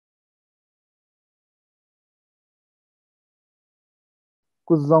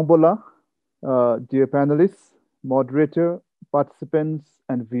Kuzangbola, dear panelists, moderator, participants,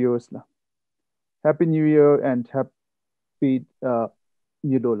 and viewers. Happy New Year and happy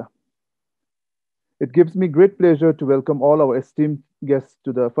New Lola. It gives me great pleasure to welcome all our esteemed guests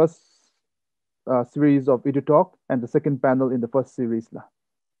to the first series of EduTalk and the second panel in the first series.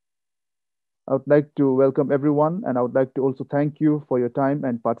 I would like to welcome everyone and I would like to also thank you for your time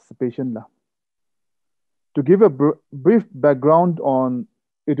and participation. To give a brief background on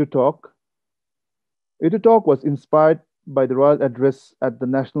EduTalk, EduTalk was inspired by the royal address at the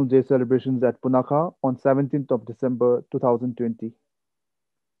National Day celebrations at Punakha on 17th of December 2020.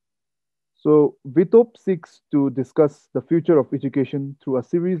 So, VTOB seeks to discuss the future of education through a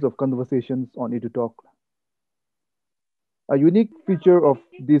series of conversations on EduTalk. A unique feature of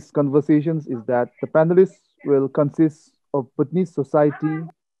these conversations is that the panelists will consist of Bhutanese society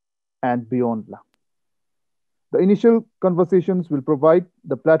and beyond. The initial conversations will provide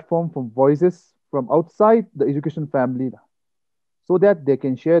the platform for voices from outside the education family so that they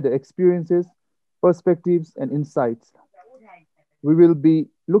can share their experiences, perspectives, and insights. We will be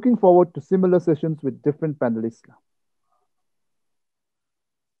looking forward to similar sessions with different panelists.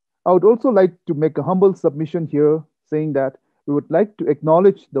 I would also like to make a humble submission here saying that we would like to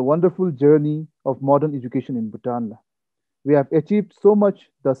acknowledge the wonderful journey of modern education in Bhutan. We have achieved so much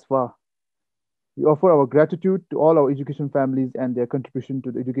thus far. We offer our gratitude to all our education families and their contribution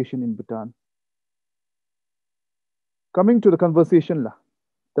to the education in Bhutan. Coming to the conversation,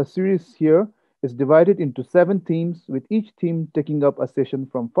 the series here is divided into 7 themes, with each theme taking up a session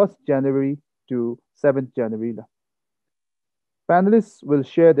from 1st January to 7th January. Panelists will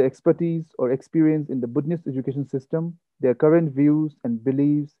share their expertise or experience in the Buddhist education system, their current views and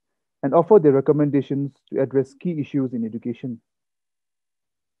beliefs, and offer their recommendations to address key issues in education.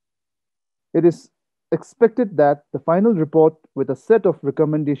 It is expected that the final report with a set of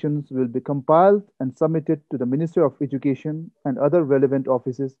recommendations will be compiled and submitted to the Minister of Education and other relevant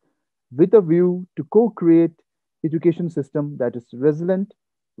offices with a view to co-create education system that is resilient,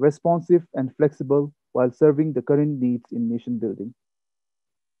 responsive, and flexible while serving the current needs in nation building.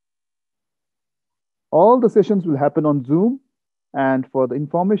 All the sessions will happen on Zoom, and for the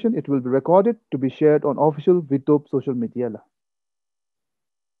information, it will be recorded to be shared on official VTOB social media.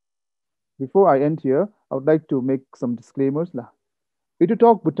 Before I end here, I would like to make some disclaimers.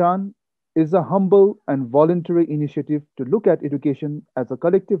 EduTalk Bhutan is a humble and voluntary initiative to look at education as a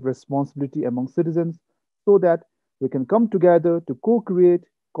collective responsibility among citizens so that we can come together to co-create,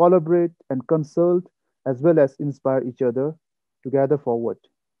 collaborate, and consult as well as inspire each other to gather forward.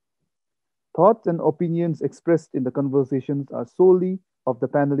 Thoughts and opinions expressed in the conversations are solely of the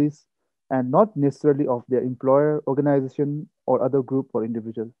panelists and not necessarily of their employer, organization, or other group or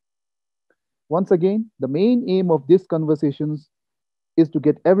individual. Once again, the main aim of these conversations is to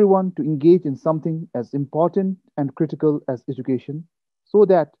get everyone to engage in something as important and critical as education so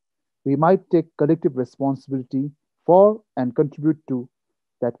that we might take collective responsibility for and contribute to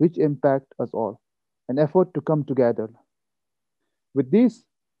that which impact us all, an effort to come together. With this,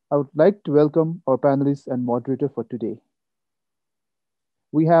 I would like to welcome our panelists and moderator for today.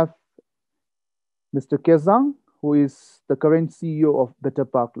 We have Mr. Kezang, who is the current CEO of Better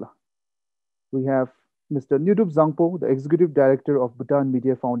Pakla. We have Mr. Nudub Zangpo, the Executive Director of Bhutan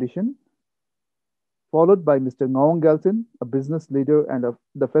Media Foundation, followed by Mr. Ngawang Galton, a business leader and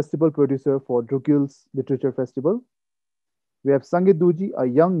the festival producer for Drukgyal's Literature Festival. We have Sangit Duji, a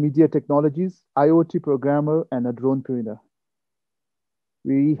young media technologies, IoT programmer, and a dronepreneur.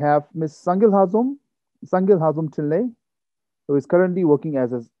 We have Ms. Sangil Hazom Tilne, who is currently working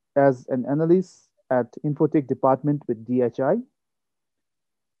as an analyst at Infotech Department with DHI.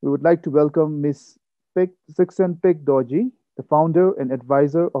 We would like to welcome Ms. Siksen Pek Dorji, the founder and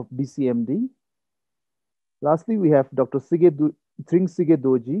advisor of BCMD. Lastly, we have Dr. Tring Sige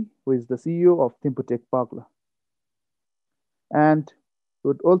Doji, who is the CEO of Thimputech Pakla. And we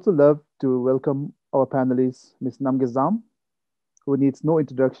would also love to welcome our panelist, Ms. Namgezam, who needs no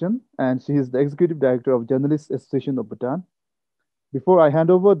introduction, and she is the Executive Director of Journalists Association of Bhutan. Before I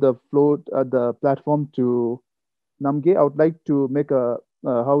hand over the platform to Namge, I would like to make a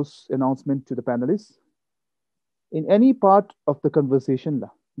house announcement to the panelists. In any part of the conversation,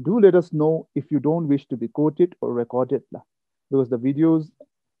 do let us know if you don't wish to be quoted or recorded, because the videos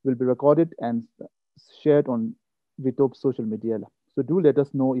will be recorded and shared on VTOB social media. So do let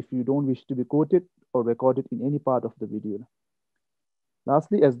us know if you don't wish to be quoted or recorded in any part of the video.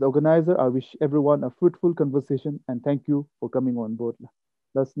 Lastly, as the organizer, I wish everyone a fruitful conversation and thank you for coming on board.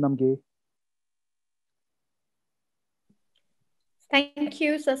 That's Namge. Thank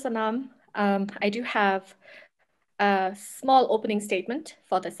you, Sasanam. I do have a small opening statement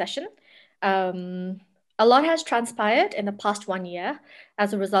for the session. A lot has transpired in the past 1 year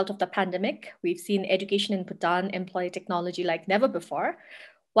as a result of the pandemic. We've seen education in Bhutan employ technology like never before.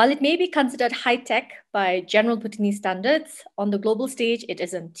 While it may be considered high-tech by general Bhutanese standards, on the global stage, it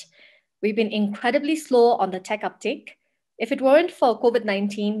isn't. We've been incredibly slow on the tech uptake. If it weren't for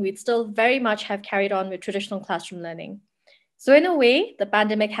COVID-19, we'd still very much have carried on with traditional classroom learning. So in a way, the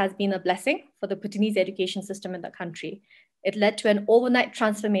pandemic has been a blessing for the Bhutanese education system in the country. It led to an overnight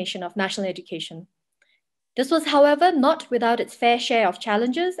transformation of national education. This was, however, not without its fair share of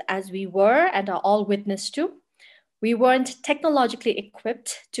challenges, as we were and are all witness to. We weren't technologically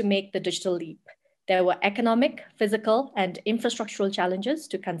equipped to make the digital leap. There were economic, physical, and infrastructural challenges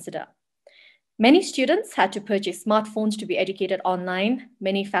to consider. Many students had to purchase smartphones to be educated online.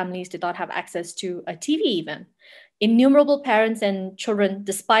 Many families did not have access to a TV even. Innumerable parents and children,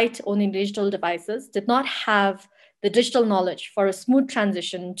 despite owning digital devices, did not have the digital knowledge for a smooth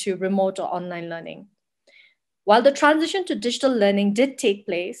transition to remote or online learning. While the transition to digital learning did take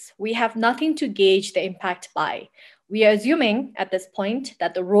place, we have nothing to gauge the impact by. We are assuming at this point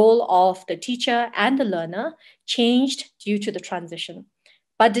that the role of the teacher and the learner changed due to the transition.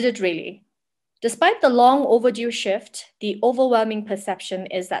 But did it really? Despite the long overdue shift, the overwhelming perception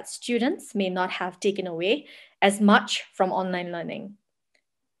is that students may not have taken away as much from online learning.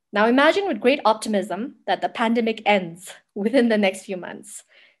 Now imagine with great optimism that the pandemic ends within the next few months.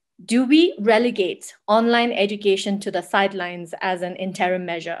 Do we relegate online education to the sidelines as an interim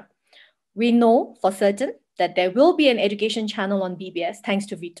measure? We know for certain that there will be an education channel on BBS thanks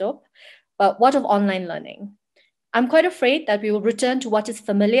to VTOB, but what of online learning? I'm quite afraid that we will return to what is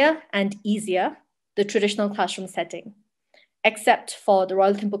familiar and easier, the traditional classroom setting. Except for the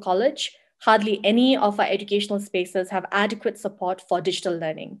Royal Thimphu College, hardly any of our educational spaces have adequate support for digital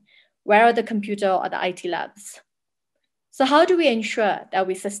learning. Where are the computer or the IT labs? So how do we ensure that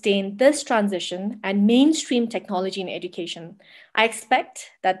we sustain this transition and mainstream technology in education? I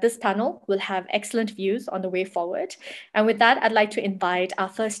expect that this panel will have excellent views on the way forward. And with that, I'd like to invite our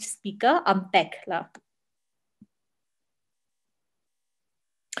first speaker, Ampek.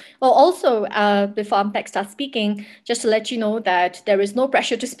 Well, also, before Ampek starts speaking, just to let you know that there is no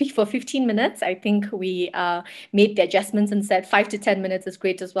pressure to speak for 15 minutes. I think we made the adjustments and said 5 to 10 minutes is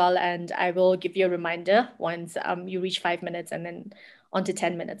great as well. And I will give you a reminder once you reach 5 minutes and then on to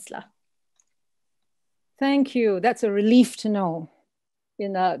 10 minutes. Thank you. That's a relief to know.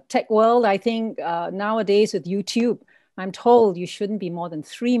 In the tech world, I think nowadays with YouTube, I'm told you shouldn't be more than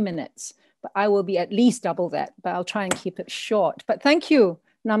 3 minutes, but I will be at least double that, but I'll try and keep it short. But thank you,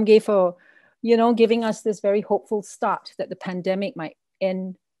 Namge, for giving us this very hopeful start that the pandemic might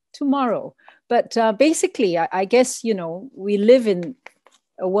end tomorrow. But basically, I guess, we live in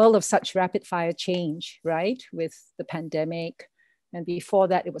a world of such rapid fire change, right? With the pandemic. And before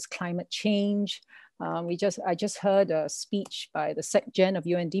that, it was climate change. I just heard a speech by the SecGen of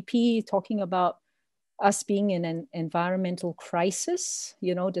UNDP talking about us being in an environmental crisis,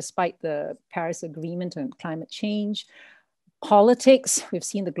 despite the Paris Agreement on climate change. Politics, we've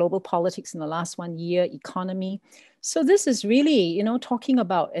seen the global politics in the last 1 year, economy. So this is really, talking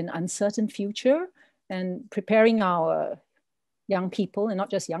about an uncertain future and preparing our young people, and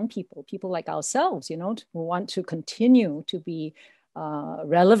not just young people, people like ourselves, who want to continue to be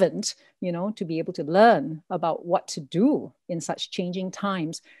relevant, to be able to learn about what to do in such changing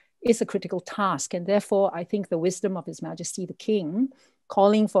times is a critical task. And therefore, I think the wisdom of His Majesty the King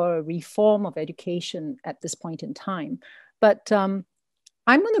calling for a reform of education at this point in time. But I'm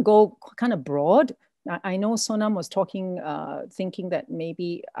going to go kind of broad. I know Sonam was talking, thinking that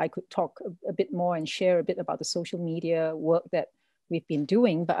maybe I could talk a bit more and share a bit about the social media work that we've been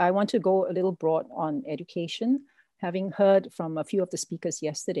doing, but I want to go a little broad on education, having heard from a few of the speakers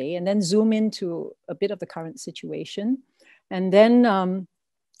yesterday, and then zoom into a bit of the current situation, and then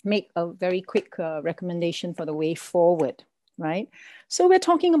make a very quick recommendation for the way forward, right? So we're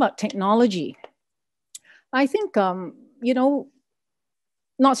talking about technology. I think,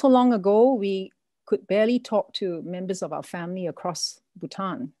 not so long ago, we could barely talk to members of our family across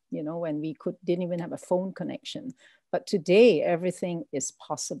Bhutan, when we didn't even have a phone connection. But today, everything is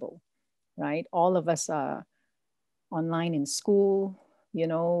possible, right? All of us are online in school.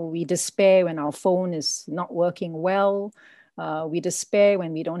 We despair when our phone is not working well. We despair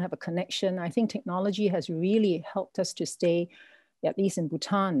when we don't have a connection. I think technology has really helped us to stay, at least in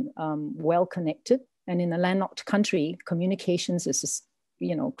Bhutan, well connected. And in a landlocked country, communications is,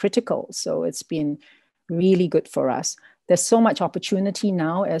 critical. So it's been really good for us. There's so much opportunity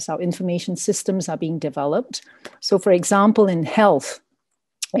now as our information systems are being developed. So for example, in health,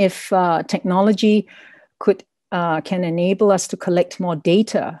 if technology could can enable us to collect more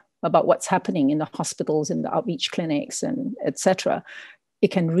data about what's happening in the hospitals, in the outreach clinics, and etc., it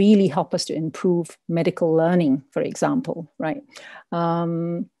can really help us to improve medical learning, for example, right?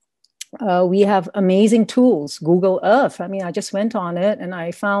 We have amazing tools, Google Earth. I mean, I just went on it and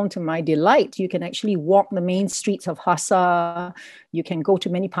I found, to my delight, you can actually walk the main streets of Lhasa. You can go to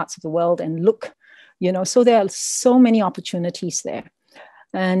many parts of the world and look, so there are so many opportunities there.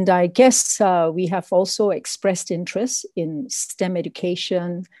 And I guess we have also expressed interest in STEM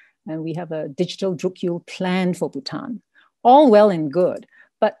education, and we have a digital Drukyul plan for Bhutan. All well and good.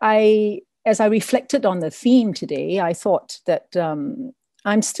 But as I reflected on the theme today, I thought that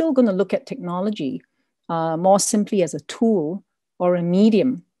I'm still going to look at technology more simply as a tool or a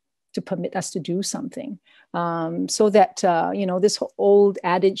medium to permit us to do something. So that, this old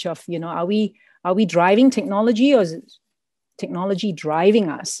adage of, are we driving technology, or is it technology driving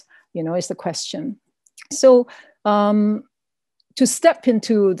us, is the question. So to step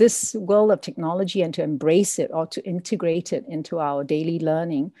into this world of technology and to embrace it or to integrate it into our daily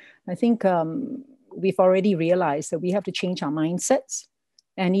learning, I think we've already realized that we have to change our mindsets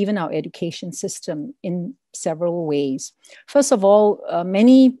and even our education system in several ways. First of all,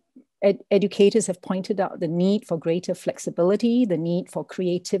 many educators have pointed out the need for greater flexibility, the need for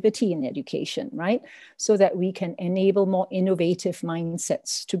creativity in education, right? So that we can enable more innovative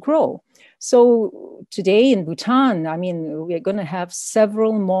mindsets to grow. So today in Bhutan, I mean, we're going to have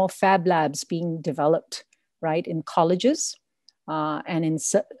several more fab labs being developed, right, in colleges and in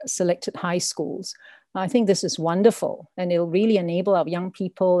selected high schools. I think this is wonderful, and it'll really enable our young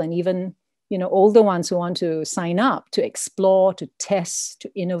people and even older ones who want to sign up to explore, to test, to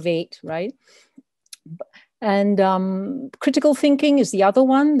innovate, right? And critical thinking is the other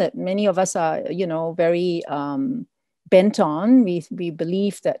one that many of us are, very bent on. We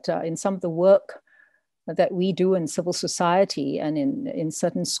believe that in some of the work that we do in civil society and in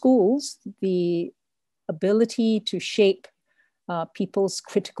certain schools, the ability to shape people's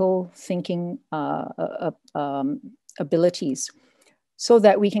critical thinking abilities, so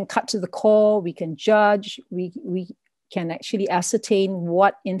that we can cut to the core, we can judge, we can actually ascertain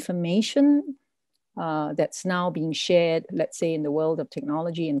what information that's now being shared, let's say in the world of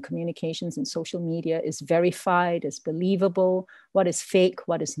technology and communications and social media, is verified, is believable, what is fake,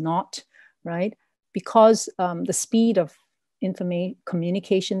 what is not, right? Because the speed of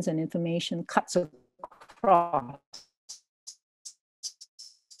communications and information cuts across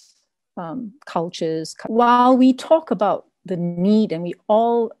cultures. While we talk about the need, and we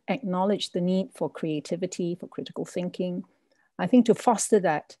all acknowledge the need for creativity, for critical thinking, I think to foster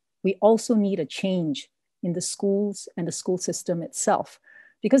that, we also need a change in the schools and the school system itself.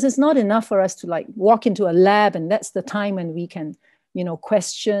 Because it's not enough for us to walk into a lab and that's the time when we can,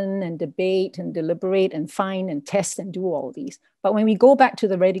 question and debate and deliberate and find and test and do all these. But when we go back to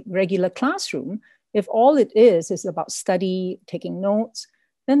the regular classroom, if all it is about study, taking notes,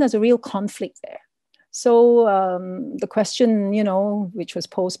 then there's a real conflict there. So the question, which was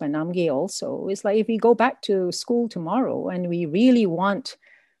posed by Namgay also, is if we go back to school tomorrow and we really want,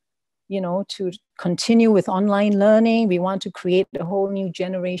 to continue with online learning, we want to create a whole new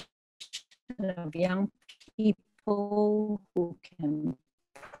generation of young people who can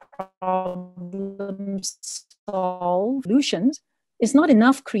problem solve solutions, it's not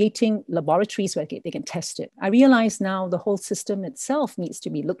enough creating laboratories where they can test it. I realize now the whole system itself needs to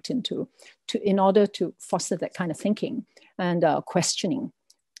be looked into in order to foster that kind of thinking and questioning.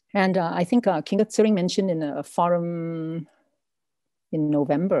 And I think Kinga Tsering mentioned in a forum in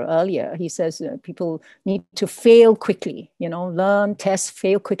November earlier, he says people need to fail quickly, learn, test,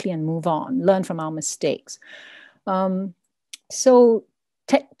 fail quickly and move on, learn from our mistakes. So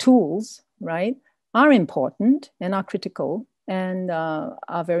tech tools, right, are important and are critical and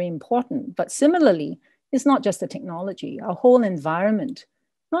are very important. But similarly, it's not just the technology, our whole environment,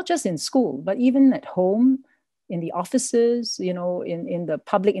 not just in school, but even at home, in the offices, in the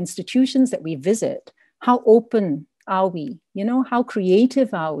public institutions that we visit. How open are we? How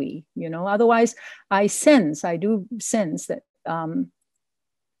creative are we? Otherwise, I do sense that,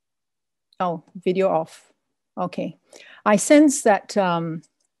 oh, video off. Okay. I sense that some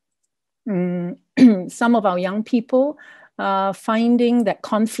of our young people finding that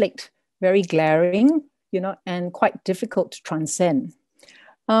conflict very glaring, and quite difficult to transcend.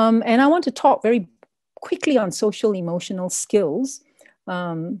 And I want to talk very quickly on social emotional skills.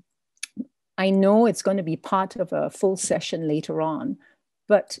 I know it's going to be part of a full session later on,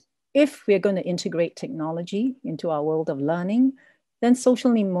 but if we're going to integrate technology into our world of learning, then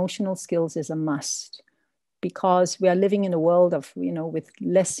social and emotional skills is a must, because we are living in a world of, with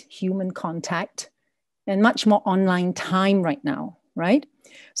less human contact and much more online time right now, right?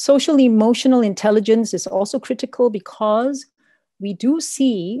 Social emotional intelligence is also critical because we do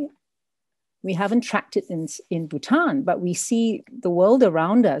see, we haven't tracked it in Bhutan, but we see the world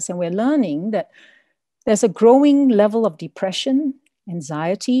around us, and we're learning that there's a growing level of depression,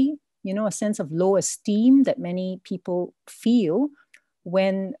 anxiety, you know, a sense of low esteem that many people feel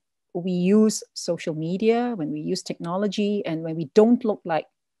when we use social media, when we use technology, and when we don't look like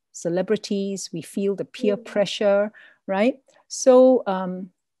celebrities, we feel the peer pressure, right? So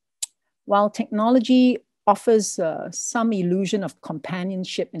while technology offers some illusion of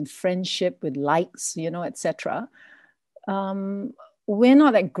companionship and friendship with likes, you know, etc., we're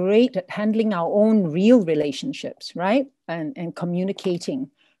not that great at handling our own real relationships, right? And communicating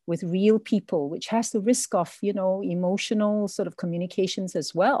with real people, which has the risk of, you know, emotional sort of communications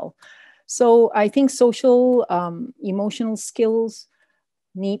as well. So I think social emotional skills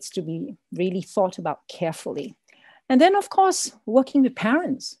needs to be really thought about carefully. And then, of course, working with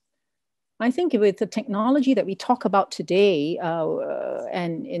parents. I think with the technology that we talk about today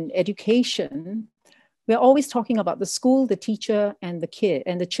and in education, we're always talking about the school, the teacher, and the kid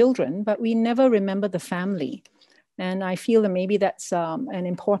and the children, but we never remember the family. And I feel that maybe that's an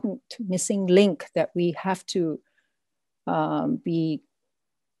important missing link that we have to be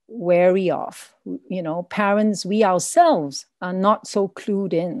wary of. You know, parents, we ourselves are not so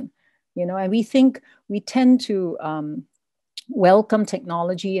clued in, you know, and we tend to welcome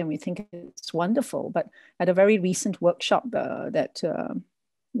technology and we think it's wonderful. But at a very recent workshop that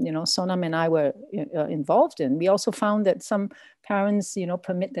you know, Sonam and I were involved in, we also found that some parents, you know,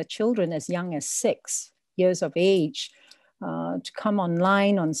 permit their children as young as 6 years of age to come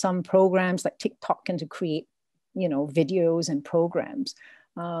online on some programs like TikTok and to create, you know, videos and programs,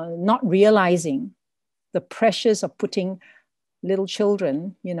 not realizing the pressures of putting little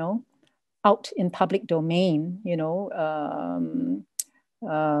children, you know, out in public domain, you know,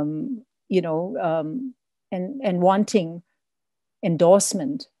 and wanting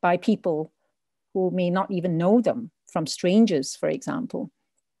endorsement by people who may not even know them, from strangers, for example.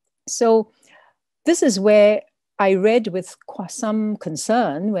 So this is where I read with some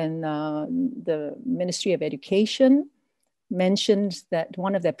concern when the Ministry of Education mentioned that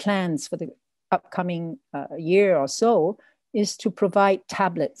one of their plans for the upcoming year or so is to provide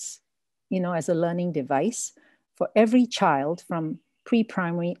tablets, you know, as a learning device for every child from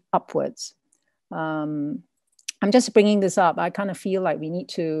pre-primary upwards. I'm just bringing this up. I kind of feel like we need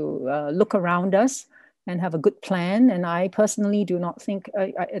to look around us and have a good plan. And I personally do not think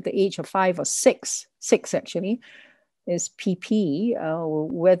at the age of 5 or 6 actually, is PP,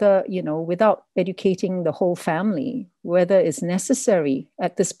 whether, you know, without educating the whole family, whether it's necessary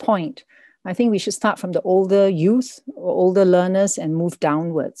at this point. I think we should start from the older youth or older learners and move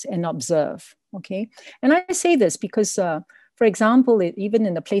downwards and observe, okay? And I say this because, for example, even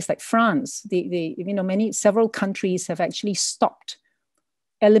in a place like France, you know, several countries have actually stopped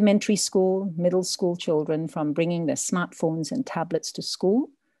elementary school, middle school children from bringing their smartphones and tablets to school.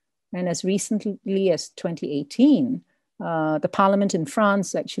 And as recently as 2018, the parliament in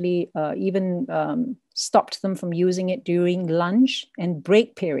France actually even stopped them from using it during lunch and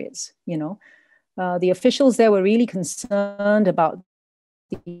break periods, you know. The officials there were really concerned about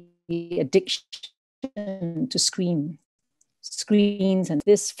the addiction to screens, and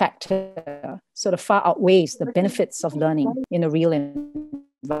this factor sort of far outweighs the benefits of learning in a real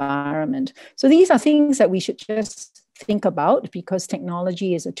environment. So these are things that we should just think about, because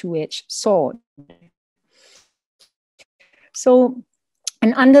technology is a two-edged sword. So,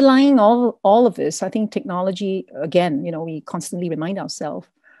 and underlying all of this, I think technology, again, you know, we constantly remind ourselves,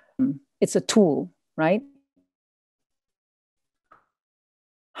 it's a tool, right?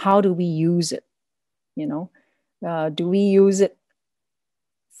 How do we use it? You know, do we use it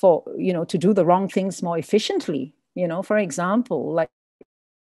for, you know, to do the wrong things more efficiently? You know, for example, like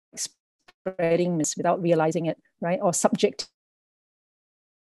spreading mis without realizing it, right? Or subject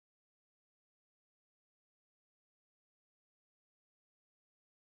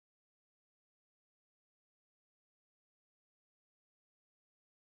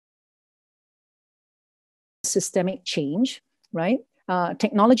systemic change, right?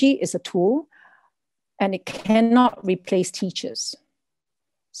 Technology is a tool and it cannot replace teachers.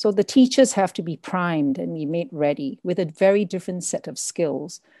 So the teachers have to be primed and be made ready with a very different set of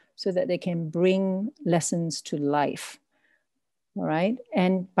skills so that they can bring lessons to life. All right.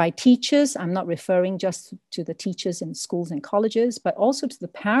 And by teachers, I'm not referring just to the teachers in schools and colleges, but also to the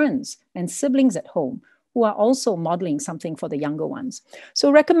parents and siblings at home who are also modeling something for the younger ones. So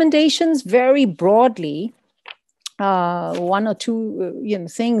recommendations very broadly, one or two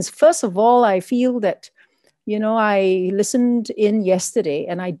things. First of all, I feel that I listened in yesterday,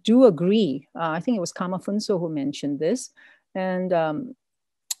 and I do agree. I think it was Kama Funso who mentioned this. And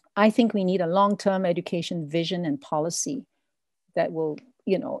I think we need a long-term education vision and policy that will,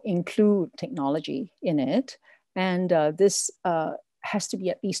 include technology in it. And this has to be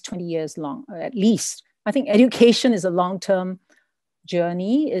at least 20 years long, at least. I think education is a long-term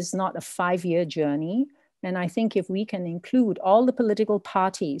journey, is not a 5-year journey. And I think if we can include all the political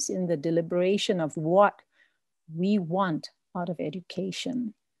parties in the deliberation of what we want out of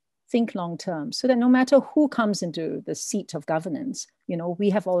education, think long term, so that no matter who comes into the seat of governance, we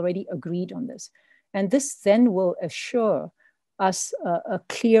have already agreed on this. And this then will assure us a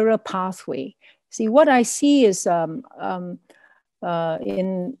clearer pathway. See, what I see is in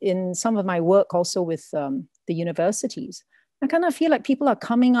some of my work also with the universities, I kind of feel like people are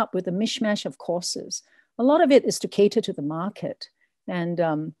coming up with a mishmash of courses. A lot of it is to cater to the market. And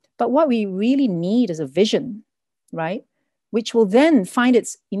but what we really need is a vision, right? Which will then find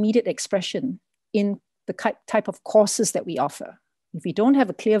its immediate expression in the type of courses that we offer. If we don't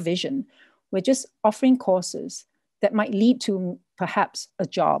have a clear vision, we're just offering courses that might lead to perhaps a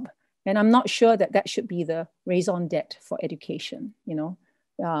job. And I'm not sure that that should be the raison d'etre for education.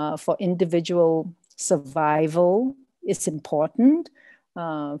 For individual survival, it's important.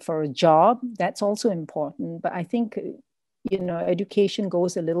 For a job, that's also important. But I think education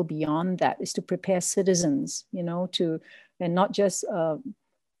goes a little beyond that, is to prepare citizens, and not just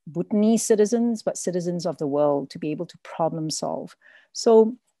Bhutanese citizens, but citizens of the world, to be able to problem solve.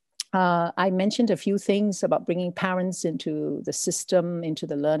 So I mentioned a few things about bringing parents into the system, into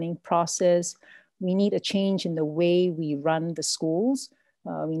the learning process. We need a change in the way we run the schools.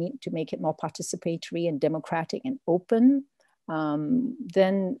 We need to make it more participatory and democratic and open.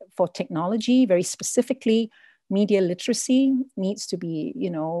 Then for technology, very specifically, media literacy needs to be,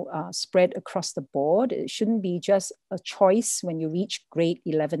 spread across the board. It shouldn't be just a choice when you reach grade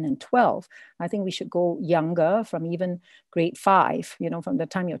 11 and 12. I think we should go younger, from even grade 5, from the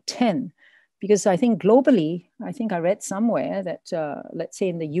time you're 10. Because I think globally, I think I read somewhere that, let's say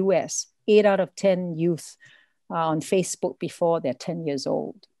in the US, 8 out of 10 youth are on Facebook before they're 10 years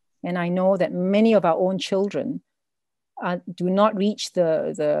old. And I know that many of our own children do not reach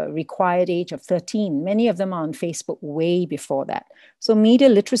the required age of 13. Many of them are on Facebook way before that. So media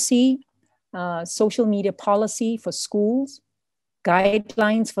literacy, social media policy for schools,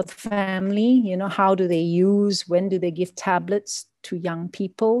 guidelines for the family, how do they use, when do they give tablets to young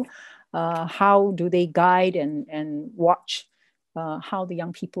people, how do they guide and watch how the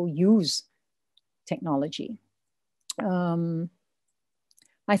young people use technology.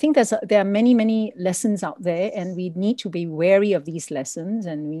 I think there are many, many lessons out there, and we need to be wary of these lessons,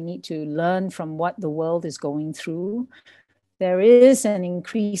 and we need to learn from what the world is going through. There is an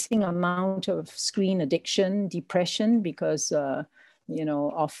increasing amount of screen addiction, depression, because of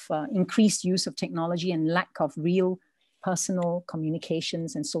increased use of technology and lack of real personal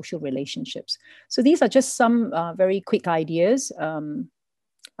communications and social relationships. So these are just some very quick ideas. And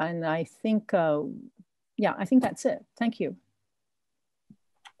I think, I think that's it. Thank you.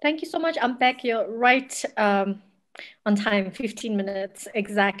 Thank you so much, Ampek. You're right on time, 15 minutes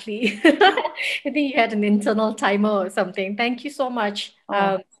exactly. I think you had an internal timer or something. Thank you so much.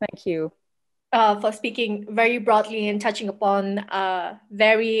 Thank you. For speaking very broadly and touching upon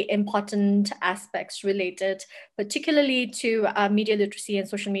very important aspects related particularly to media literacy and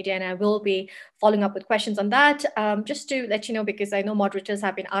social media. And I will be following up with questions on that. Just to let you know, because I know moderators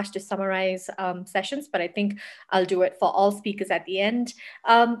have been asked to summarize sessions, but I think I'll do it for all speakers at the end.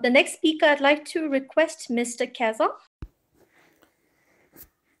 The next speaker, I'd like to request Mr. Keza.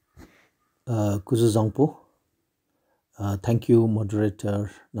 Kuzu Zangpo. Thank you,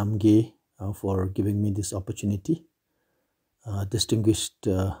 moderator Namge, for giving me this opportunity. Distinguished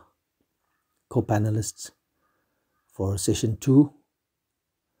co-panelists for session 2,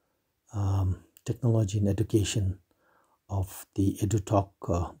 Technology and Education of the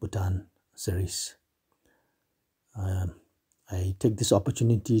EduTALK Bhutan series. I take this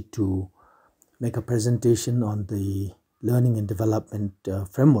opportunity to make a presentation on the learning and development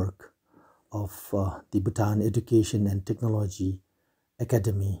framework of the Bhutan Education and Technology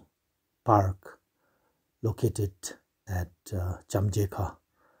Academy Park, located at Chamjekha,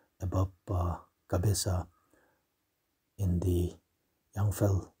 above Kabesa, in the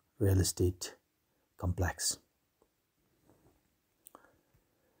Yangfell real estate complex.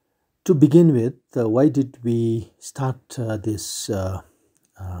 To begin with, why did we start this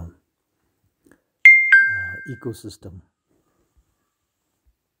ecosystem?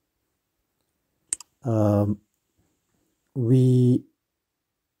 We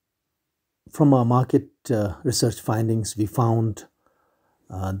From our market research findings, we found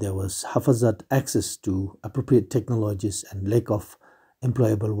there was haphazard access to appropriate technologies and lack of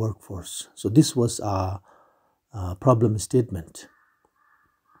employable workforce. So this was our problem statement.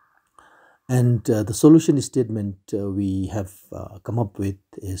 And the solution statement we have come up with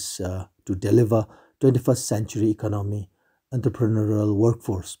is to deliver 21st century economy entrepreneurial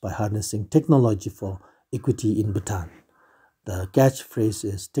workforce by harnessing technology for equity in Bhutan. The catchphrase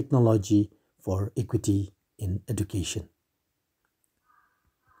is technology for equity in education.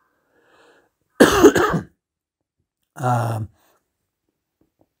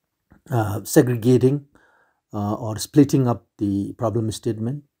 Segregating or splitting up the problem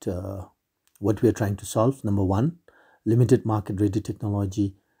statement, what we are trying to solve. Number one, limited market-ready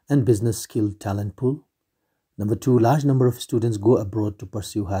technology and business skill talent pool. Number two, large number of students go abroad to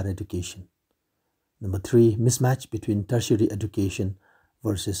pursue higher education. Number three, mismatch between tertiary education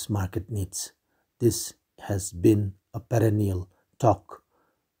versus market needs. This has been a perennial talk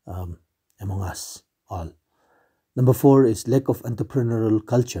among us all. Number four is lack of entrepreneurial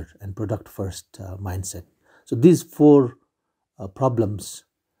culture and product-first mindset. So these four problems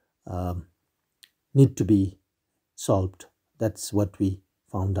need to be solved. That's what we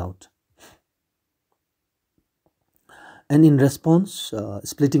found out. And in response,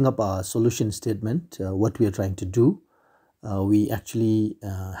 splitting up our solution statement, what we are trying to do, we actually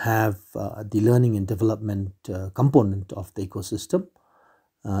have the learning and development component of the ecosystem,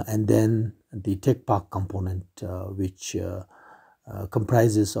 and then the tech park component, which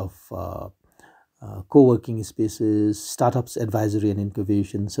comprises of co-working spaces, startups, advisory and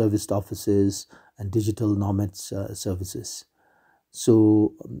incubation, serviced offices, and digital nomads services.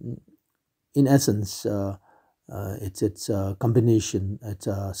 So in essence, it's a combination. It's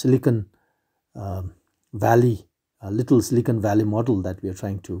a Silicon Valley, a little Silicon Valley model that we are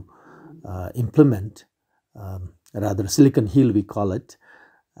trying to implement, rather Silicon Hill we call it,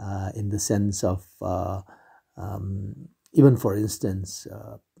 in the sense of even for instance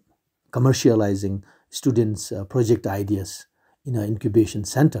commercializing students' project ideas in an incubation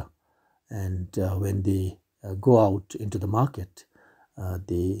center, and when they go out into the market,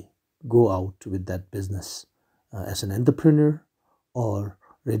 they go out with that business as an entrepreneur or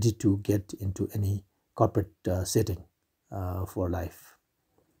ready to get into any corporate setting for life.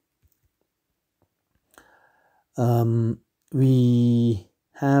 We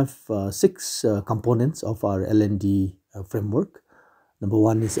have 6 components of our L&D framework. Number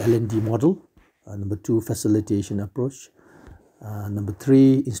 1 is L&D model. Number 2, facilitation approach. Number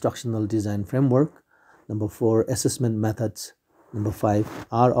 3, instructional design framework. Number 4, assessment methods. Number 5,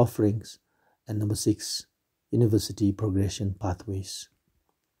 R offerings. And number 6, university progression pathways.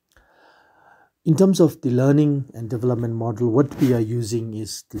 In terms of the learning and development model, what we are using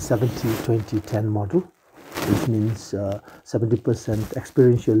is the 70-20-10 model, which means 70%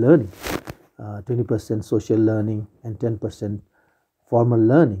 experiential learning, 20% social learning, and 10% formal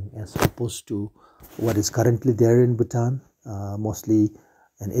learning, as opposed to what is currently there in Bhutan, mostly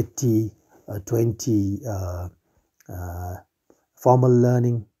an 80-20 formal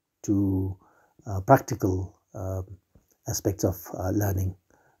learning to practical aspects of learning,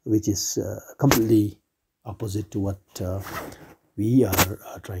 which is completely opposite to what we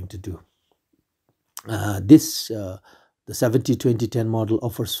are trying to do. The 70-20-10 model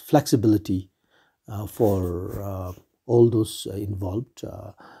offers flexibility for all those involved,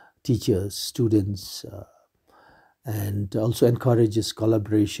 teachers, students, and also encourages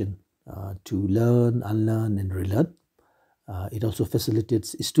collaboration to learn, unlearn, and relearn. It also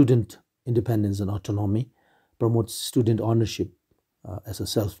facilitates student independence and autonomy, promotes student ownership as a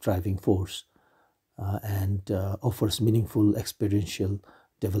self-driving force, and offers meaningful experiential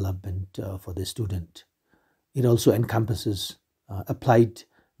development for the student. It also encompasses applied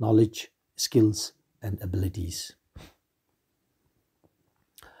knowledge, skills, and abilities.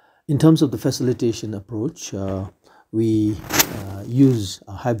 In terms of the facilitation approach, we use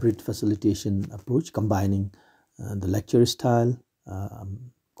a hybrid facilitation approach combining the lecture style,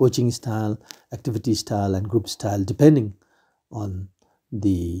 coaching style, activity style, and group style, depending on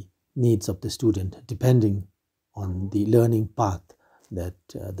the needs of the student, depending on the learning path that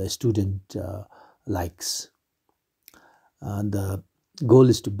the student likes. The goal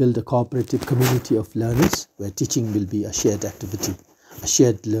is to build a cooperative community of learners where teaching will be a shared activity, a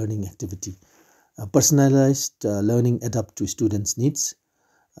shared learning activity. Personalized learning adapts to students' needs,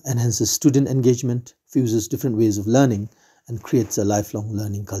 enhances student engagement, fuses different ways of learning, and creates a lifelong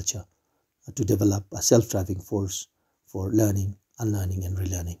learning culture to develop a self-driving force for learning, unlearning, and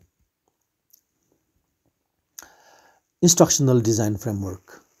relearning. Instructional design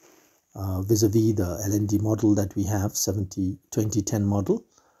framework. vis-a-vis the L&D model that we have, 70-20-10 model.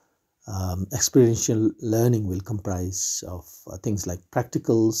 Experiential learning will comprise of things like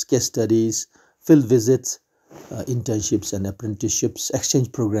practicals, case studies, field visits, internships and apprenticeships,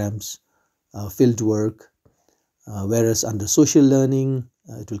 exchange programs, field work, whereas under social learning,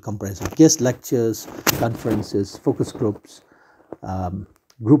 it will comprise of guest lectures, conferences, focus groups,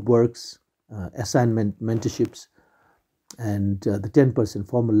 group works, assignment, mentorships, and the 10%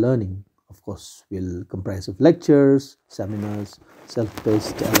 formal learning, of course, will comprise of lectures, seminars,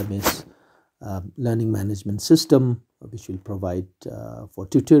 self-paced LMS, learning management system, which will provide for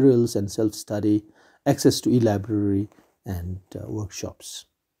tutorials and self-study, access to e-library and workshops.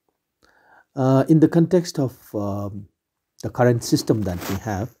 In the context of the current system that we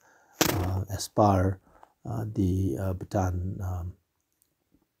have, as per the Bhutan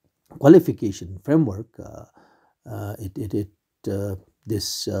qualification framework,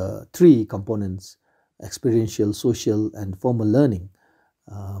 this three components, experiential, social, and formal learning,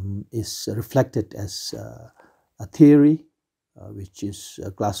 is reflected as a theory, which is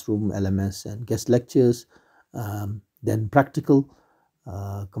classroom, LMS, and guest lectures, then practical,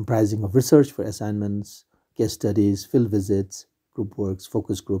 comprising of research for assignments, case studies, field visits, group works,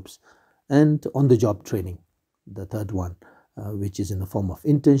 focus groups, and on-the-job training, the third one, which is in the form of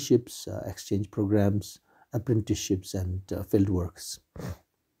internships, exchange programs, apprenticeships, and field works.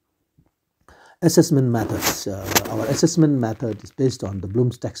 Assessment methods. Our assessment method is based on the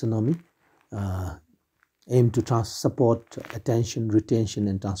Bloom's taxonomy, aimed to support attention, retention,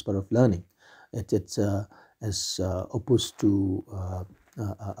 and transfer of learning. It's as opposed to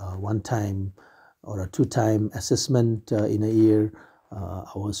a one-time or a two-time assessment in a year.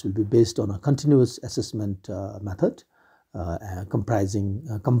 Ours will be based on a continuous assessment method,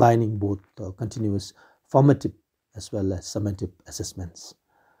 combining both continuous formative as well as summative assessments.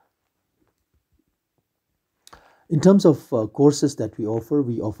 In terms of courses that we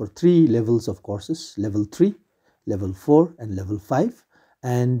offer 3 levels of courses: level 3, level 4, and level 5.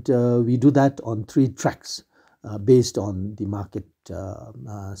 And we do that on 3 tracks based on the market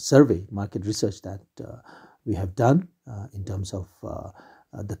survey, market research that we have done. In terms of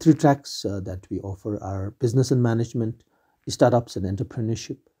the 3 tracks that we offer are business and management, startups and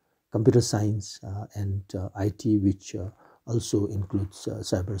entrepreneurship, computer science, and IT, which also includes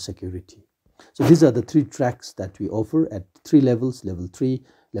cyber security. So these are the 3 tracks that we offer at 3 levels: level 3,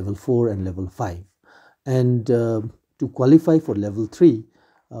 level 4, and level 5. And to qualify for level 3,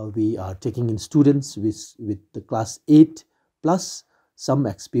 we are taking in students with the class 8 plus some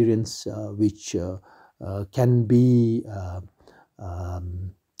experience, which can be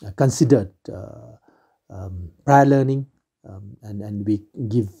considered prior learning, and we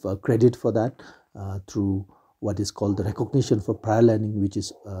give credit for that through what is called the recognition for prior learning, which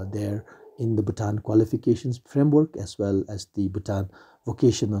is there in the Bhutan qualifications framework, as well as the Bhutan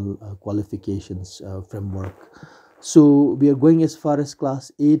vocational qualifications framework. So we are going as far as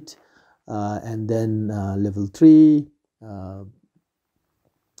class 8, and then level 3,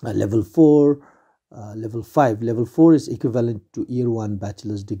 level 4, level 5. Level 4 is equivalent to year 1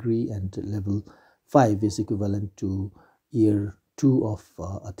 bachelor's degree, and level 5 is equivalent to year 2 of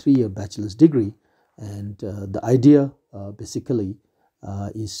a 3-year bachelor's degree. And the idea basically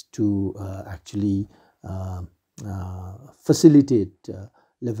is to actually facilitate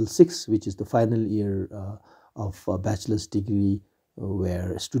level 6, which is the final year of a bachelor's degree,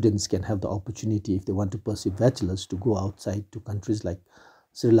 where students can have the opportunity, if they want to pursue bachelor's, to go outside to countries like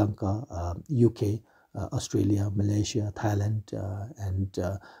Sri Lanka, UK, Australia, Malaysia, Thailand, and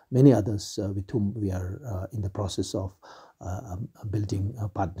many others with whom we are in the process of building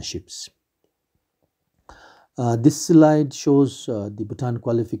partnerships. This slide shows the Bhutan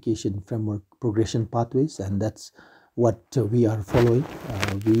qualification framework progression pathways, and that's what we are following.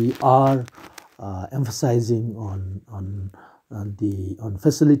 We are emphasizing on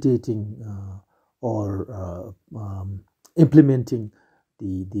facilitating or implementing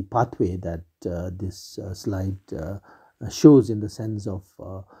the pathway that this slide shows, in the sense of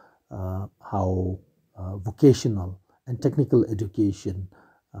how vocational and technical education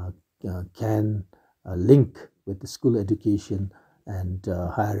can link with the school education and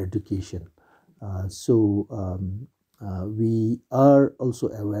higher education. We are also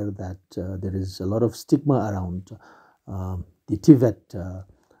aware that there is a lot of stigma around the TVET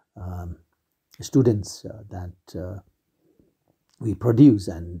students that we produce,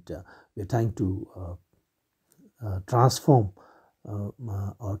 and we're trying to transform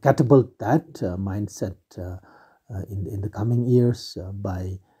or catapult that mindset in the coming years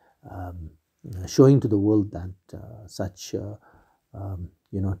by showing to the world that such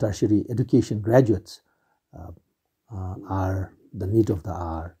tertiary education graduates are the need of the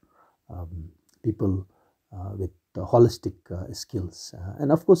hour, people with holistic skills.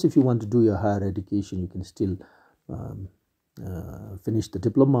 And of course, if you want to do your higher education, you can still finish the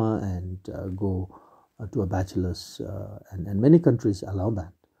diploma and go to a bachelor's, and many countries allow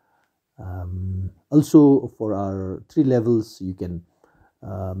that. Also, for our 3 levels, you can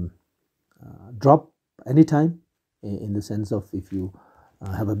drop anytime, in the sense of if you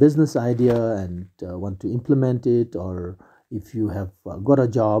have a business idea and want to implement it, or if you have got a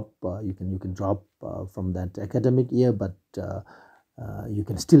job, you can drop from that academic year, but you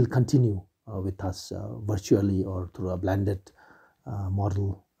can still continue with us virtually or through a blended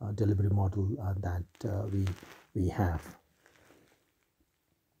model, delivery model that we have.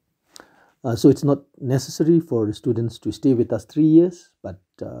 So it's not necessary for students to stay with us 3 years, but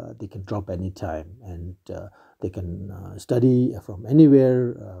they can drop any time, and they can study from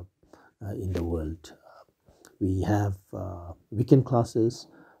anywhere in the world. We have weekend classes.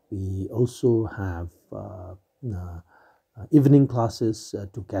 We also have evening classes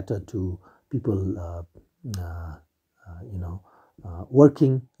to cater to people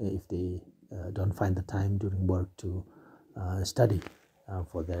working, if they don't find the time during work to study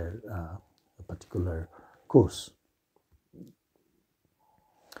for their particular course.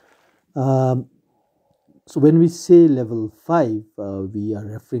 So when we say level 5, we are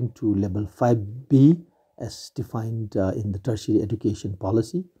referring to level 5B as defined in the tertiary education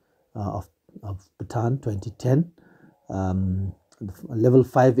policy of Bhutan 2010. Level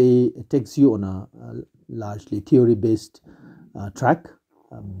 5A, it takes you on a largely theory-based track,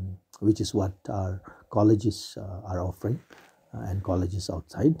 which is what our colleges are offering, and colleges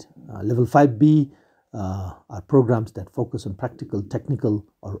outside. Level 5B are programs that focus on practical, technical,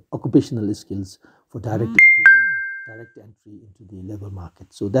 or occupational skills for direct entry into the labor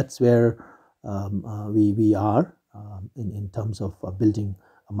market. So that's where we are in terms of building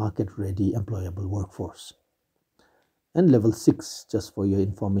a market-ready, employable workforce. And level 6, just for your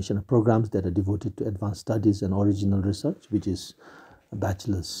information, are programs that are devoted to advanced studies and original research, which is a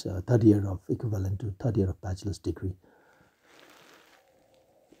bachelor's, third year of equivalent to third year of bachelor's degree.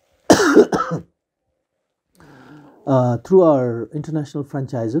 Through our international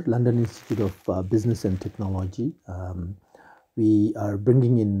franchisor, London Institute of Business and Technology, we are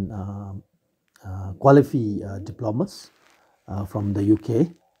bringing in Qualify diplomas from the UK.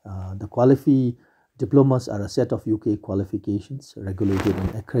 The Qualify diplomas are a set of UK qualifications regulated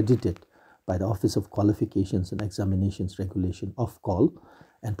and accredited by the Office of Qualifications and Examinations Regulation, Ofqual,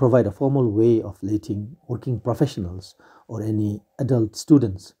 and provide a formal way of letting working professionals or any adult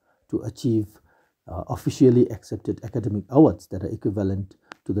students to achieve officially accepted academic awards that are equivalent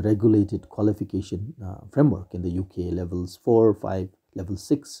to the regulated qualification framework in the UK, levels 4, 5, level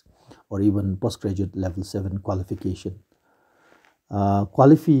 6, or even postgraduate level 7 qualification.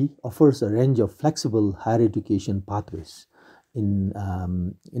 Qualify offers a range of flexible higher education pathways. In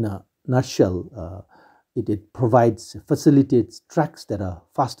a nutshell, it facilitates tracks that are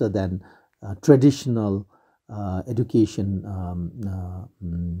faster than traditional education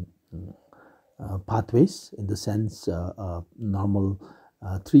pathways, in the sense a normal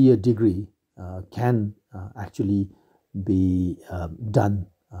 3-year degree can actually be done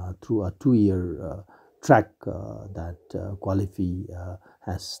through a 2-year track that Qualify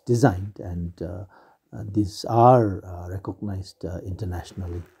has designed, and these are recognized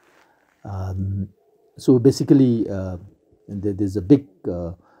internationally. So basically, there's a big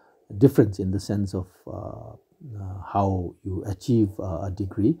difference in the sense of how you achieve a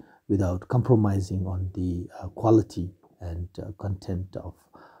degree without compromising on the quality and content of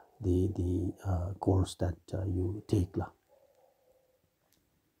the course that you take.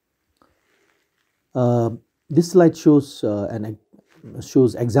 This slide shows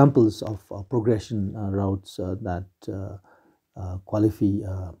shows examples of progression routes that Qualify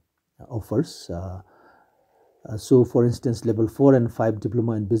offers. So, for instance, level 4 and 5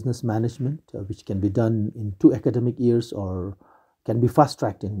 diploma in business management, which can be done in 2 academic years or can be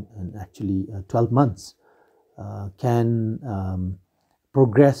fast-tracked in actually 12 months, can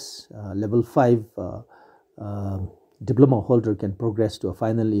progress. Level 5 diploma holder can progress to a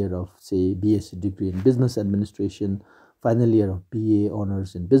final year of, say, BSc degree in business administration, final year of BA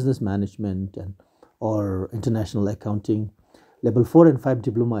honors in business management or international accounting. Level 4 and 5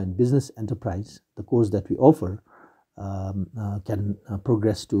 diploma in business enterprise, the course that we offer, can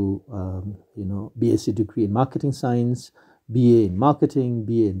progress to BSc degree in marketing science, BA in marketing,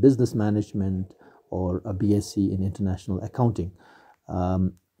 BA in business management, or a BSc in international accounting.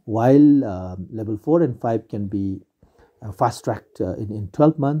 While level 4 and 5 can be fast-tracked in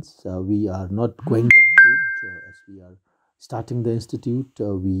 12 months. We are not going that route as we are starting the institute.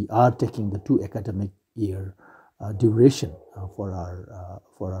 We are taking the 2 academic year duration for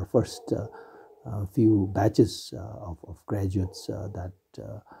our first few batches of graduates that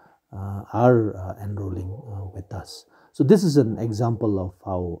are enrolling with us. So this is an example of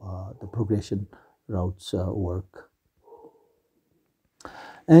how the progression routes work.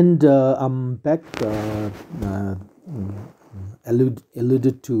 And I'm back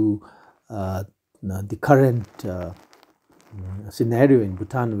alluded to the current scenario in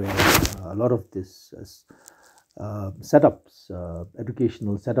Bhutan, where a lot of this setups,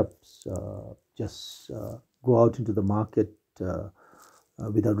 educational setups, just go out into the market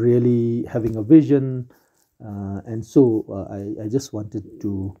without really having a vision. And so I just wanted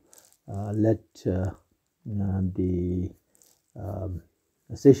to let the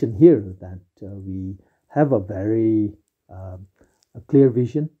session here that we have a very a clear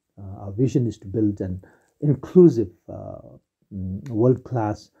vision. Our vision is to build an inclusive,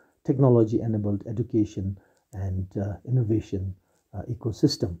 world-class, technology-enabled education and innovation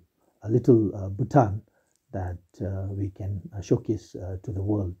ecosystem, a little Bhutan that we can showcase to the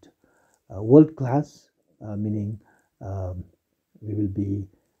world. World-class, meaning we will be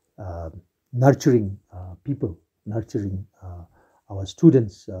nurturing people, nurturing our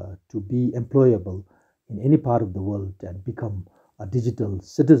students to be employable in any part of the world and become a digital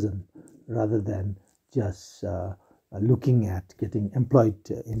citizen rather than just looking at getting employed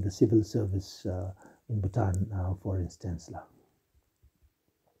in the civil service in Bhutan, for instance.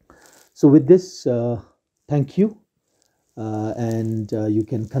 So with this, thank you. And you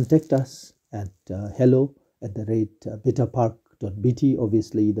can contact us at hello@betapark.bt.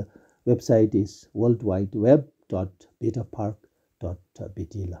 Obviously, the website is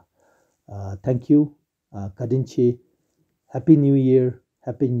worldwideweb.betapark.bt. Thank you. Kadinche. Happy New Year,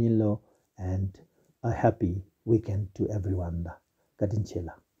 Happy Nilo, and a happy weekend to everyone. Kadinche.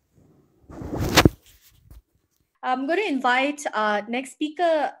 I'm going to invite next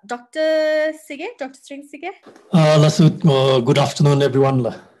speaker, Dr. Sige, Dr. Sring Sige. Good afternoon,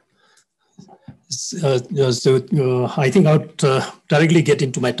 everyone. I think I would directly get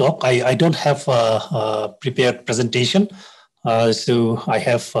into my talk. I don't have a prepared presentation, so I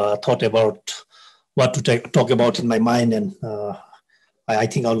have thought about what to talk about in my mind, and I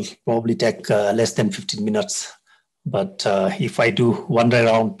think I'll probably take less than 15 minutes. But if I do wander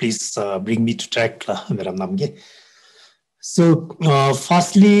around, please bring me to track. So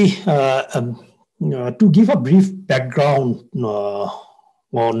firstly, to give a brief background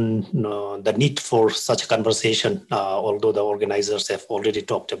on the need for such a conversation, although the organizers have already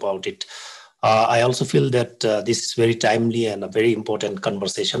talked about it, I also feel that this is very timely and a very important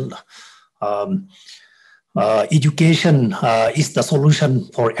conversation. Education is the solution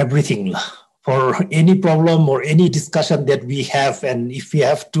for everything, for any problem or any discussion that we have, and if we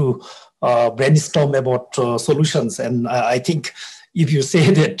have to brainstorm about solutions. And I think if you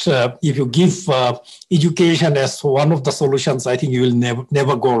say that if you give education as one of the solutions, I think you will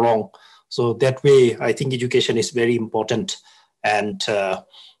never go wrong. So that way, I think education is very important. And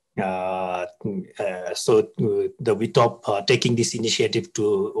so the V-TOB taking this initiative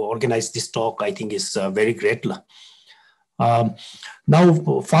to organize this talk, I think is very great. Now,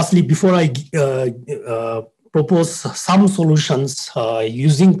 firstly, before I propose some solutions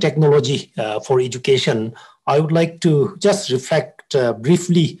using technology for education, I would like to just reflect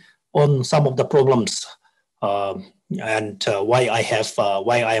briefly on some of the problems and why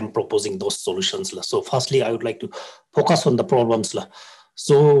I am proposing those solutions. So firstly, I would like to focus on the problems.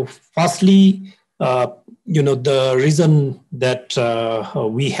 So firstly, the reason that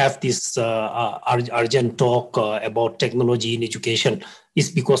we have this urgent talk about technology in education is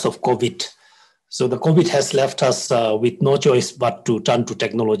because of COVID. So the COVID has left us with no choice but to turn to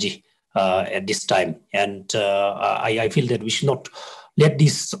technology at this time. And I feel that we should not let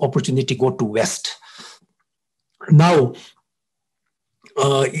this opportunity go to waste. Now,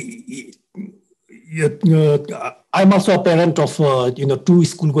 I'm also a parent of 2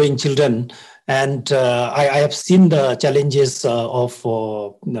 school-going children, and I have seen the challenges of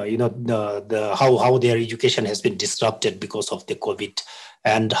how their education has been disrupted because of the COVID,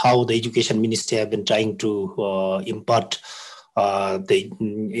 and how the education ministry have been trying to impart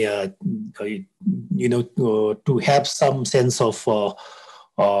to have some sense of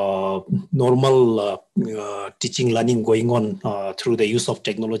normal teaching learning going on through the use of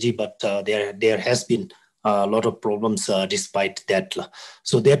technology, but there has been a lot of problems despite that.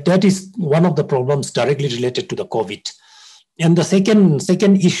 So that is one of the problems directly related to the COVID. And the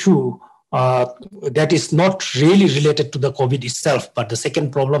second issue that is not really related to the COVID itself, but the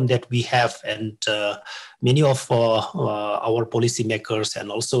second problem that we have, and many of our policymakers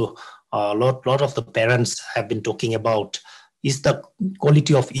and also a lot of the parents have been talking about, is the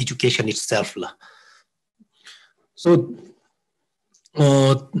quality of education itself. So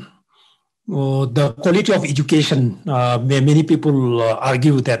the quality of education, many people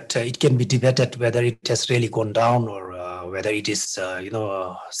argue that it can be debated whether it has really gone down, or whether it is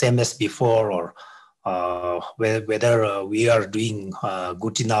same as before, or whether we are doing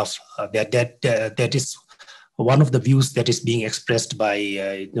good enough. That is one of the views that is being expressed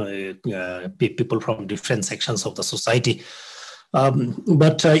by people from different sections of the society.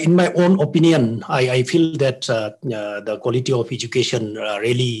 But in my own opinion, I feel that the quality of education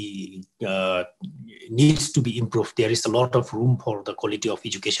really needs to be improved. There is a lot of room for the quality of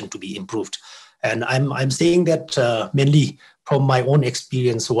education to be improved. And I'm saying that mainly from my own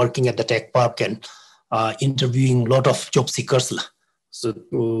experience working at the tech park and interviewing a lot of job seekers. So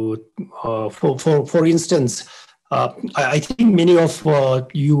for instance, I think many of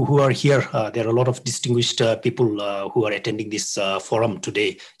you who are here, there are a lot of distinguished people who are attending this forum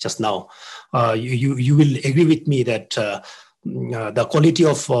today, just now. You will agree with me that the quality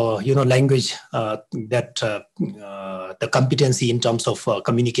of language, that the competency in terms of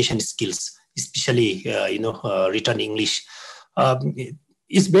communication skills, especially written English,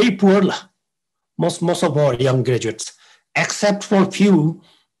 is very poor. Most of our young graduates, except for few,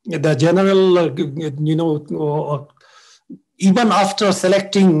 the general, even after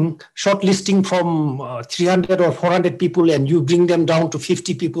selecting, shortlisting from 300 or 400 people, and you bring them down to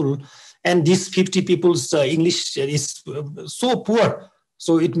 50 people, and these 50 people's English is so poor.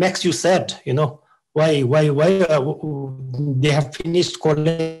 So it makes you sad, why they have finished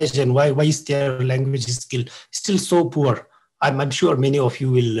college, and why is their language skill still so poor? I'm sure many of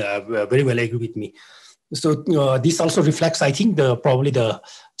you will very well agree with me. So this also reflects, I think, probably the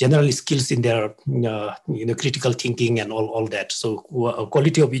general skills in their critical thinking and all that. So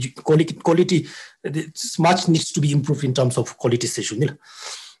quality much needs to be improved in terms of quality session.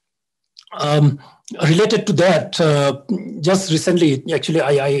 Related to that, just recently, actually,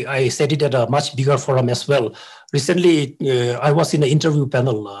 I said it at a much bigger forum as well. Recently, I was in an interview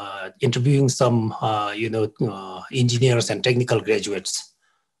panel interviewing some engineers and technical graduates.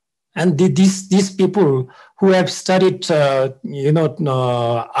 And these people who have studied,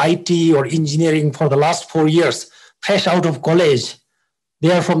 IT or engineering for the last 4 years, fresh out of college,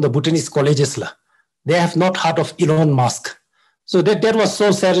 they are from the Bhutanese colleges. They have not heard of Elon Musk. So that was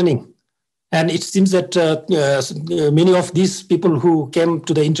so saddening. And it seems that many of these people who came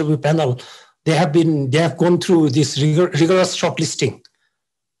to the interview panel, they have gone through this rigorous shortlisting.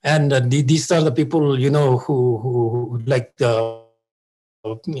 And these are the people, who like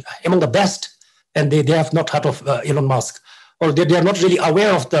among the best, and they have not heard of Elon Musk, or they are not really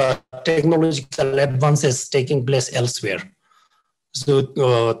aware of the technological advances taking place elsewhere. So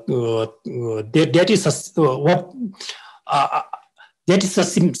that is a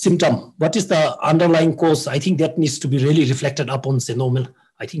symptom. What is the underlying cause? I think that needs to be really reflected upon Senomil.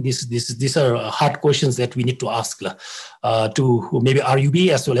 I think these are hard questions that we need to ask to maybe RUB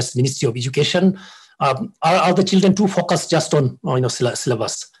as well as Ministry of Education. Are the children too focused just on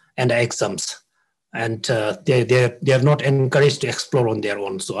syllabus and exams, and they are not encouraged to explore on their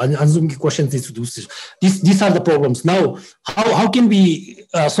own? So answering questions is these are the problems. Now, how can we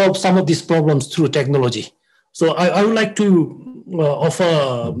solve some of these problems through technology? So I would like to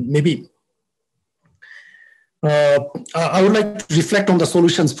offer maybe. I would like to reflect on the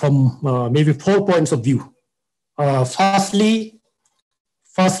solutions from maybe 4 points of view.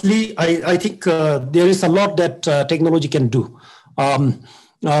 Firstly, I think there is a lot that technology can do.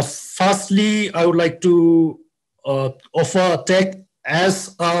 Firstly, I would like to offer tech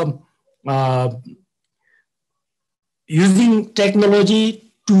as using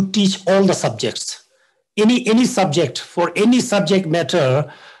technology to teach all the subjects. Any subject, for any subject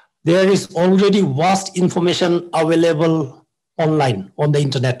matter, there is already vast information available online, on the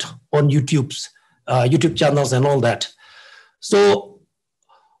internet, on YouTube channels and all that. So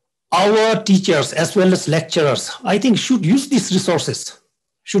our teachers as well as lecturers, I think, should use these resources,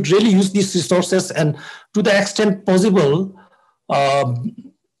 should really use these resources, and to the extent possible,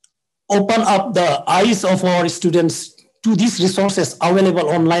 open up the eyes of our students to these resources available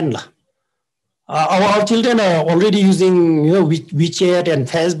online. Our children are already using WeChat and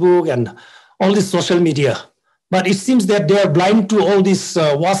Facebook and all this social media, but it seems that they are blind to all these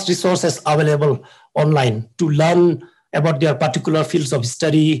vast resources available online to learn about their particular fields of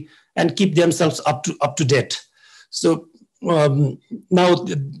study and keep themselves up to date. So now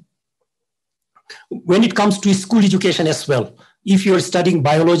when it comes to school education as well, if you're studying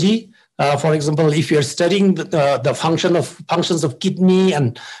biology, for example, if you're studying the functions of kidney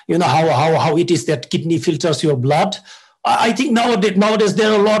and how it is that kidney filters your blood, I think nowadays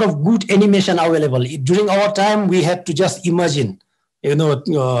there are a lot of good animation available. During our time, we had to just imagine,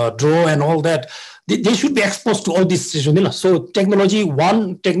 draw and all that. They should be exposed to all this. So technology,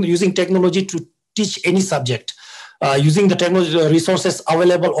 using technology to teach any subject, using the technology resources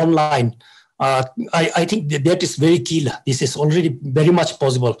available online. I think that is very key. This is already very much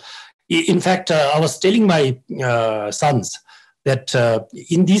possible. In fact, I was telling my sons that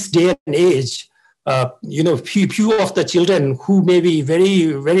in this day and age, few of the children who may be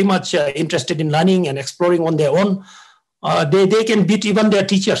very, very much interested in learning and exploring on their own, they can beat even their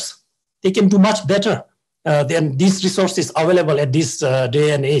teachers. They can do much better than these resources available at this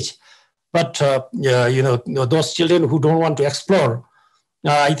day and age. But those children who don't want to explore,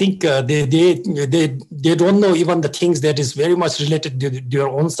 I think they don't know even the things that is very much related to their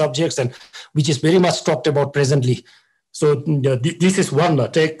own subjects and which is very much talked about presently. So this is one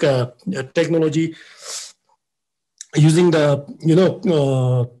technology using the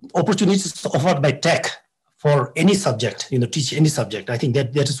opportunities offered by tech for any subject, teach any subject. I think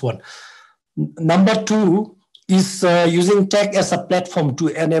that is one. Number two is using tech as a platform to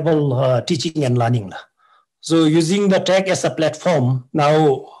enable teaching and learning. So using the tech as a platform,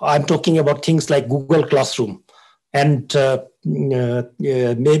 now I'm talking about things like Google Classroom, and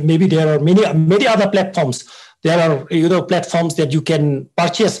maybe there are many other platforms. There are platforms that you can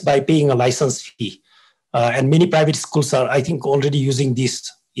purchase by paying a license fee, and many private schools are, I think, already using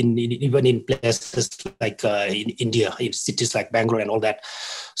this even in places like in India, in cities like Bangalore and all that.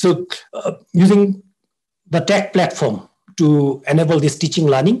 So using the tech platform to enable this teaching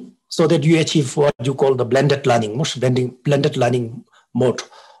learning, so that you achieve what you call the blended learning mode.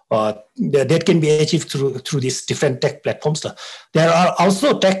 That can be achieved through these different tech platforms. There are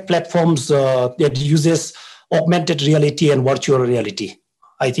also tech platforms that uses augmented reality and virtual reality.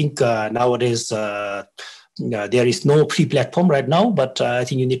 I think nowadays there is no free platform right now, but I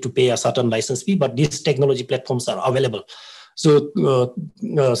think you need to pay a certain license fee, but these technology platforms are available. So the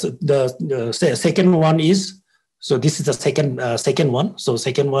second one is, so this is the second one. So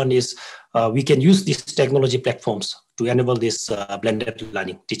second one is we can use these technology platforms to enable this blended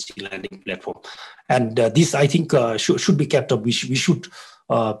learning, teaching learning platform. And this, I think, should be kept up. We should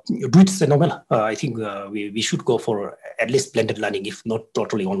do it phenomenal. I think we should go for at least blended learning, if not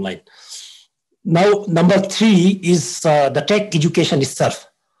totally online. Now, number three is the tech education itself.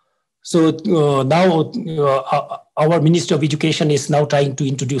 So now our Ministry of Education is now trying to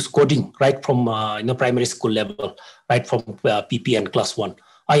introduce coding right from primary school level, right from PP and class 1.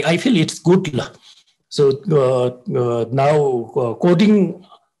 I feel it's good. So now coding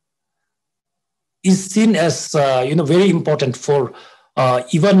is seen as very important for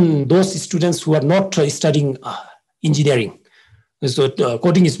even those students who are not studying engineering. So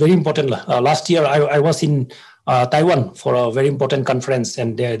coding is very important. Last year I was in Taiwan for a very important conference,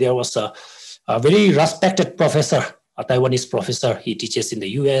 and there was a very respected professor, a Taiwanese professor. He teaches in the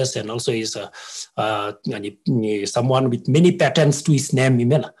US and also is someone with many patents to his name.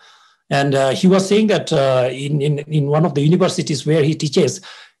 And he was saying that in one of the universities where he teaches,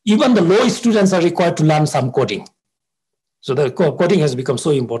 even the low students are required to learn some coding. So the coding has become so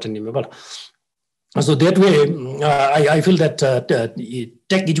important. So that way, I feel that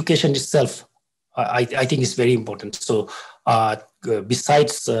tech education itself, I think is very important. So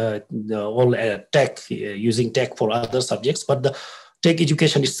besides all tech, using tech for other subjects, but the tech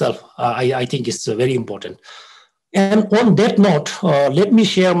education itself, I think is very important. And on that note, let me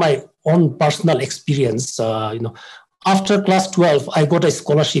share my own personal experience. After class 12, I got a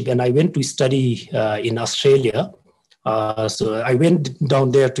scholarship and I went to study in Australia. So I went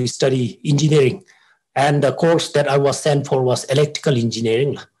down there to study engineering. And the course that I was sent for was electrical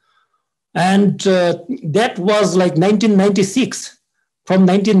engineering. And that was like 1996. From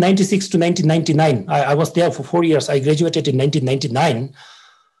 1996 to 1999, I was there for 4 years. I graduated in 1999.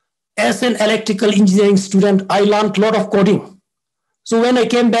 As an electrical engineering student, I learned a lot of coding. So when I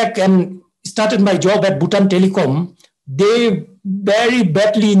came back and started my job at Bhutan Telecom, they very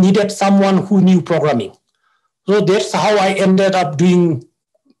badly needed someone who knew programming. So that's how I ended up doing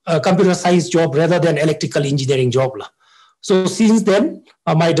a computer science job rather than electrical engineering job. So since then,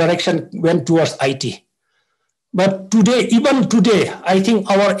 my direction went towards IT. But today, even today, I think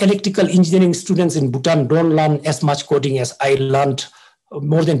our electrical engineering students in Bhutan don't learn as much coding as I learned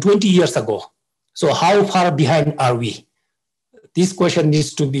more than 20 years ago. So how far behind are we? This question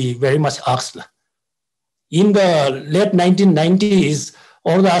needs to be very much asked. In the late 1990s,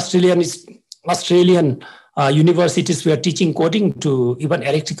 all the Australian Australian universities were teaching coding to even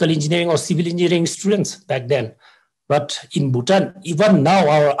electrical engineering or civil engineering students back then. But in Bhutan, even now,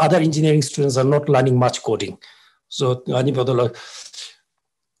 our other engineering students are not learning much coding. So I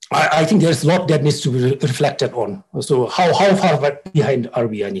think there's a lot that needs to be reflected on. So how far behind are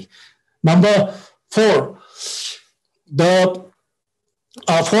we, Ani? Number 4, the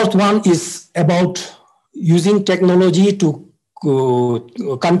fourth one is about using technology to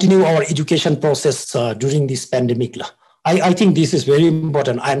continue our education process during this pandemic. I think this is very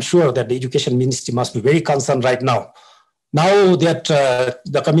important. I'm sure that the education ministry must be very concerned right now. Now that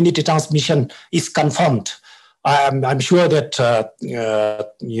the community transmission is confirmed, I'm sure that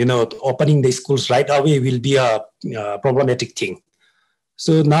opening the schools right away will be a problematic thing.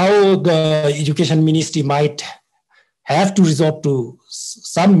 So now the education ministry might have to resort to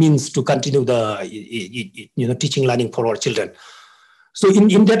some means to continue the teaching learning for our children. So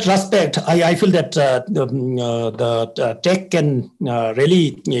in that respect, I feel that the tech can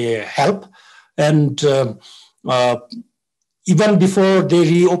really help. And even before they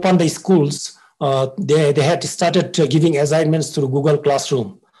reopened the schools, they had started giving assignments through Google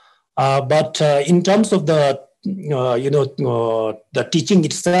Classroom. But in terms of the teaching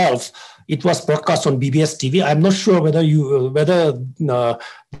itself, it was broadcast on BBS TV. I'm not sure whether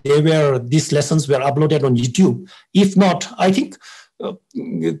these lessons were uploaded on YouTube. If not, I think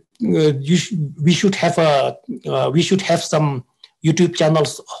we should have some YouTube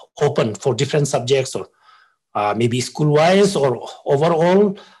channels open for different subjects, or maybe school-wise or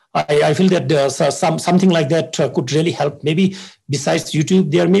overall. I feel that something like that could really help. Maybe besides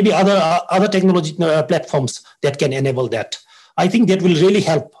YouTube, there may be other technology platforms that can enable that. I think that will really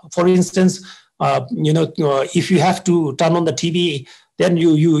help. For instance, if you have to turn on the TV, then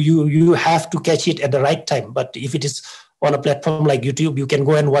you have to catch it at the right time. But if it is on a platform like YouTube, you can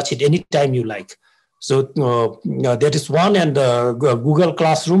go and watch it anytime you like. So that is one. And Google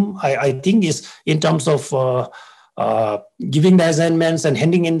Classroom, I think, is in terms of giving the assignments and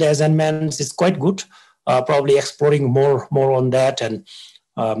handing in the assignments is quite good. Probably exploring more on that. And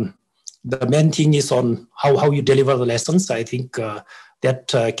the main thing is on how you deliver the lessons. I think that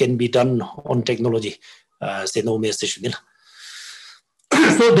can be done on technology.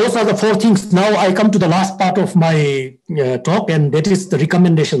 So those are the 4 things. Now I come to the last part of my talk, and that is the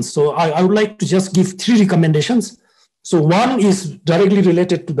recommendations. So I would like to just give 3 recommendations. So one is directly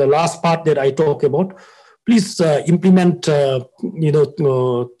related to the last part that I talk about. Please implement,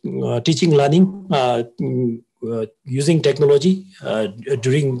 teaching learning using technology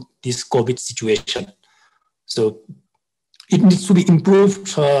during this COVID situation. So it needs to be improved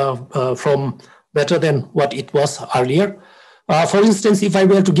from better than what it was earlier. For instance, if I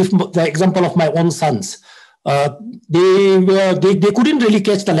were to give the example of my own sons, they couldn't really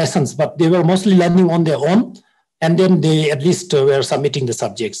catch the lessons, but they were mostly learning on their own. And then they at least were submitting the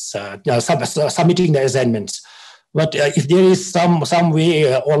subjects, submitting the assignments. But if there is some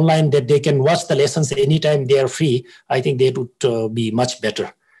way online that they can watch the lessons anytime they are free, I think that would be much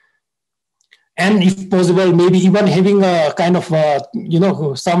better. And if possible, maybe even having a kind of,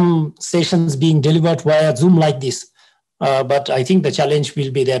 some sessions being delivered via Zoom like this. But I think the challenge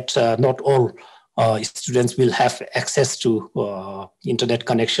will be that not all students will have access to internet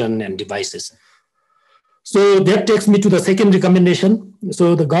connection and devices. So that takes me to the second recommendation.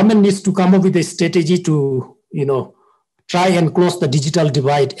 So the government needs to come up with a strategy to, try and close the digital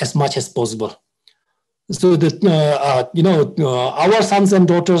divide as much as possible. So that, our sons and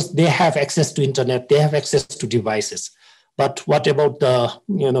daughters, they have access to internet, they have access to devices. But what about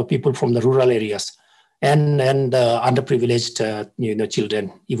the, people from the rural areas and underprivileged,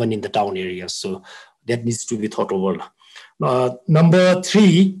 children, even in the town areas? So that needs to be thought over. Number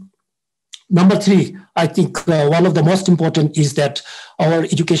three, I think one of the most important is that our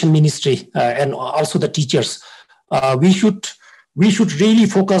education ministry and also the teachers, we should really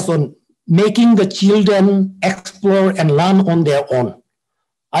focus on making the children explore and learn on their own.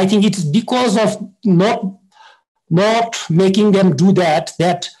 I think it's because of not making them do that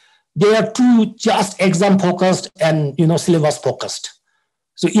they are too just exam focused and syllabus focused.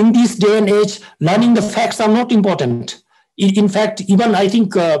 So in this day and age, learning the facts are not important. In fact, even I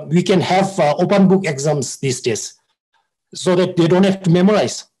think we can have open book exams these days so that they don't have to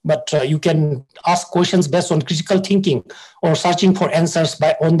memorize, but you can ask questions based on critical thinking or searching for answers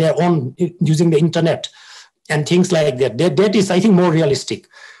on their own using the internet and things like that. That is, I think, more realistic.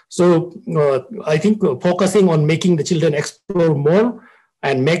 So I think focusing on making the children explore more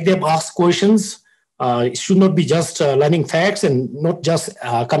and make them ask questions. It should not be just learning facts and not just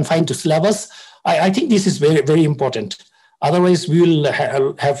confined to syllabus. I think this is very, very important. Otherwise, we will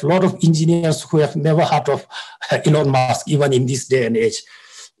have a lot of engineers who have never heard of Elon Musk, even in this day and age.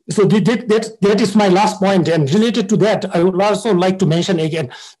 So that is my last point. And related to that, I would also like to mention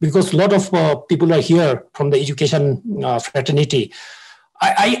again, because a lot of people are here from the education fraternity.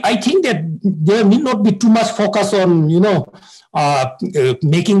 I think that there need not be too much focus on,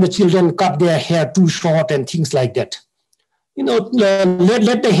 making the children cut their hair too short and things like that. Let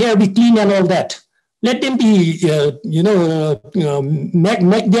the hair be clean and all that. Let them be,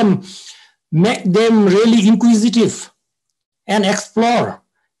 make them really inquisitive and explore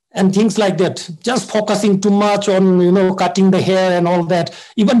and things like that. Just focusing too much on, cutting the hair and all that.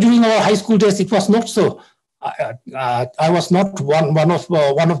 Even during our high school days, it was not so. I was not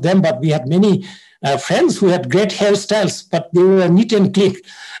one of them, but we had many friends who had great hairstyles, but they were neat and clean.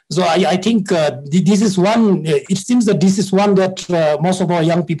 So I think this is one. It seems that this is one that most of our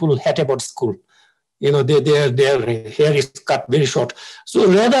young people hate about school. Their hair is cut very short. So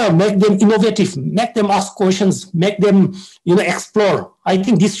rather make them innovative, make them ask questions, make them explore. I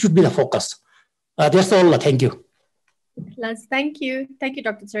think this should be the focus. That's all. Thank you. Lance, thank you. Thank you,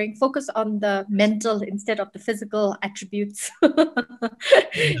 Dr. Tsering. Focus on the mental instead of the physical attributes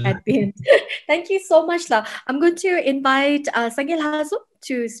at the end. Thank you so much, La. I'm going to invite Sangil Hazu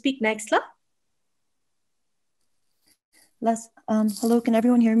to speak next, La. Hello, can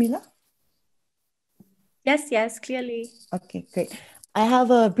everyone hear me, La? Yes, clearly. Okay, great. I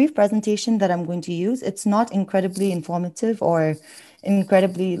have a brief presentation that I'm going to use. It's not incredibly informative or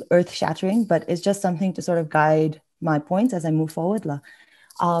incredibly earth-shattering, but it's just something to sort of guide my points as I move forward.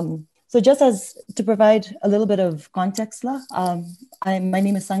 So just as to provide a little bit of context, my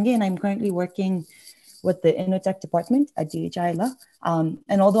name is Sange and I'm currently working with the InnoTech department at DHI.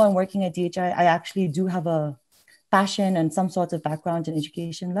 And although I'm working at DHI, I actually do have a passion and some sort of background in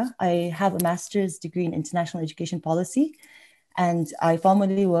education. I have a master's degree in international education policy, and I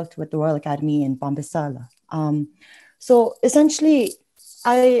formerly worked with the Royal Academy in Pambisa. So essentially,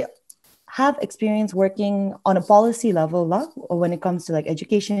 I have experience working on a policy level when it comes to like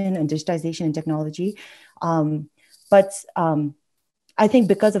education and digitization and technology. But I think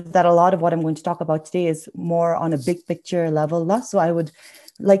because of that, a lot of what I'm going to talk about today is more on a big picture level. So I would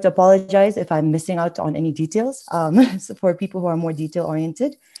like to apologize if I'm missing out on any details for people who are more detail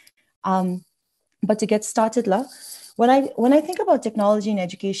oriented. But to get started, when I think about technology in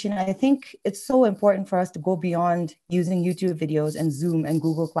education, I think it's so important for us to go beyond using YouTube videos and Zoom and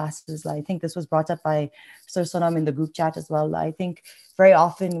Google Classes. I think this was brought up by Sir Sonam in the group chat as well. I think very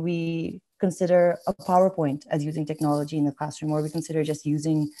often we consider a PowerPoint as using technology in the classroom, or we consider just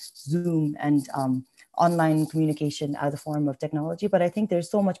using Zoom and online communication as a form of technology. But I think there's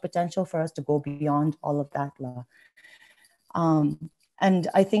so much potential for us to go beyond all of that. And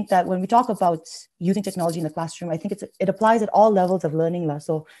I think that when we talk about using technology in the classroom, I think it applies at all levels of learning.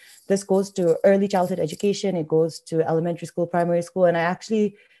 So this goes to early childhood education, it goes to elementary school, primary school. And I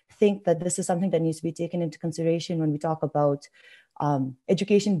actually think that this is something that needs to be taken into consideration when we talk about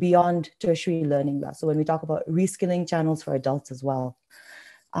education beyond tertiary learning. So when we talk about reskilling channels for adults as well.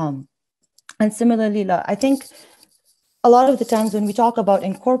 And similarly, I think a lot of the times when we talk about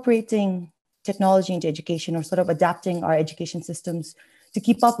incorporating technology into education or sort of adapting our education systems to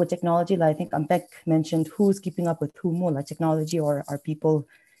keep up with technology, I think Ampek mentioned who's keeping up with who more, technology, or are people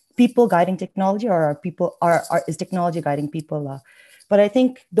guiding technology, or is technology guiding people? But I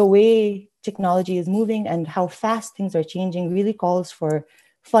think the way technology is moving and how fast things are changing really calls for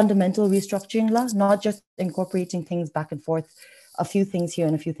fundamental restructuring, not just incorporating things back and forth, a few things here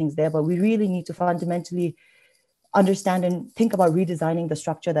and a few things there, but we really need to fundamentally understand and think about redesigning the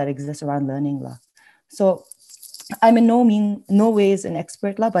structure that exists around learning. So I'm in no ways an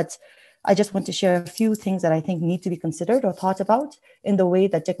expert, but I just want to share a few things that I think need to be considered or thought about in the way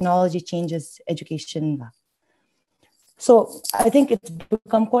that technology changes education. So I think it's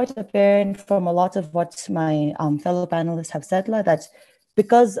become quite apparent from a lot of what my fellow panelists have said, that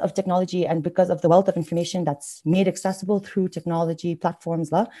because of technology and because of the wealth of information that's made accessible through technology platforms,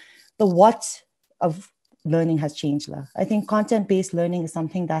 the what of learning has changed. I think content-based learning is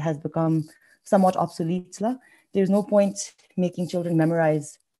something that has become somewhat obsolete. There's no point making children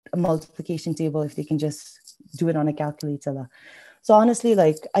memorize a multiplication table if they can just do it on a calculator. So honestly,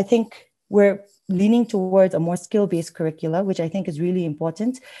 I think we're leaning towards a more skill-based curricula, which I think is really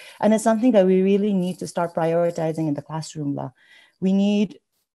important. And it's something that we really need to start prioritizing in the classroom. We need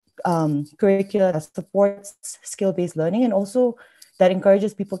curricula that supports skill-based learning and also that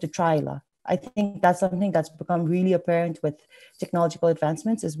encourages people to try. I think that's something that's become really apparent with technological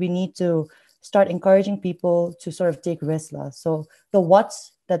advancements, is we need to start encouraging people to sort of take risks. So the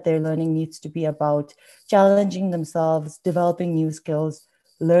what's that their learning needs to be about challenging themselves, developing new skills,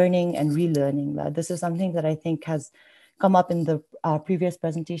 learning and relearning. This is something that I think has come up in the previous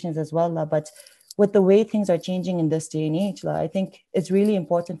presentations as well. But with the way things are changing in this day and age, I think it's really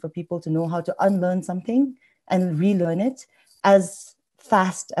important for people to know how to unlearn something and relearn it as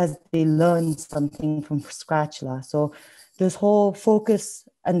fast as they learn something from scratch. So this whole focus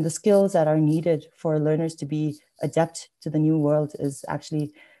and the skills that are needed for learners to be adept to the new world is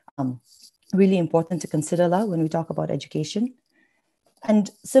actually really important to consider when we talk about education. And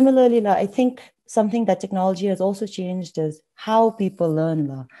similarly, I think something that technology has also changed is how people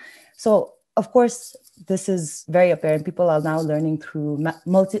learn. So of course, this is very apparent. People are now learning through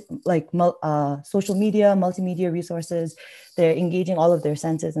social media, multimedia resources. They're engaging all of their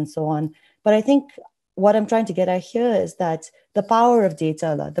senses and so on. But I think what I'm trying to get at here is that the power of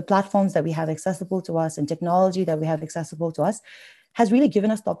data, the platforms that we have accessible to us and technology that we have accessible to us has really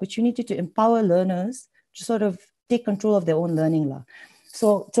given us the opportunity to empower learners to sort of take control of their own learning.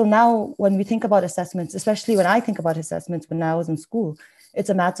 So till now, when we think about assessments, especially when I think about assessments when I was in school, it's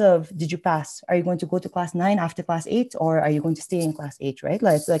a matter of, did you pass? Are you going to go to class 9 after class 8, or are you going to stay in class 8, right?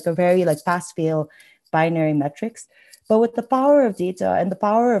 It's like a very pass-fail binary metrics. But with the power of data and the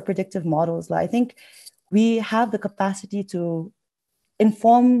power of predictive models, I think we have the capacity to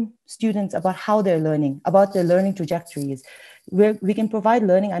inform students about how they're learning, about their learning trajectories. We can provide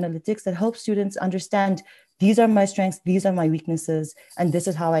learning analytics that help students understand, these are my strengths, these are my weaknesses, and this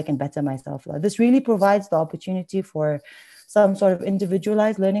is how I can better myself. This really provides the opportunity for some sort of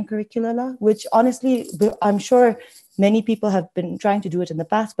individualized learning curricula, which honestly, I'm sure many people have been trying to do it in the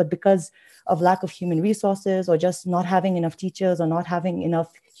past, but because of lack of human resources or just not having enough teachers or not having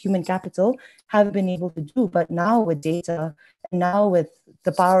enough human capital, haven't been able to do. But now with data and now with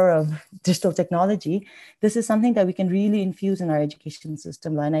the power of digital technology, this is something that we can really infuse in our education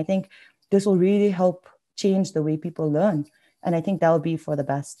system. And I think this will really help change the way people learn. And I think that will be for the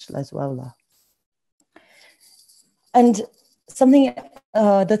best as well. And something,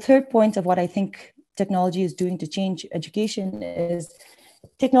 the third point of what I think technology is doing to change education is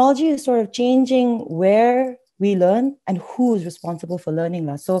technology is sort of changing where we learn and who is responsible for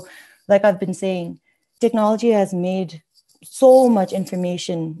learning. So like I've been saying, technology has made so much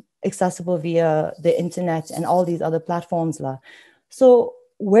information accessible via the internet and all these other platforms. So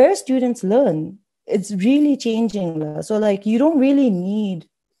where students learn, it's really changing. So you don't really need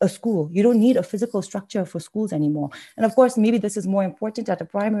a school. You don't need a physical structure for schools anymore. And of course, maybe this is more important at a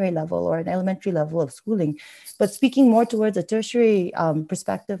primary level or an elementary level of schooling. But speaking more towards a tertiary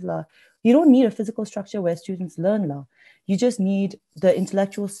perspective, you don't need a physical structure where students learn. You just need the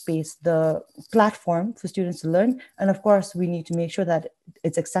intellectual space, the platform for students to learn. And of course, we need to make sure that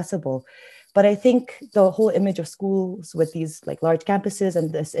it's accessible. But I think the whole image of schools with these large campuses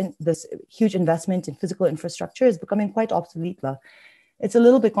and this huge investment in physical infrastructure is becoming quite obsolete. It's a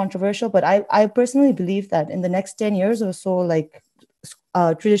little bit controversial, but I personally believe that in the next 10 years or so,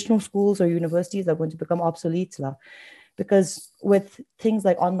 traditional schools or universities are going to become obsolete. Because with things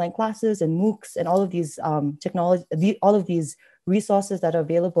like online classes and MOOCs and all of these technology, all of these resources that are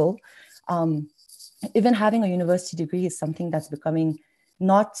available, even having a university degree is something that's becoming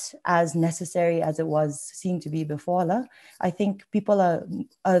not as necessary as it was seen to be before. I think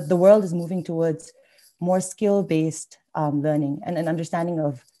the world is moving towards more skill-based learning and an understanding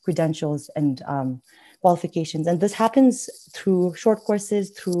of credentials and qualifications. And this happens through short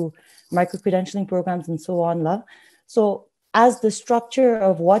courses, through micro-credentialing programs and so on. So as the structure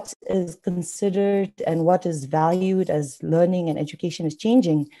of what is considered and what is valued as learning and education is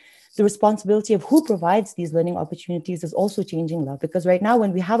changing, the responsibility of who provides these learning opportunities is also changing. Because right now,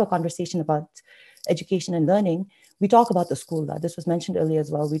 when we have a conversation about education and learning, we talk about the school. This was mentioned earlier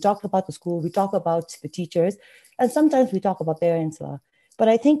as well. We talk about the school, we talk about the teachers, and sometimes we talk about parents. But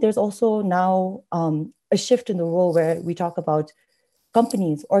I think there's also now a shift in the role where we talk about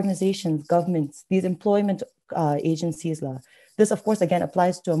companies, organizations, governments, these employment agencies. This, of course, again,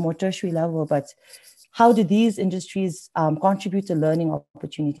 applies to a more tertiary level, but how do these industries contribute to learning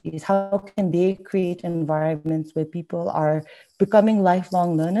opportunities? How can they create environments where people are becoming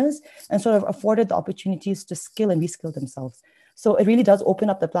lifelong learners and sort of afforded the opportunities to skill and reskill themselves? So it really does open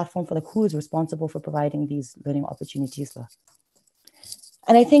up the platform for who is responsible for providing these learning opportunities.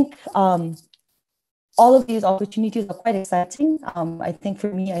 And I think all of these opportunities are quite exciting. I think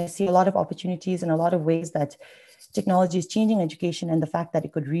for me, I see a lot of opportunities in a lot of ways that technology is changing education, and the fact that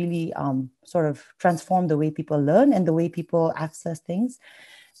it could really sort of transform the way people learn and the way people access things.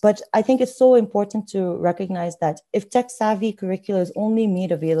 But I think it's so important to recognize that if tech-savvy curricula is only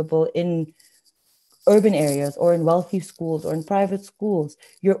made available in urban areas or in wealthy schools or in private schools,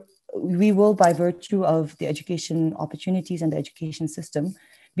 we will, by virtue of the education opportunities and the education system,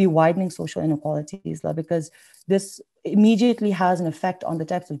 be widening social inequalities, because this immediately has an effect on the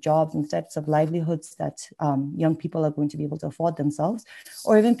types of jobs and the types of livelihoods that young people are going to be able to afford themselves,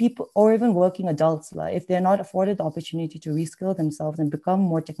 or even working adults. If they're not afforded the opportunity to reskill themselves and become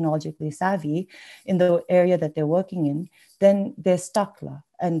more technologically savvy in the area that they're working in, then they're stuck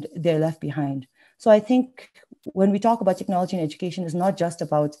and they're left behind. So I think when we talk about technology and education, it's not just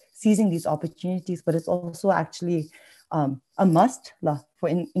about seizing these opportunities, but it's also actually a must for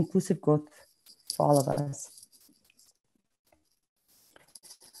inclusive growth for all of us.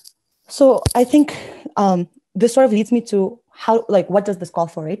 So I think this sort of leads me to what does this call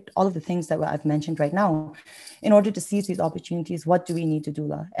for, right? All of the things that I've mentioned right now. In order to seize these opportunities, what do we need to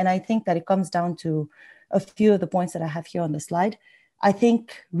do? And I think that it comes down to a few of the points that I have here on the slide. I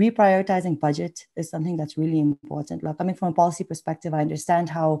think reprioritizing budget is something that's really important. Coming from a policy perspective, I understand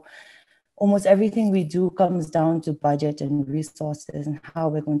how almost everything we do comes down to budget and resources and how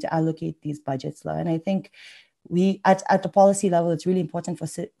we're going to allocate these budgets. And I think we at the policy level, it's really important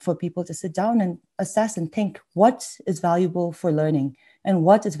for people to sit down and assess and think what is valuable for learning and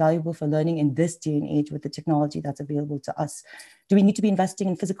what is valuable for learning in this day and age with the technology that's available to us. Do we need to be investing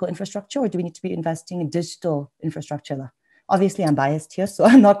in physical infrastructure, or do we need to be investing in digital infrastructure? Obviously, I'm biased here, so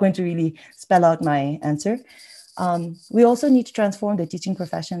I'm not going to really spell out my answer. We also need to transform the teaching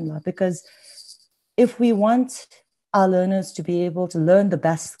profession, because if we want our learners to be able to learn the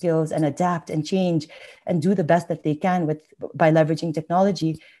best skills and adapt and change and do the best that they can by leveraging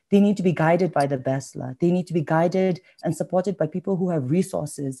technology, they need to be guided by the best. They need to be guided and supported by people who have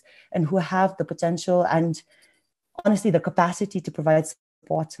resources and who have the potential and honestly the capacity to provide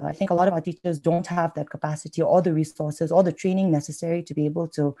support. I think a lot of our teachers don't have that capacity or the resources or the training necessary to be able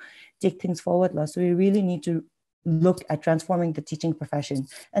to take things forward. So we really need to look at transforming the teaching profession.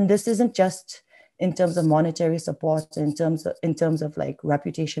 And this isn't just in terms of monetary support, in terms of like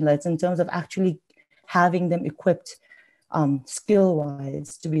reputation, it's in terms of actually having them equipped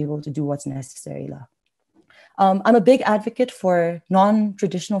skill-wise to be able to do what's necessary. I'm a big advocate for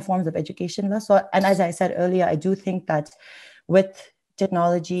non-traditional forms of education. And as I said earlier, I do think that with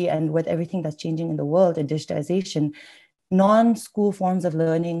technology and with everything that's changing in the world and digitization, non-school forms of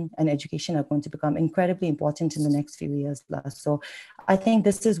learning and education are going to become incredibly important in the next few years. So I think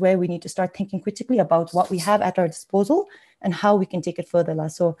this is where we need to start thinking critically about what we have at our disposal and how we can take it further.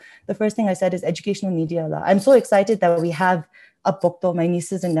 So the first thing I said is educational media. I'm so excited that we have V-TOB. My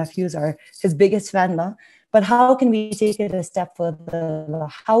nieces and nephews are his biggest fan. But how can we take it a step further?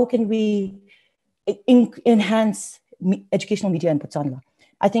 How can we enhance educational media in Bhutan?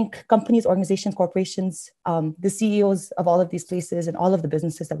 I think companies, organizations, corporations, the CEOs of all of these places and all of the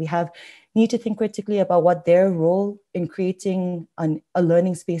businesses that we have need to think critically about what their role in creating a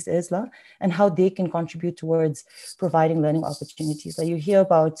learning space is and how they can contribute towards providing learning opportunities. You hear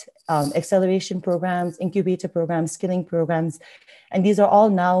about acceleration programs, incubator programs, skilling programs, and these are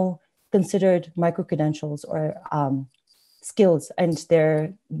all now considered micro-credentials or skills, and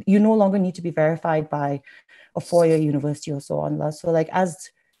you no longer need to be verified by a four-year university or so on. So as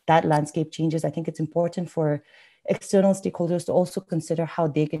that landscape changes, I think it's important for external stakeholders to also consider how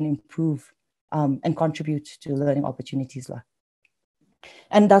they can improve and contribute to learning opportunities.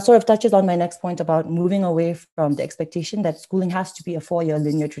 And that sort of touches on my next point about moving away from the expectation that schooling has to be a four-year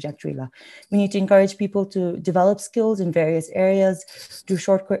linear trajectory. We need to encourage people to develop skills in various areas, do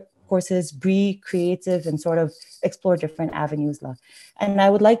short courses, be creative, and sort of explore different avenues. And I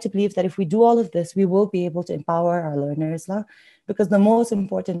would like to believe that if we do all of this, we will be able to empower our learners, because the most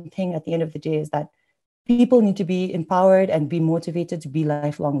important thing at the end of the day is that people need to be empowered and be motivated to be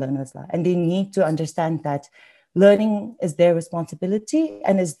lifelong learners. And they need to understand that learning is their responsibility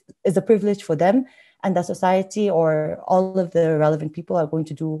and is a privilege for them, and that society or all of the relevant people are going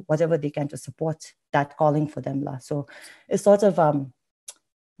to do whatever they can to support that calling for them. So it's sort of,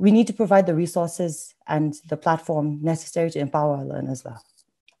 we need to provide the resources and the platform necessary to empower our learners.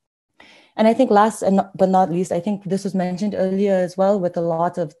 And I think last but not least, I think this was mentioned earlier as well with a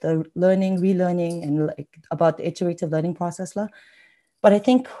lot of the learning, relearning, and about the iterative learning process. But I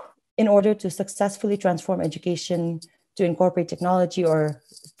think in order to successfully transform education to incorporate technology or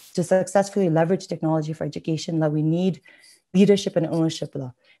to successfully leverage technology for education, we need leadership and ownership.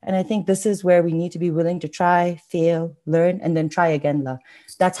 And I think this is where we need to be willing to try, fail, learn, and then try again.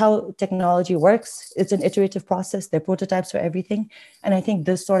 That's how technology works. It's an iterative process. There are prototypes for everything. And I think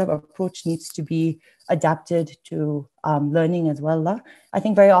this sort of approach needs to be adapted to learning as well. I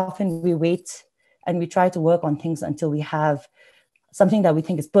think very often we wait and we try to work on things until we have something that we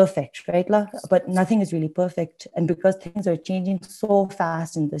think is perfect, right? But nothing is really perfect. And because things are changing so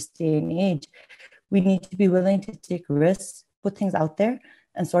fast in this day and age, we need to be willing to take risks, put things out there,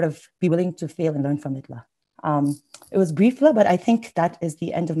 and sort of be willing to fail and learn from it. It was brief, but I think that is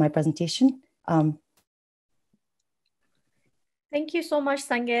the end of my presentation. Thank you so much,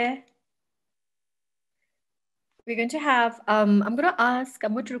 Sange. We're going to have, I'm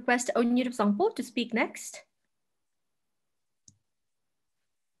going to request Onyirip Sangpo to speak next.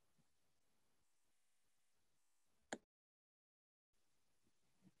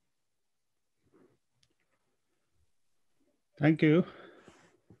 Thank you.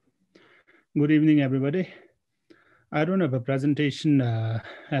 Good evening, everybody. I don't have a presentation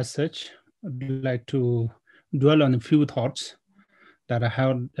as such. I'd like to dwell on a few thoughts that I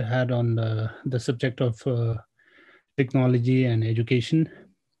had on the subject of technology and education.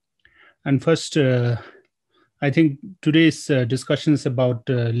 And first, I think today's discussion is about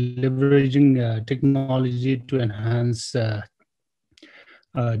leveraging technology to enhance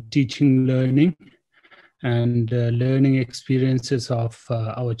teaching, learning, and learning experiences of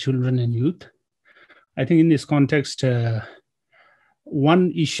our children and youth. I think in this context,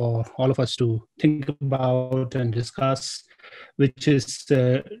 one issue for all of us to think about and discuss, which is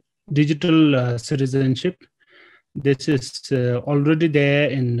digital citizenship. This is already there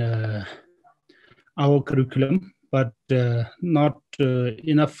in our curriculum, but not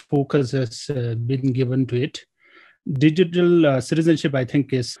enough focus has been given to it. Digital citizenship, I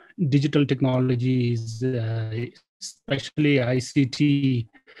think, is digital technologies, especially ICT,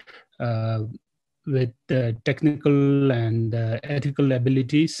 with technical and ethical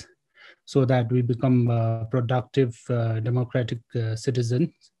abilities, so that we become productive, democratic citizens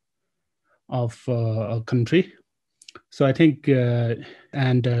of a country. So I think,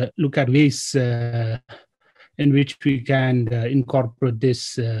 and look at ways in which we can incorporate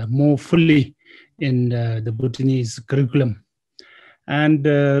this more fully in the Bhutanese curriculum. And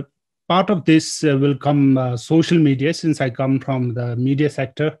part of this will come social media. Since I come from the media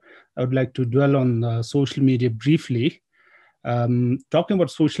sector, I would like to dwell on social media briefly. Talking about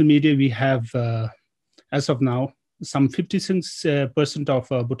social media, we have, as of now, some 56% of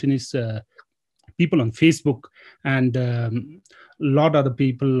Bhutanese people on Facebook, and a lot other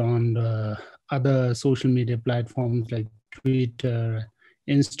people on other social media platforms like Twitter,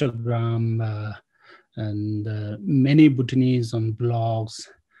 Instagram, and many Bhutanese on blogs,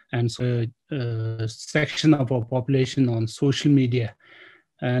 and so a section of our population on social media.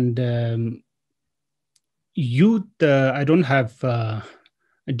 And youth, I don't have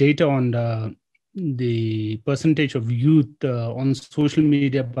data on the percentage of youth on social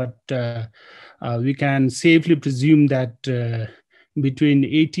media, but we can safely presume that between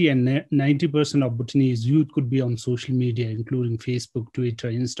 80 and 90% of Bhutanese youth could be on social media, including Facebook,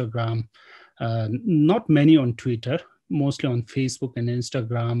 Twitter, Instagram. Not many on Twitter, mostly on Facebook and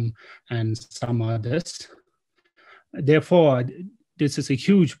Instagram and some others. Therefore, this is a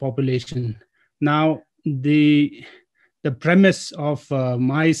huge population. Now, the premise of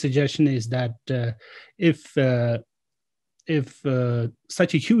my suggestion is that if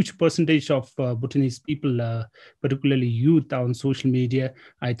such a huge percentage of Bhutanese people, particularly youth, are on social media,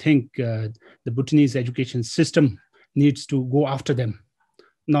 I think the Bhutanese education system needs to go after them,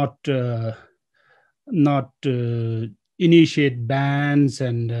 not initiate bans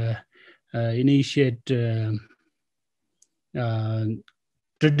and initiate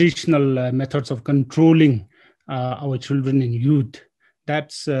traditional methods of controlling our children and youth.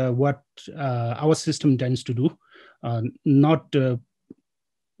 That's what our system tends to do, not the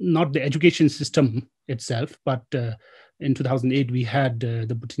education system itself, but in 2008 we had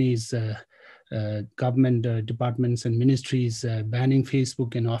the Bhutanese government departments and ministries banning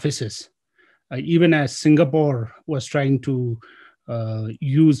Facebook in offices. Even as Singapore was trying to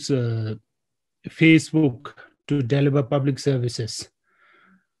use Facebook to deliver public services.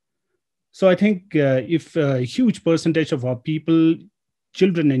 So I think if a huge percentage of our people,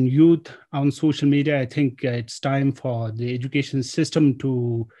 children and youth, are on social media, I think it's time for the education system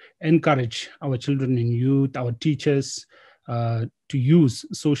to encourage our children and youth, our teachers, to use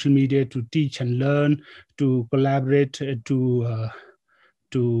social media to teach and learn, to collaborate,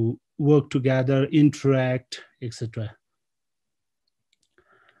 to work together, interact, etc.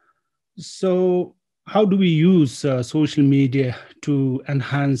 So how do we use social media to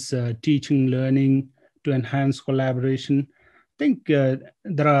enhance teaching, learning, to enhance collaboration? I think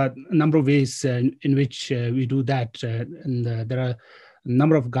there are a number of ways in which we do that. And there are a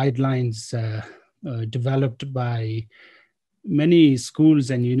number of guidelines developed by many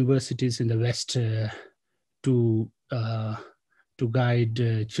schools and universities in the West to to guide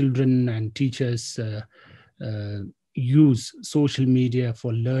children and teachers use social media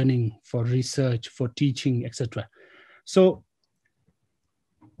for learning, for research, for teaching, etc. So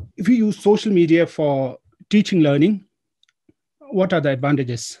if you use social media for teaching learning, what are the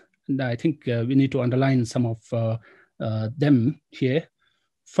advantages? And I think we need to underline some of them here.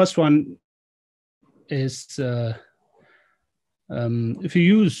 First one is if you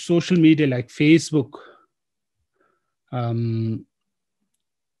use social media like Facebook,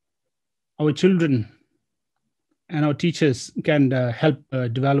 our children and our teachers can help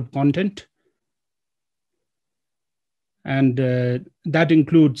develop content. And that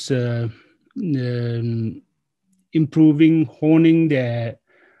includes improving, honing their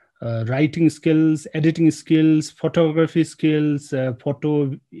writing skills, editing skills, photography skills,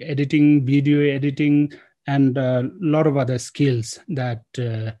 photo editing, video editing, and a lot of other skills that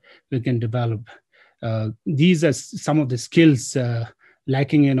we can develop. These are some of the skills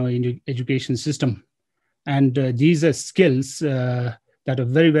lacking in our education system. And these are skills that are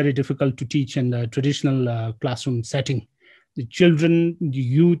very, very difficult to teach in the traditional classroom setting. The children, the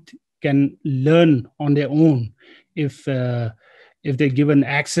youth can learn on their own if they're given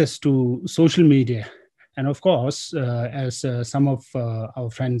access to social media. And of course, as some of our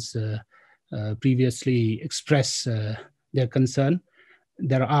friends previously expressed their concern,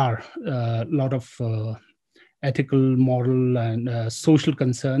 there are a lot of ethical, moral, and social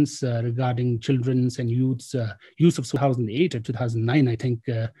concerns regarding children's and youth's use of 2008 or 2009, I think.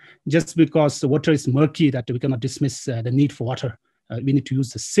 Just because the water is murky, that we cannot dismiss the need for water. We need to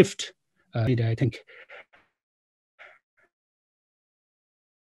use the SIFT media, I think.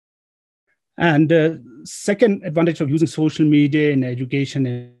 And second advantage of using social media in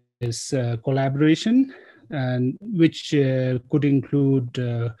education is collaboration, and which could include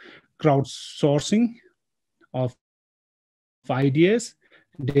crowdsourcing of ideas,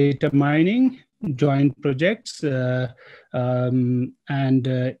 data mining, joint projects, and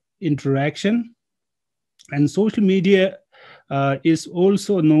interaction. And social media is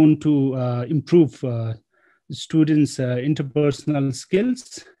also known to improve students' interpersonal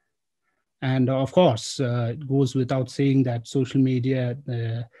skills. And of course, it goes without saying that social media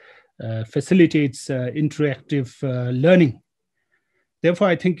facilitates interactive learning. Therefore,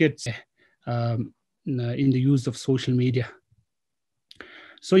 I think it's in the use of social media.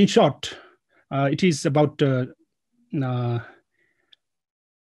 So in short, it is about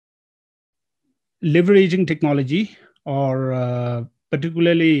leveraging technology, or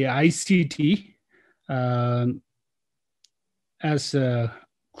particularly ICT, as a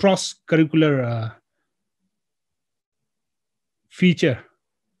cross-curricular feature,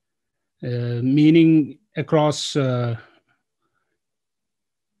 meaning across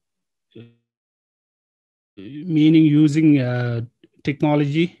using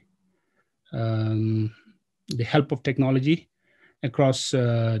technology, the help of technology across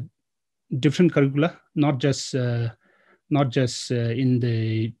different curricula, not just in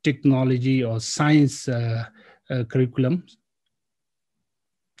the technology or science curriculum.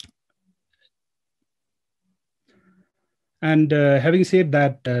 And having said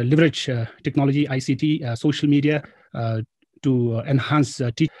that, leverage technology, ICT, social media to enhance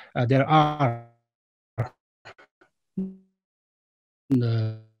teaching. There are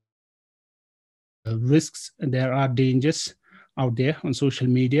risks and there are dangers out there on social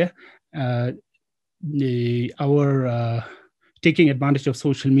media. Our taking advantage of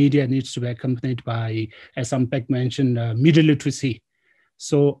social media needs to be accompanied by, as Ampek mentioned, media literacy.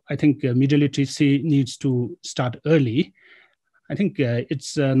 So I think media literacy needs to start early. I think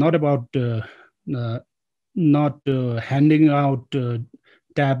it's not about not handing out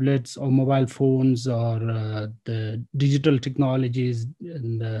tablets or mobile phones or the digital technologies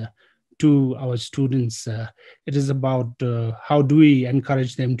to our students. It is about how do we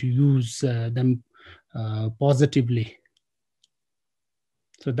encourage them to use them positively.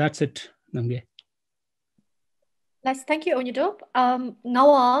 So that's it, Namge. Nice, thank you, Onyudob.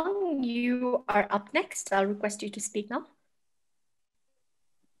 Nawang, you are up next. I'll request you to speak now.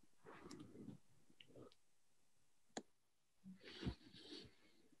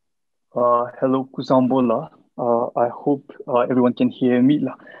 Hello, Kuzambola. I hope everyone can hear me.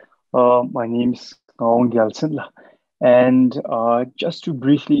 My name is Nawang Gyaltsen. And just to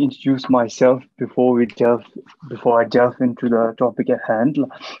briefly introduce myself before I delve into the topic at hand,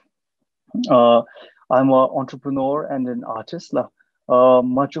 I'm an entrepreneur and an artist.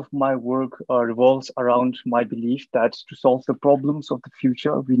 Much of my work revolves around my belief that to solve the problems of the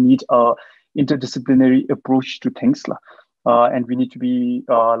future, we need an interdisciplinary approach to things, and we need to be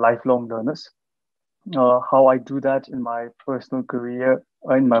lifelong learners. how I do that in my personal career,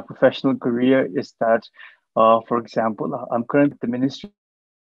 in my professional career, is that, for example, I'm currently at the Ministry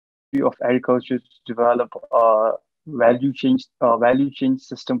of Agriculture to develop value chain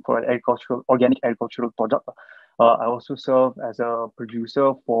system for an organic agricultural product. I also serve as a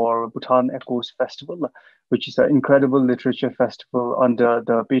producer for Bhutan Echoes Festival, which is an incredible literature festival under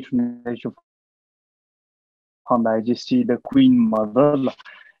the patronage of Her Majesty the Queen Mother,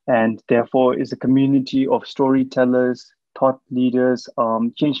 and therefore is a community of storytellers, thought leaders,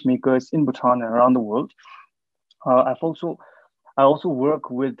 change makers in Bhutan and around the world. Uh, I've also I also work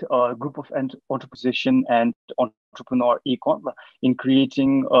with a group of entrepreneurs, musician and entrepreneur Econ in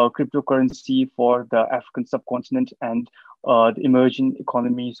creating cryptocurrency for the African subcontinent and the emerging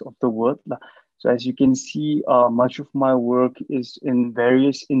economies of the world. So as you can see, much of my work is in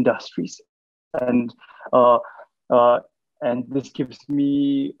various industries, uh, uh, and this gives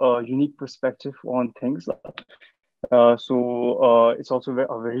me a unique perspective on things. It's also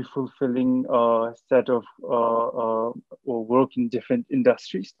a very fulfilling set of work in different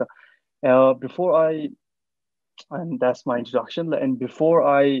industries. Before I, and that's my introduction. And before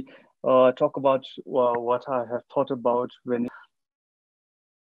I talk about what I have thought about when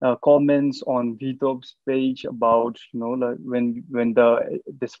comments on VTOB's page about, like when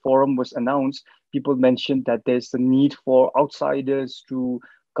this forum was announced, people mentioned that there's a need for outsiders to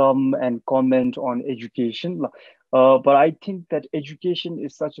come and comment on education. But I think that education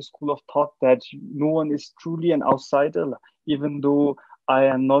is such a school of thought that no one is truly an outsider, even though I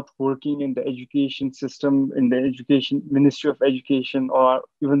am not working in the education system, in the education Ministry of Education, or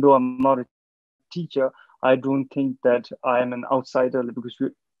even though I'm not a teacher, I don't think that I am an outsider because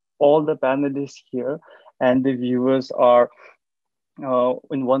all the panelists here and the viewers are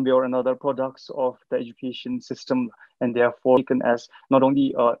in one way or another products of the education system, and therefore taken as not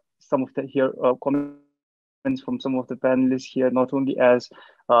only some of the here comments from some of the panelists here, not only as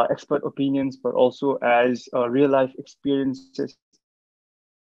expert opinions, but also as real life experiences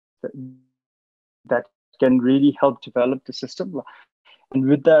that can really help develop the system. And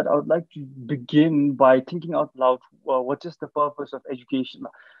with that, I would like to begin by thinking out loud, what is the purpose of education?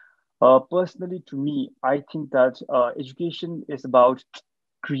 Personally, to me, I think that education is about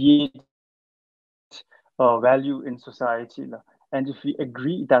create value in society. And if we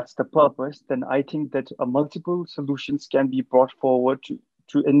agree that's the purpose, then I think that multiple solutions can be brought forward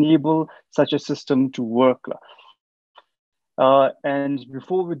to enable such a system to work. And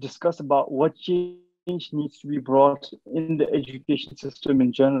before we discuss about what change needs to be brought in the education system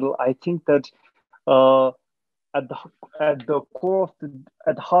in general, I think that at the core of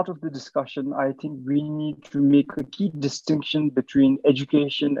at the heart of the discussion, I think we need to make a key distinction between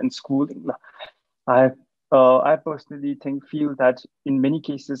education and schooling. I I personally feel that in many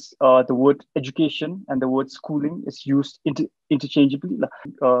cases the word education and the word schooling is used interchangeably.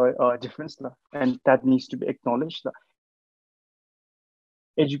 Difference, and that needs to be acknowledged.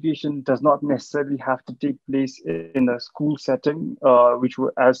 Education does not necessarily have to take place in a school setting, which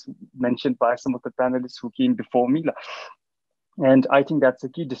were as mentioned by some of the panelists who came before me. And I think that's a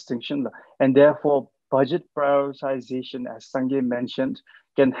key distinction. And therefore, budget prioritization, as Sanjay mentioned,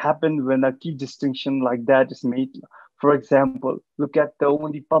 can happen when a key distinction like that is made. For example, look at the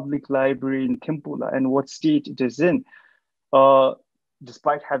only public library in Thimphu and what state it is in. Uh,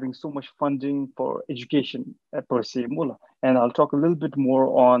 Despite having so much funding for education per se. And I'll talk a little bit more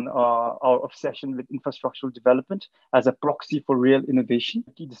on our obsession with infrastructural development as a proxy for real innovation.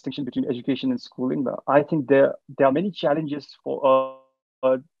 Key distinction between education and schooling. I think there are many challenges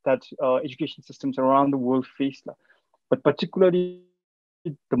that education systems around the world face, but particularly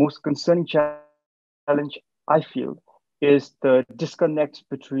the most concerning challenge I feel is the disconnect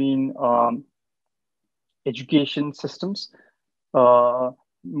between education systems that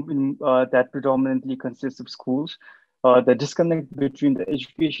predominantly consists of schools, the disconnect between the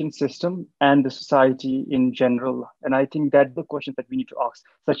education system and the society in general. And I think that the questions that we need to ask,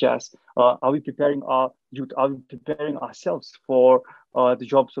 such as, are we preparing our youth? Are we preparing ourselves for the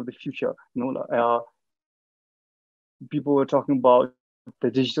jobs of the future? People were talking about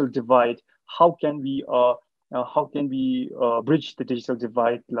the digital divide. How can we bridge the digital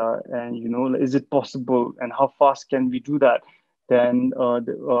divide, and is it possible, and how fast can we do that? Then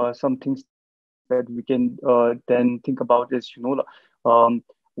some things that we can then think about is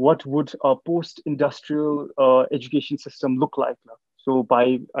what would a post-industrial education system look like? So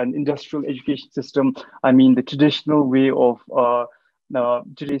by an industrial education system, I mean the traditional way of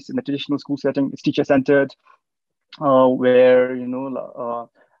today's in the traditional school setting, it's teacher centered, where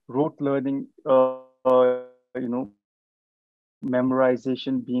rote learning,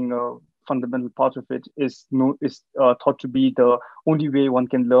 memorization being a fundamental part of it is thought to be the only way one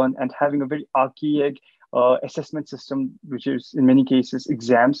can learn, and having a very archaic assessment system, which is in many cases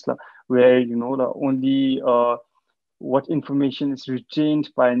exams, where the only what information is retained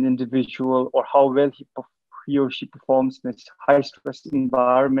by an individual, or how well he or she performs in a high stress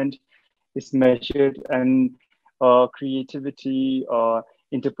environment, is measured, and creativity,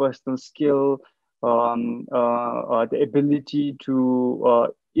 interpersonal skill, the ability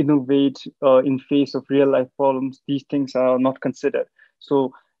to innovate in face of real life problems, these things are not considered.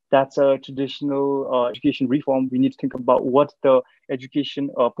 So that's a traditional education reform. We need to think about what the education,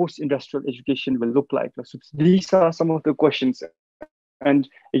 post-industrial education will look like. So these are some of the questions. And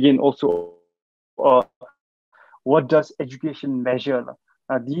again, also, what does education measure?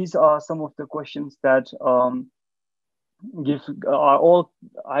 These are some of the questions that are all,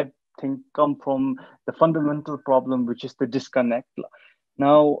 I think, come from the fundamental problem, which is the disconnect.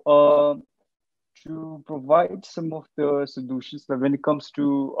 Now, to provide some of the solutions, when it comes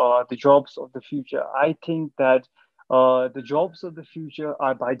to the jobs of the future, I think that the jobs of the future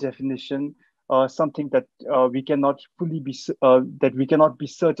are by definition something that we cannot fully be that we cannot be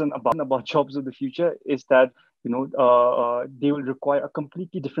certain about jobs of the future, is that they will require a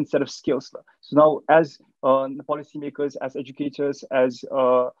completely different set of skills. So now, as policymakers, as educators, as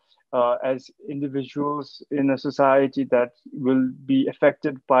individuals in a society that will be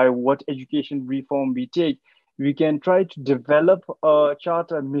affected by what education reform we take, we can try to develop a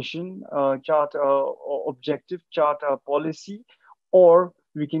charter mission, chart objective, charter policy, or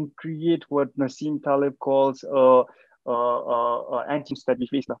we can create what Nassim Taleb calls anti that we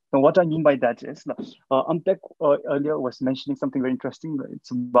face. Now, what I mean by that is, Ampek earlier was mentioning something very interesting.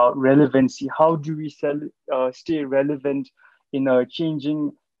 It's about relevancy. How do we stay relevant in a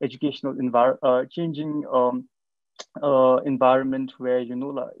changing educational environment where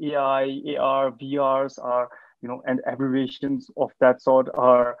AI, AR, VRs are and abbreviations of that sort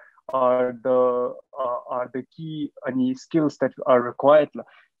are the key skills that are required.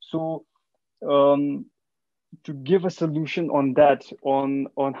 So to give a solution on that, on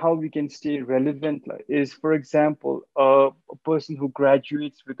how we can stay relevant, is, for example, a person who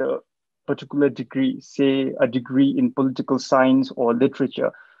graduates with a particular degree, say a degree in political science or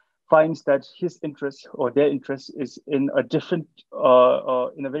literature, finds that his interest or their interest is in a different,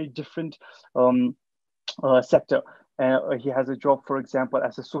 in a very different sector. He has a job, for example,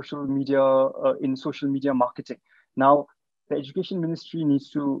 as a social media in social media marketing. Now, the education ministry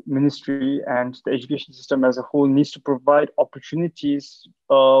and the education system as a whole needs to provide opportunities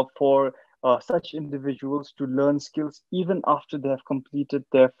for such individuals to learn skills even after they have completed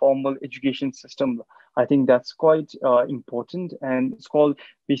their formal education system. I think that's quite important, and it's called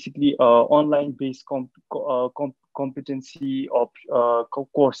basically online-based competency of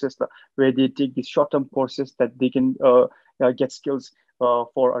courses, where they take these short-term courses that they can get skills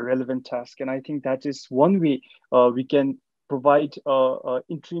for a relevant task. And I think that is one way we can provide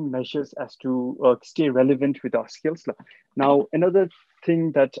interim measures as to stay relevant with our skills. Now, another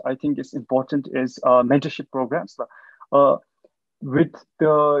thing that I think is important is mentorship programs. With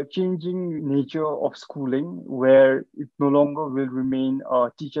the changing nature of schooling, where it no longer will remain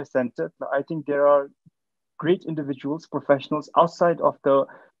teacher-centered, I think there are great individuals, professionals outside of the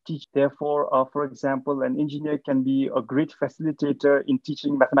teach. Therefore, for example, an engineer can be a great facilitator in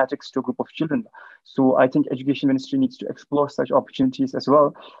teaching mathematics to a group of children. So I think education ministry needs to explore such opportunities as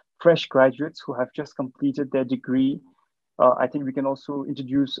well. Fresh graduates who have just completed their degree, I think we can also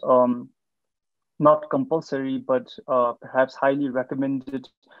introduce not compulsory, but perhaps highly recommended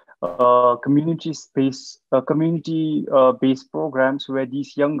community-based programs, where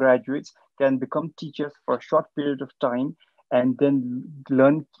these young graduates can become teachers for a short period of time and then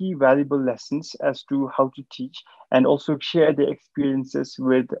learn key valuable lessons as to how to teach, and also share their experiences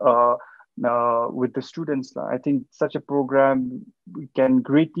with the students. I think such a program can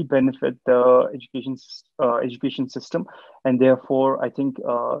greatly benefit the education system, and therefore I think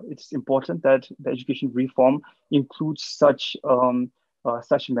it's important that the education reform includes such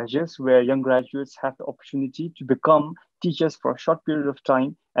measures where young graduates have the opportunity to become teachers for a short period of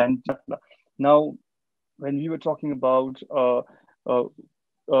time. And now, when we were talking about what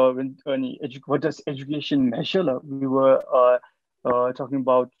does education measure, we were talking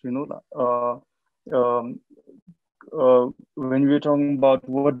about when we were talking about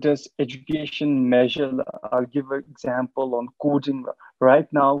what does education measure, I'll give an example on coding.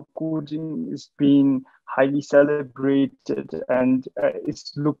 Right now, coding is being highly celebrated, and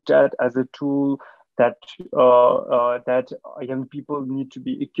it's looked at as a tool that young people need to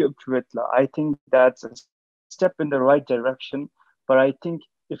be equipped with. I think that's a step in the right direction, but I think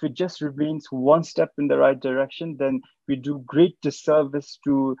if it just remains one step in the right direction, then we do great disservice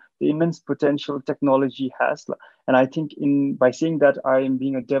to the immense potential technology has. And I think by saying that, I am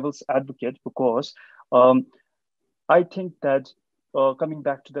being a devil's advocate, because I think that coming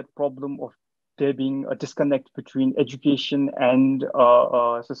back to that problem of there being a disconnect between education and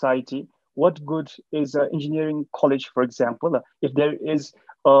society, what good is an engineering college, for example, if there is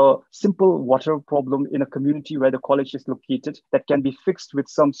a simple water problem in a community where the college is located that can be fixed with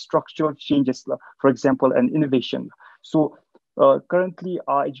some structural changes, for example, an innovation. So currently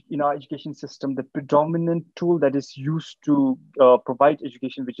in our education system, the predominant tool that is used to provide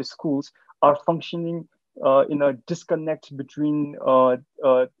education, which is schools, are functioning in a disconnect between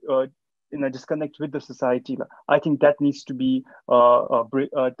in a disconnect with the society. I think that needs to be a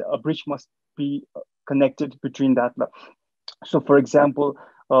bridge must be connected between that. So, for example,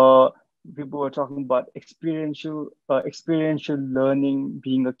 people were talking about experiential learning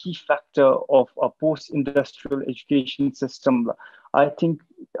being a key factor of a post-industrial education system. I think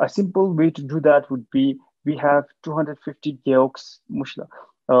a simple way to do that would be, we have 250 geoks,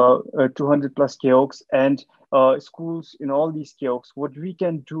 200 plus geoks, and schools in all these geoks. What we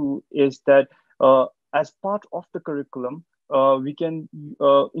can do is that as part of the curriculum, we can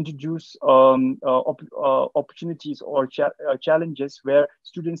introduce opportunities or challenges where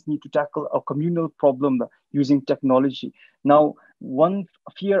students need to tackle a communal problem using technology. Now, one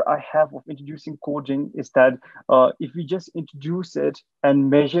fear I have of introducing coding is that if we just introduce it and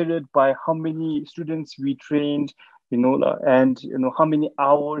measure it by how many students we trained, and how many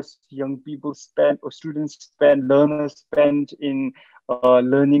hours young people spend, or students spend, learners spend in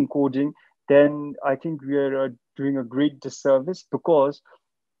learning coding, then I think we are doing a great disservice, because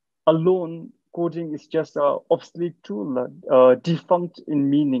alone coding is just an obsolete tool, defunct in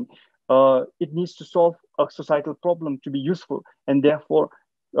meaning. It needs to solve a societal problem to be useful, and therefore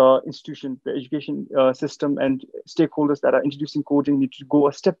institution, the education system, and stakeholders that are introducing coding need to go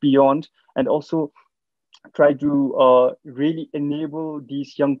a step beyond, and also try to really enable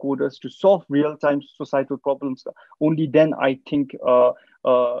these young coders to solve real-time societal problems. Only then I think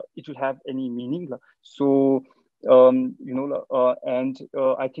it will have any meaning. So, I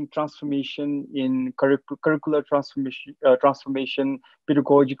think transformation in curricular transformation,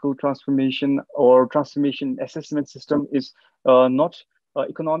 pedagogical transformation, or transformation assessment system is not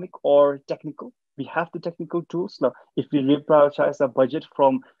economic or technical. We have the technical tools. If we reprioritize our budget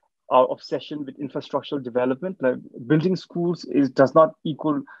from our obsession with infrastructural development, like building schools does not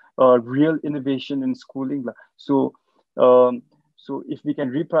equal real innovation in schooling. So, so if we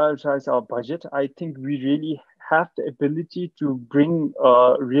can reprioritize our budget, I think we really have the ability to bring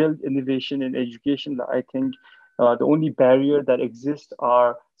real innovation in education. I think the only barrier that exists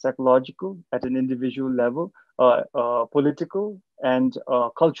are psychological at an individual level, political, and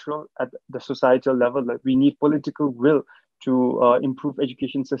cultural at the societal level. Like, we need political will to improve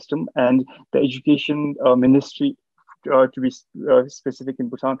education system, and the education ministry, to be specific in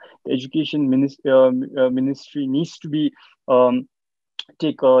Bhutan, the education ministry needs to be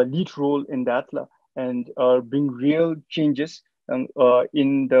take a lead role in that, and bring real changes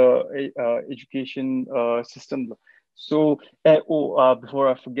in the education system. So, before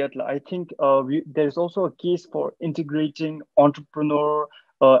I forget, I think there's also a case for integrating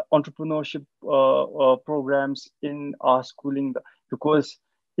entrepreneurship programs in our schooling, because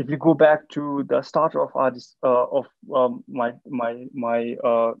if we go back to the start of my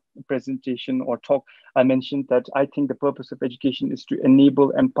presentation or talk, I mentioned that I think the purpose of education is to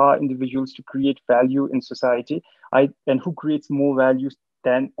empower individuals to create value in society. And who creates more values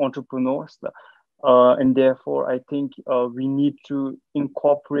than entrepreneurs? And therefore, I think we need to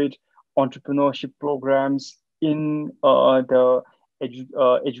incorporate entrepreneurship programs in the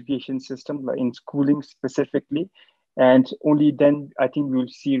education system, like in schooling specifically. And only then I think we'll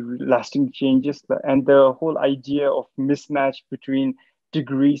see lasting changes. And the whole idea of mismatch between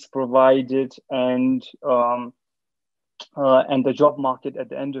degrees provided and the job market at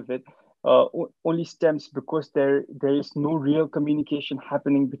the end of it only stems because there is no real communication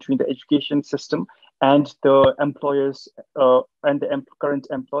happening between the education system and the employers and the current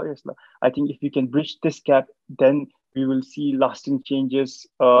employers. I think if we can bridge this gap, then we will see lasting changes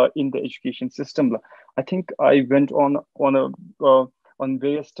in the education system. I think I went on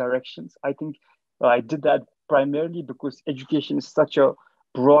various directions. I think I did that primarily because education is such a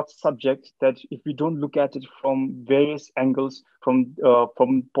broad subject that if we don't look at it from various angles, from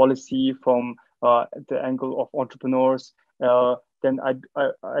policy, from the angle of entrepreneurs, then I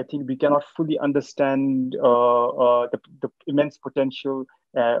think we cannot fully understand the immense potential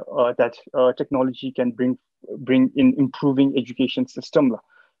that technology can bring in improving education system.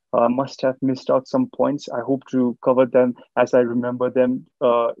 must have missed out some points. I hope to cover them as I remember them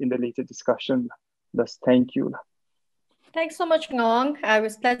in the later discussion. Thus, thank you. Thanks so much, Ngawang. I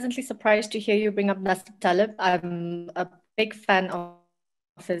was pleasantly surprised to hear you bring up Nasib Talib. I'm a big fan of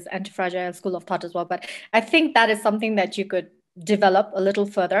his anti-fragile school of thought as well, but I think that is something that you could develop a little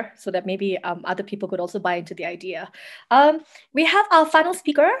further so that maybe other people could also buy into the idea. We have our final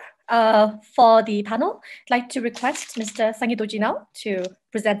speaker for the panel. I'd like to request Mr. Sangidoji now to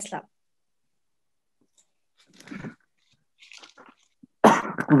present Islam.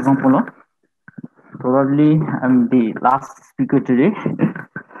 Probably I'm the last speaker today.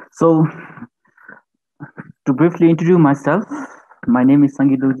 So, to briefly introduce myself, my name is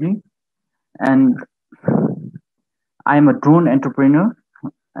Sangidoji, and I'm a drone entrepreneur.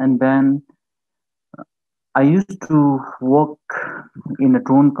 And then I used to work in a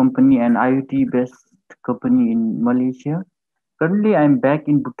drone company, an IoT-based company in Malaysia. Currently, I'm back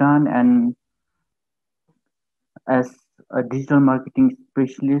in Bhutan and as a digital marketing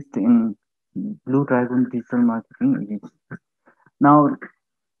specialist in Blue Dragon Digital Marketing Agency. Now,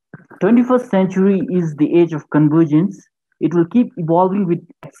 21st century is the age of convergence. It will keep evolving with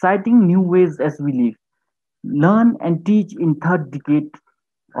exciting new ways as we live, learn and teach in third decade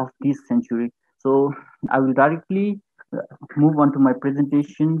of this century. So I will directly move on to my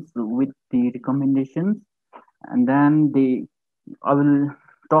presentations with the recommendations, and then I will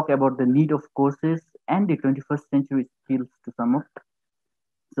talk about the need of courses and the 21st century skills to sum up.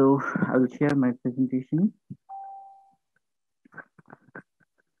 So I will share my presentation.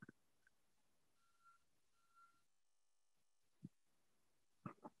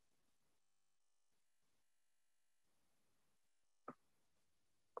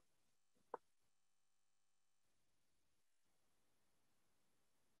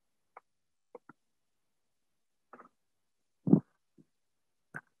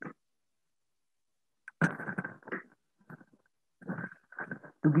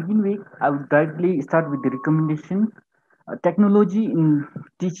 To begin with, I would directly start with the recommendation, technology in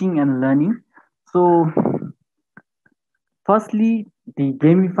teaching and learning. So firstly, the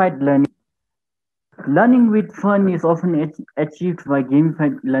gamified learning. Learning with fun is often achieved by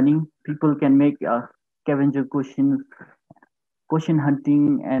gamified learning. People can make scavenger questions, question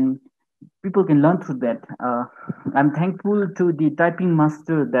hunting, and people can learn through that. I'm thankful to the typing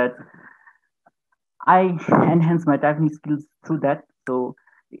master that I enhance my typing skills through that. So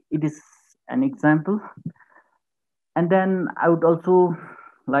it is an example. And then I would also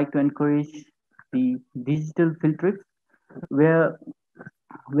like to encourage the digital filters where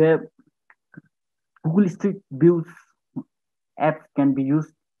Google Street Views apps can be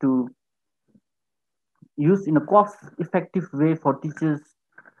used in a cost-effective way for teachers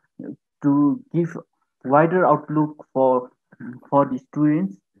to give wider outlook for the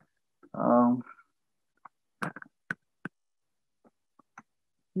students.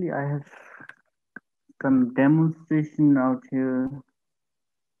 I have some demonstration out here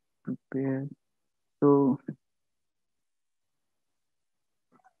prepared. So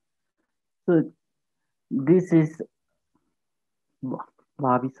this is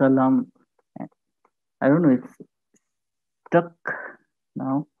Bhabi Salam. I don't know, it's stuck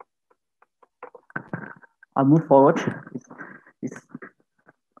now. I'll move forward.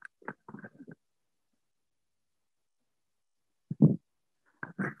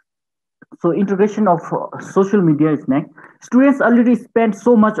 So integration of social media is next. Students already spend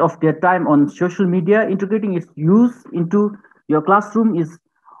so much of their time on social media. Integrating its use into your classroom is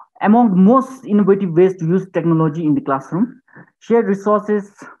among the most innovative ways to use technology in the classroom. Shared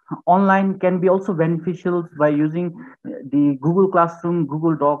resources online can be also beneficial by using the Google Classroom,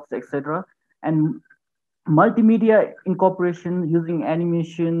 Google Docs, etc. And multimedia incorporation using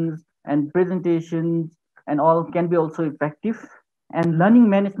animations and presentations and all can be also effective. And learning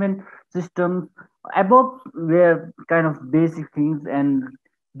management systems above were kind of basic things, and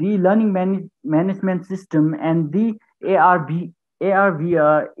the learning management system and the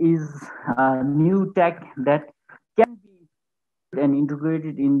ARVR is a new tech that can be and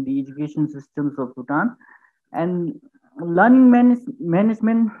integrated in the education systems of Bhutan. And learning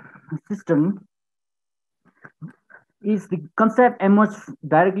management system is the concept emerged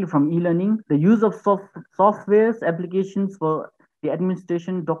directly from e-learning. The use of softwares, applications for the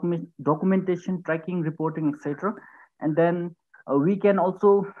administration, documentation, tracking, reporting, etc. And then we can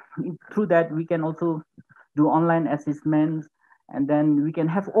also, through that, we can also do online assessments, and then we can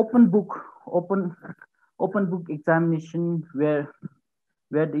have open book examination where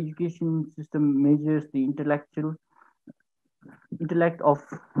the education system measures the intellect of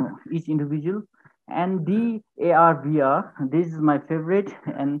each individual. And the AR VR, this is my favorite,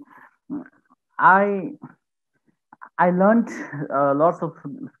 and I I learned lots of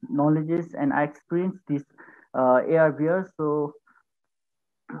knowledges, and I experienced this AR VR. So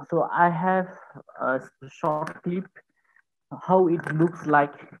I have a short clip how it looks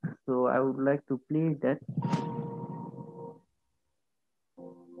like. So I would like to play that.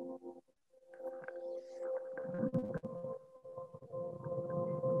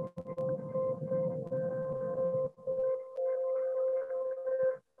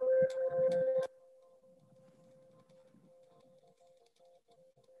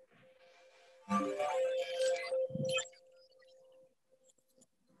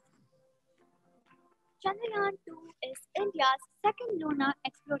 Chandrayaan-2 is India's second lunar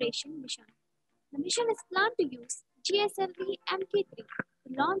exploration mission. The mission is planned to use GSLV Mk3 to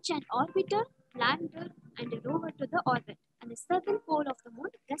launch an orbiter, lander, and a rover to the orbit and the southern pole of the moon,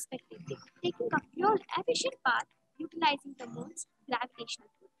 respectively, taking a fuel-efficient path utilizing the moon's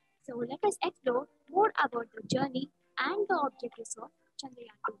gravitational pull. So let us explore more about the journey and the objectives of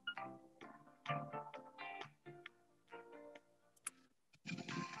Chandrayaan-2.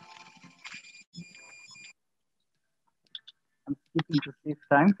 I'm skipping to save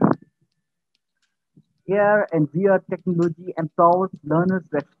time. AR and VR technology empowers learners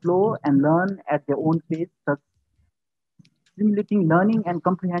to explore and learn at their own pace, thus stimulating learning and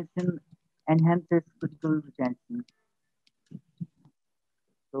comprehension, enhances critical retention.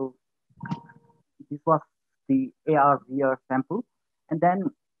 So this was the AR VR sample. And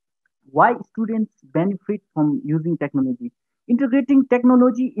then why students benefit from using technology. Integrating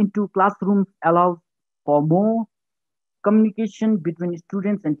technology into classrooms allows for more communication between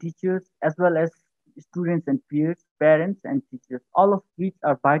students and teachers, as well as students and peers, parents and teachers, all of which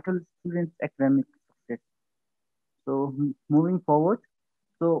are vital to students' academic success. So moving forward,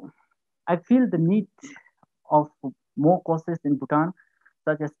 so I feel the need of more courses in Bhutan,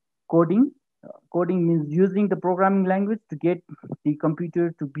 such as coding. Coding means using the programming language to get the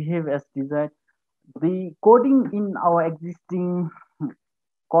computer to behave as desired. The coding in our existing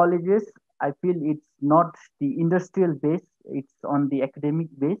colleges, I feel it's not the industrial base, it's on the academic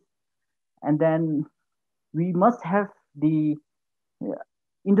base. And then we must have the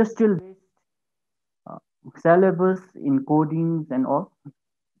industrial based syllabus in codings and all.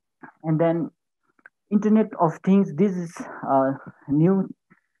 And then Internet of Things, this is new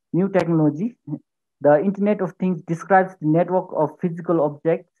technology. The Internet of Things describes the network of physical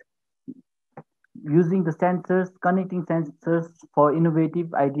objects using the sensors, connecting sensors for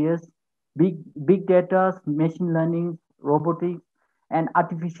innovative ideas, big data, machine learning, robotics, and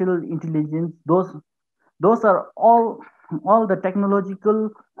artificial intelligence. Those are all the technological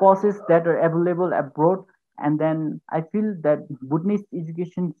courses that are available abroad. And then I feel that Bhutanese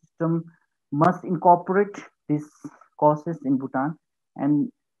education system must incorporate these courses in Bhutan. And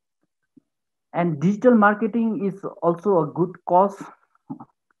digital marketing is also a good course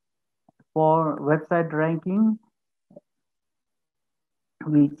for website ranking,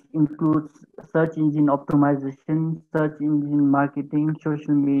 which includes search engine optimization, search engine marketing,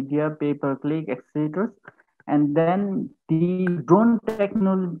 social media, pay-per-click, etc. And then the drone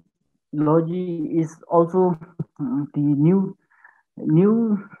technology is also the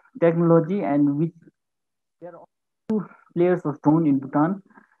new technology, and which there are two players of drone in Bhutan.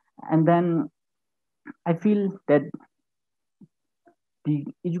 And then I feel that the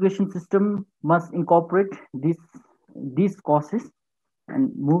education system must incorporate these courses.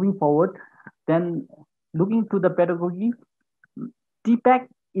 And moving forward, then looking to the pedagogy, TPAC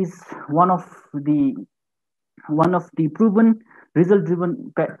is one of the proven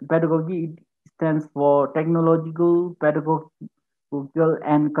result-driven pedagogy. It stands for technological, pedagogical,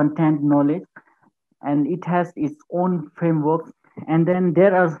 and content knowledge, and it has its own framework. And then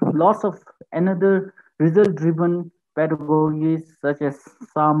there are lots of another result-driven pedagogies such as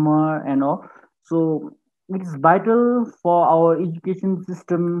summer and all. So it is vital for our education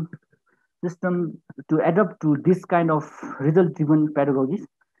system to adapt to this kind of result-driven pedagogies.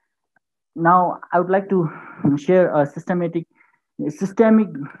 Now, I would like to share a systemic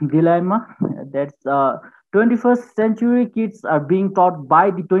dilemma. That's 21st century kids are being taught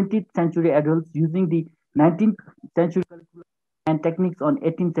by the 20th century adults using the 19th century curriculum and techniques on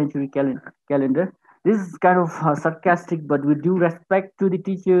 18th century calendar. This is kind of sarcastic, but with due respect to the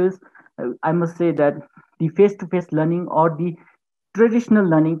teachers, I must say that the face-to-face learning or the traditional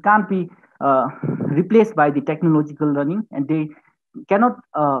learning can't be replaced by the technological learning, and they cannot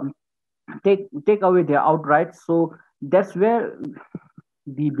take away their outright. So that's where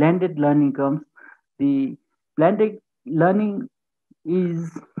the blended learning comes. The blended learning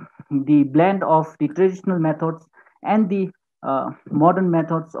is the blend of the traditional methods and the modern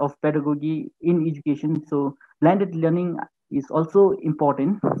methods of pedagogy in education. So blended learning is also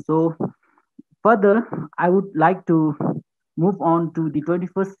important. So further, I would like to move on to the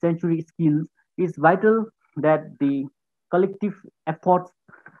 21st century skills. It's vital that the collective efforts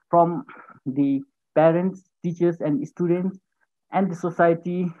from the parents, teachers, and students and the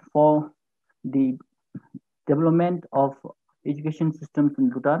society for the development of education systems in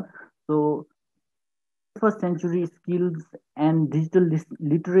Bhutan. So, first century skills and digital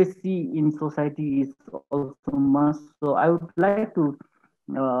literacy in society is also must. So, I would like to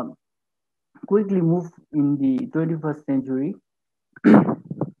uh, quickly move in the 21st century.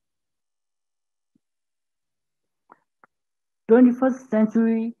 21st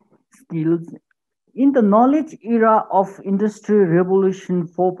century skills in the knowledge era of Industry Revolution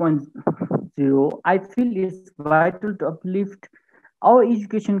 4.0, I feel it's vital to uplift our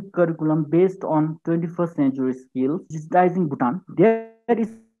education curriculum based on 21st century skills, digitizing Bhutan. There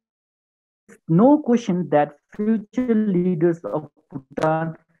is no question that future leaders of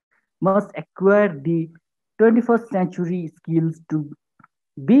Bhutan must acquire the 21st century skills to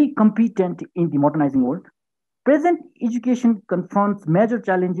be competent in the modernizing world. Present education confronts major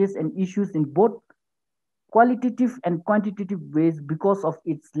challenges and issues in both qualitative and quantitative ways because of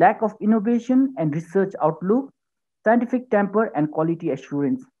its lack of innovation and research outlook, scientific temper, and quality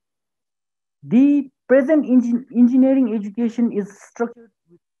assurance. The present engineering education is structured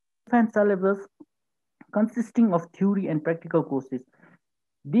with defined syllabus consisting of theory and practical courses.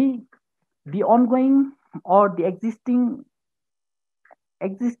 The, the ongoing or the existing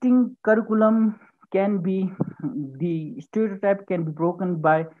curriculum can be the stereotype can be broken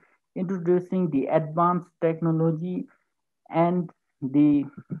by introducing the advanced technology and the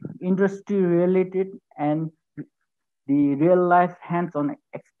industry related and the real life hands-on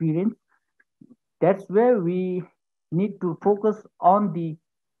experience. That's where we need to focus on the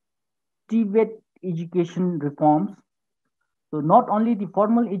Tibet education reforms. So not only the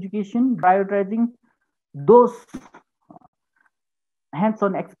formal education, prioritizing those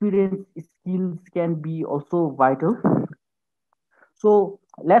hands-on experience skills can be also vital. So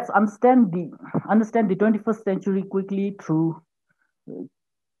let's understand the 21st century quickly through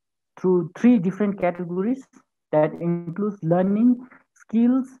three different categories that includes learning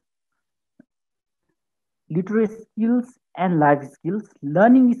skills, literary skills, and life skills.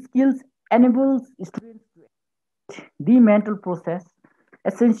 Learning skills enables students to the mental process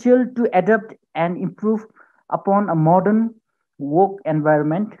essential to adapt and improve upon a modern work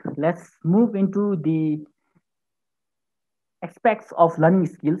environment. Let's move into the aspects of learning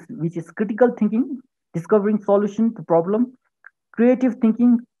skills, which is critical thinking, discovering solution to problem, creative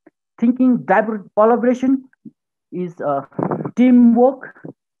thinking, collaboration is teamwork,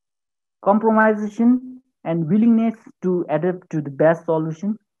 compromisation, and willingness to adapt to the best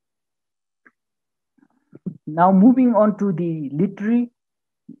solution. Now moving on to the literary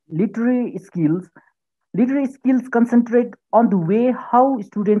skills. Literary skills concentrate on the way how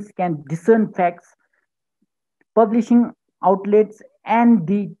students can discern facts, publishing outlets, and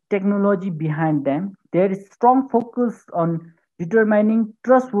the technology behind them. There is strong focus on determining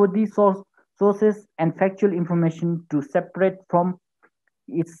trustworthy sources and factual information to separate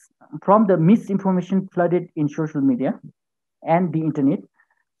its from the misinformation flooded in social media and the internet.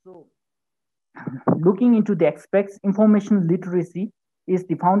 So looking into the aspects, information literacy is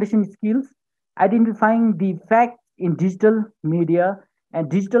the foundation skills, identifying the facts in digital media and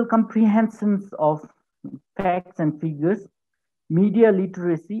digital comprehensions of facts and figures. Media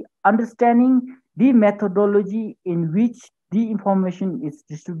literacy, understanding the methodology in which the information is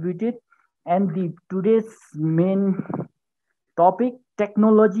distributed, and the today's main topic,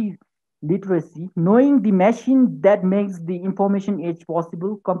 technology literacy, knowing the machine that makes the information age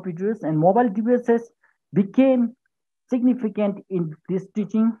possible. Computers and mobile devices became significant in this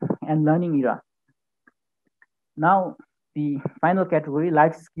teaching and learning era. Now, the final category,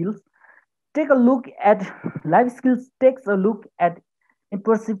 life skills. Take a look at life skills takes a look at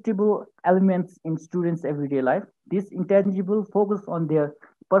imperceptible elements in students' everyday life. This intangible focus on their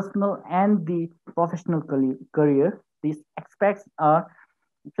personal and the professional career. These aspects are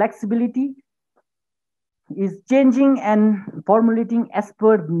flexibility, is changing and formulating as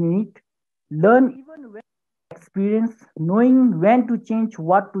per need, learn even when experience, knowing when to change,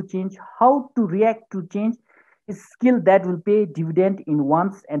 what to change, how to react to change is skill that will pay dividend in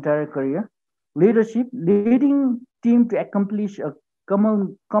one's entire career. Leadership, leading team to accomplish a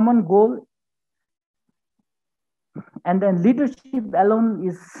common goal, and then leadership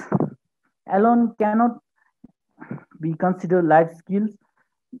alone cannot be considered life skills.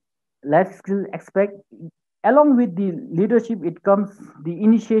 life skill aspect. Along with the leadership, it comes the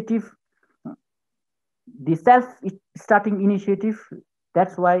initiative, the self-starting initiative.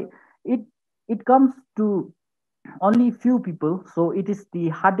 That's why it it comes to only few people. So it is the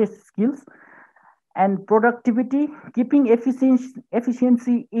hardest skills. And productivity, keeping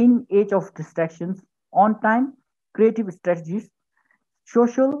efficiency in age of distractions, on time, creative strategies,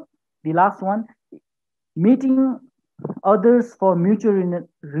 social, the last one, meeting others for mutual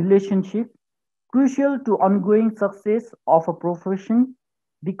relationship, crucial to ongoing success of a profession,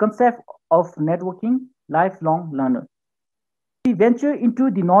 the concept of networking, lifelong learner. We venture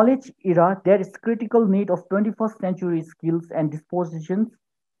into the knowledge era, there is critical need of 21st century skills and dispositions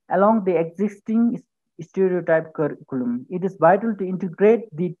along the existing stereotype curriculum. It is vital to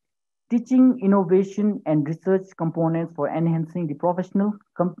integrate the teaching, innovation, and research components for enhancing the professional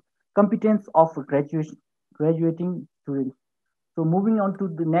competence of graduating students. So moving on to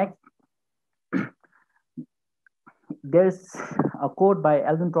the next, there's a quote by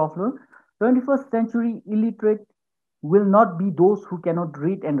Alvin Toffler: 21st century illiterate will not be those who cannot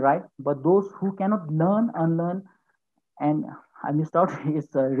read and write, but those who cannot learn, unlearn, and I missed out is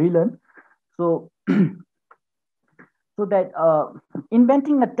relearn. So, so that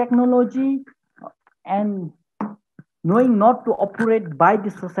inventing a technology and knowing not to operate by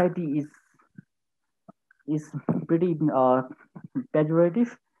the society is pretty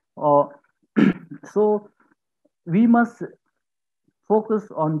pejorative. So we must focus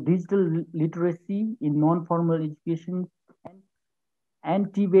on digital literacy in non-formal education and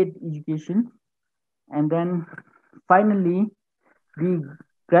TVET education. And then finally, the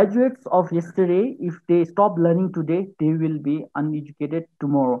graduates of yesterday, if they stop learning today, they will be uneducated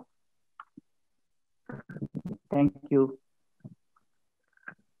tomorrow. Thank you.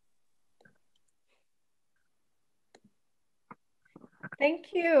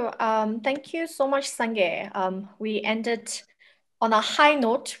 Thank you. Thank you so much, Sange. We ended on a high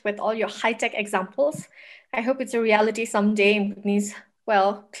note with all your high-tech examples. I hope it's a reality someday in Bhutanese,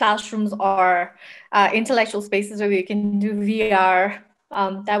 well, classrooms or intellectual spaces where we can do VR.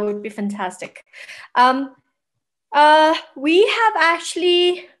 That would be fantastic. We have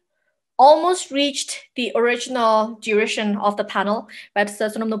actually almost reached the original duration of the panel, but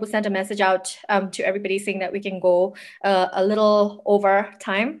Sonam Nobu sent a message out to everybody saying that we can go a little over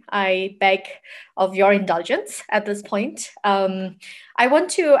time. I beg of your indulgence at this point. I want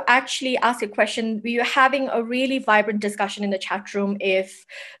to actually ask a question. We are having a really vibrant discussion in the chat room. If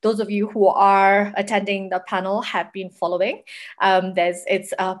those of you who are attending the panel have been following,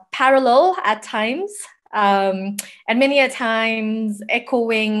 it's parallel at times. And many a times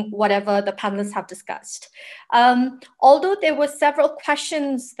echoing whatever the panelists have discussed. Although there were several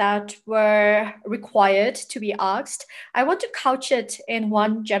questions that were required to be asked, I want to couch it in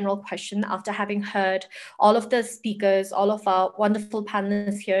one general question after having heard all of the speakers, all of our wonderful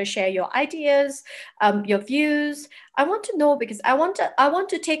panelists here share your ideas, your views. I want to know, because I want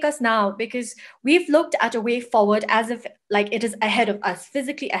to take us now, because we've looked at a way forward as if like it is ahead of us,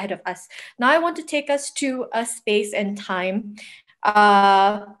 physically ahead of us. Now I want to take us to a space and time.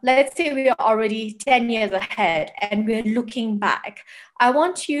 Let's say we are already 10 years ahead and we're looking back. I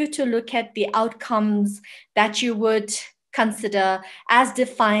want you to look at the outcomes that you would consider as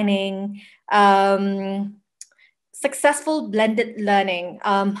defining successful blended learning.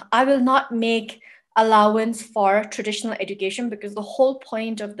 I will not make allowance for traditional education, because the whole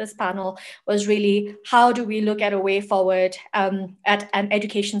point of this panel was really how do we look at a way forward at an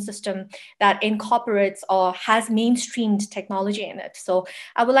education system that incorporates or has mainstreamed technology in it. So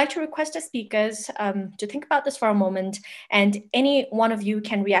I would like to request the speakers to think about this for a moment, and any one of you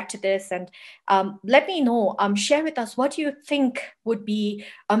can react to this and let me know, share with us, what do you think would be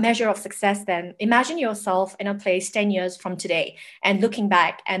a measure of success then? Imagine yourself in a place 10 years from today and looking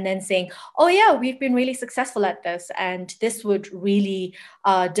back and then saying, oh yeah, we've been really successful at this, and this would really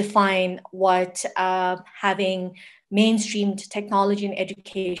define what having mainstreamed technology in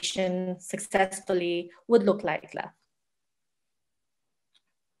education successfully would look like.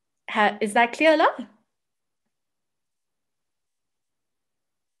 Is that clear, La?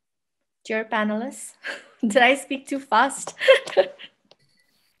 Dear panelists, did I speak too fast?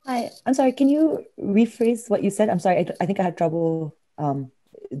 Hi, I'm sorry, can you rephrase what you said? I'm sorry, I think I had trouble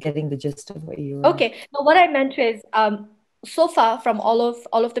getting the gist of what you were... Okay, no, what I meant is, so far from all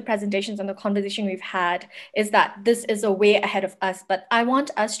of the presentations and the conversation we've had is that this is a way ahead of us, but I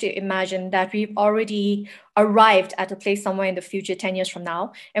want us to imagine that we've already arrived at a place somewhere in the future 10 years from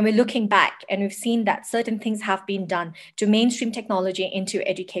now, and we're looking back and we've seen that certain things have been done to mainstream technology into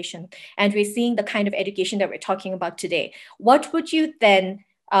education, and we're seeing the kind of education that we're talking about today. What would you then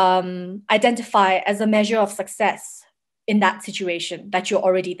identify as a measure of success in that situation, that you're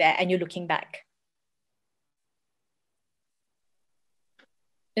already there and you're looking back?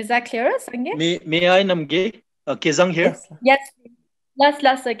 Is that clearer, Sangye? May I, Namge? Kezang here. Yes.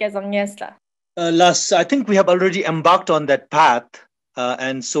 Last, Kezang. Yes, la. Last, I think we have already embarked on that path.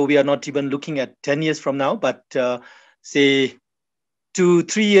 And so we are not even looking at 10 years from now, but say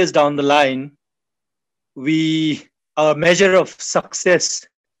 2-3 years down the line, our measure of success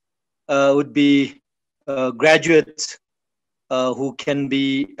would be graduates who can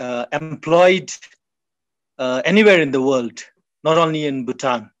be employed anywhere in the world, not only in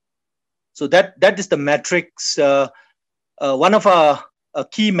Bhutan. So that is the metrics. One of our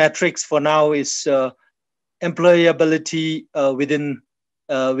key metrics for now is employability within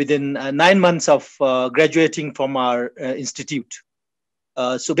 9 months of graduating from our institute.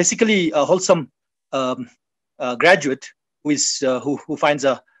 So basically, a wholesome graduate who finds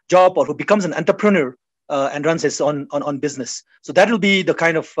a job or who becomes an entrepreneur and runs his own business. So that will be the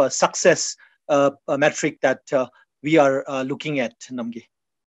kind of success metric that we are looking at, Namge.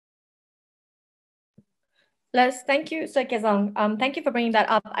 Les, thank you, Sir Kezang. Thank you for bringing that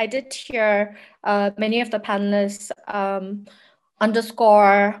up. I did hear many of the panelists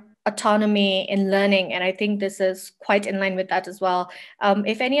underscore autonomy in learning, and I think this is quite in line with that as well.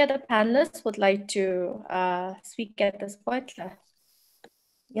 If any other panelists would like to speak at this point.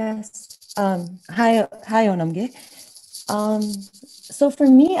 Yes. Hi, Onamge. So for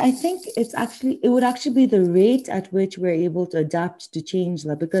me, I think it would actually be the rate at which we're able to adapt to change,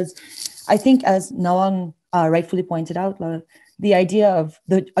 because I think, as Nawang rightfully pointed out, the idea of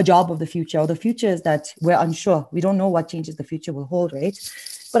a job of the future, or the future is that we're unsure. We don't know what changes the future will hold, right?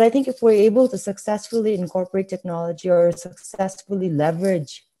 But I think if we're able to successfully incorporate technology or successfully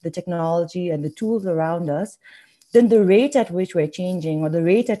leverage the technology and the tools around us, then the rate at which we're changing, or the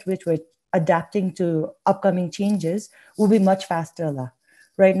rate at which we're adapting to upcoming changes, will be much faster.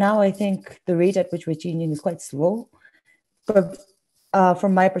 Right now, I think the rate at which we're changing is quite slow. But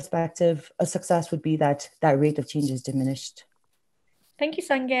from my perspective, a success would be that rate of change is diminished. Thank you,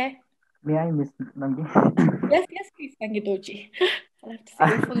 Sangye. May I, Ms. Namge? Yes, please, Sangye Doji. I'll have to say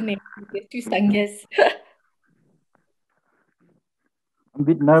your full name. There's 2 Sangyes. I'm a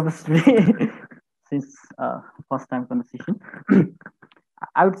bit nervous today since first time conversation.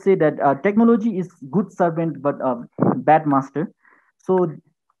 I would say that technology is good servant but bad master. So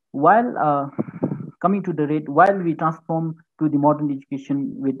while coming to the rate, while we transform to the modern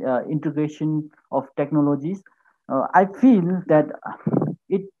education with integration of technologies, I feel that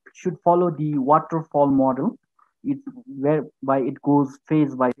it should follow the waterfall model, whereby it goes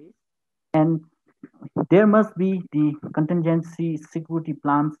phase by phase, and there must be the contingency security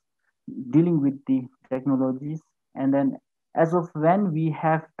plans dealing with the technologies, and then as of when we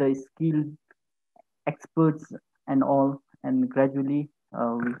have the skilled experts and all, and gradually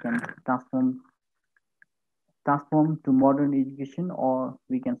we can transform to modern education, or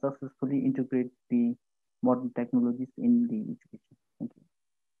we can successfully integrate the modern technologies in the education. Thank you.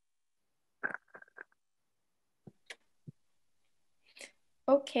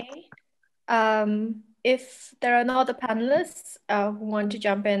 Okay. If there are no other panelists who want to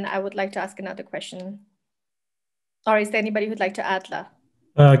jump in, I would like to ask another question. Or is there anybody who'd like to add?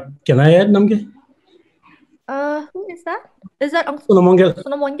 Can I add, Namge? Who is that? Is that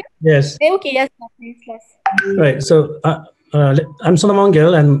Sonomongel? Yes. Okay, yes, please. Right. So I'm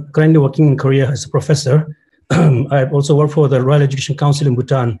Sonomongel. I'm currently working in Korea as a professor. I've also worked for the Royal Education Council in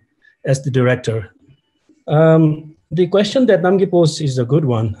Bhutan as the director. The question that Namge posed is a good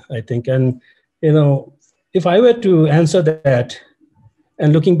one, I think. And, if I were to answer that,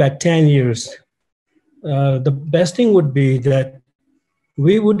 and looking back 10 years, the best thing would be that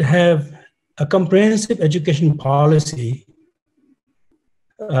we would have a comprehensive education policy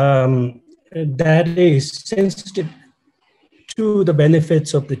that is sensitive to the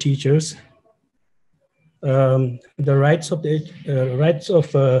benefits of the teachers, the rights of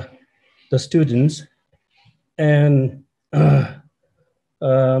the students, and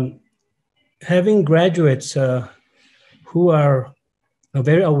having graduates who are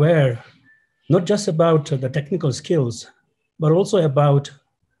very aware, not just about the technical skills, but also about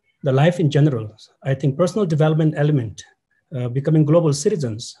the life in general. I think personal development element, becoming global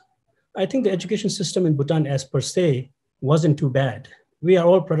citizens. I think the education system in Bhutan as per se wasn't too bad. We are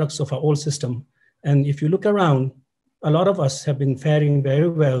all products of our old system. And if you look around, a lot of us have been faring very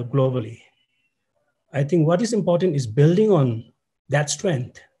well globally. I think what is important is building on that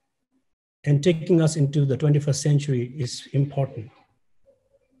strength and taking us into the 21st century is important.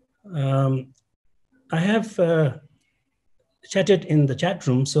 I have chatted in the chat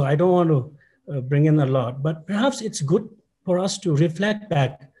room, so I don't want to bring in a lot, but perhaps it's good for us to reflect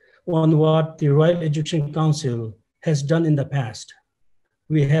back on what the Royal Education Council has done in the past.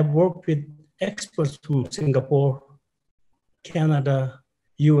 We have worked with experts from Singapore, Canada,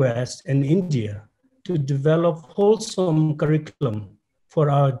 US, and India to develop wholesome curriculum for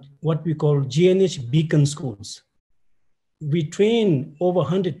our what we call GNH beacon schools. We train over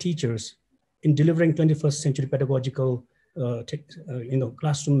 100 teachers in delivering 21st century pedagogical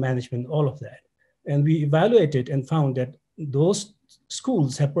classroom management, all of that. And we evaluated and found that those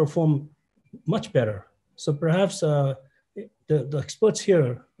schools have performed much better. So perhaps the experts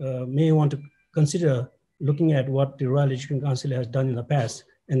here may want to consider looking at what the Royal Education Council has done in the past,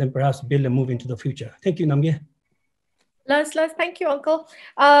 and then perhaps build a move into the future. Thank you, Namgye. Les, thank you, Uncle.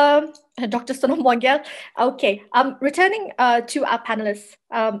 Dr. Sonom Wangyal. Okay, returning to our panelists,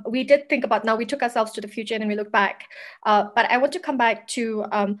 we did think about, now we took ourselves to the future and then we look back, but I want to come back to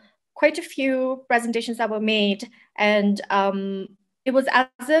quite a few presentations that were made, and it was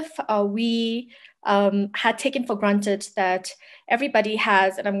as if we had taken for granted that everybody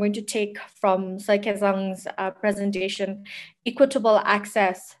has, and I'm going to take from Sir Kezang's presentation, equitable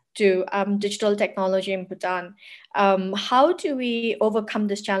access to digital technology in Bhutan. How do we overcome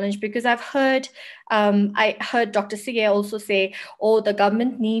this challenge? Because I've heard, I heard Dr. Sige also say, oh, the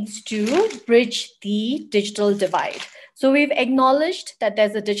government needs to bridge the digital divide. So we've acknowledged that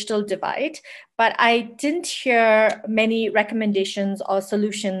there's a digital divide, but I didn't hear many recommendations or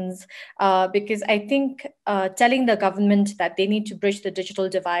solutions because I think telling the government that they need to bridge the digital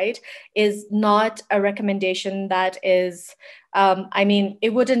divide is not a recommendation that is, I mean,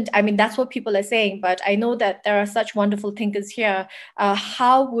 it wouldn't, I mean, that's what people are saying, but I know that there are such wonderful thinkers here.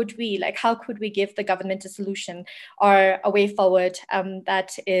 How would we, like, how could we give the government a solution or a way forward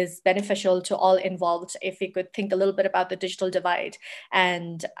that is beneficial to all involved if we could think a little bit about the digital divide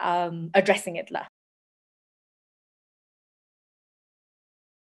and addressing it?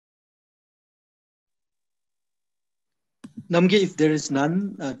 Namgye, if there is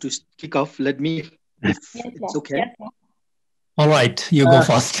none to kick off, let me, if it's okay. Yes. All right, you go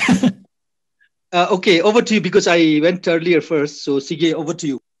first. Okay, over to you because I went earlier first. So Sige, over to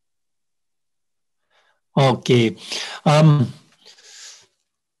you. Okay.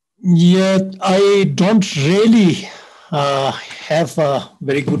 Yeah, I don't really have a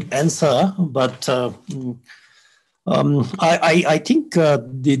very good answer, but I think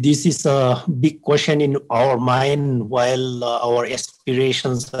this is a big question in our mind while our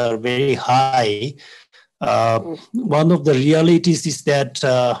aspirations are very high. One of the realities is that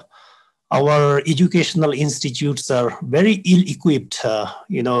our educational institutes are very ill-equipped,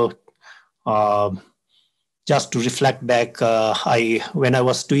 just to reflect back, when I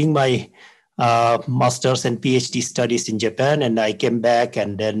was doing my master's and PhD studies in Japan, and I came back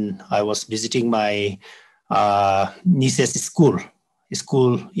and then I was visiting my niece's school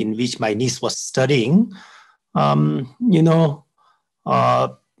in which my niece was studying.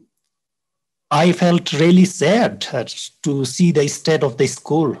 I felt really sad to see the state of the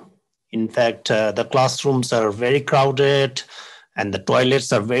school. In fact, the classrooms are very crowded and the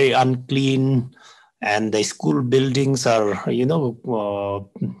toilets are very unclean and the school buildings are,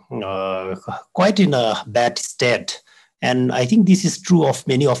 quite in a bad state. And I think this is true of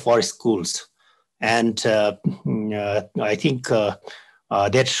many of our schools. And I think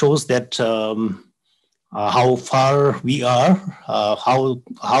that shows that how far we are,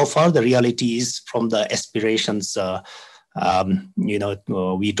 how far the reality is from the aspirations.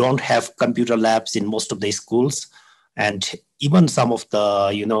 We don't have computer labs in most of the schools, and even some of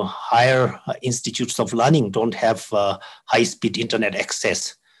the higher institutes of learning don't have high-speed internet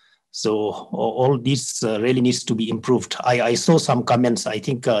access. So all this really needs to be improved. I saw some comments. I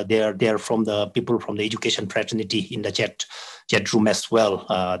think they're from the people from the education fraternity in the chat room as well,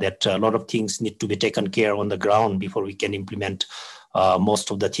 that a lot of things need to be taken care on the ground before we can implement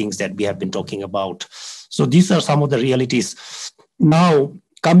most of the things that we have been talking about. So these are some of the realities. Now,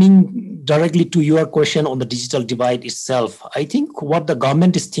 coming directly to your question on the digital divide itself, I think what the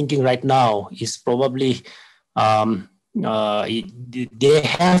government is thinking right now is probably they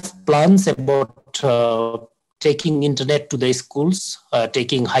have plans about taking internet to the schools,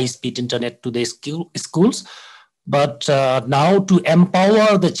 taking high-speed internet to the schools. But now to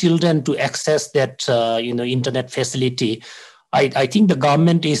empower the children to access that internet facility, I think the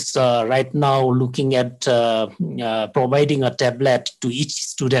government is right now looking at providing a tablet to each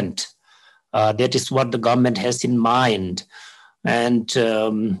student. That is what the government has in mind. And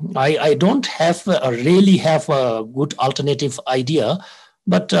I don't really have a good alternative idea,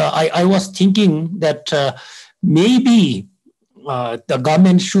 but I was thinking that maybe the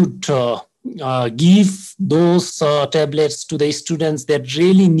government should give those tablets to the students that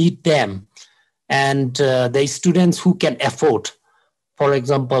really need them, and the students who can afford. For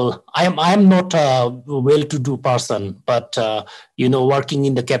example, I'm not a well-to-do person, but working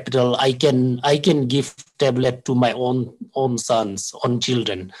in the capital, I can give tablet to my own sons, own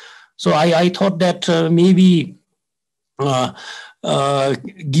children. So I thought that maybe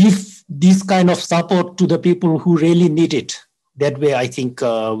give this kind of support to the people who really need it. That way, I think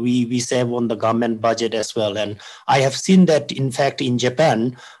we save on the government budget as well. And I have seen that, in fact, in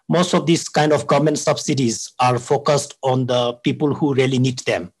Japan, most of these kind of government subsidies are focused on the people who really need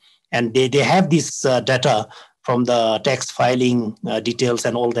them. And they have this data from the tax filing details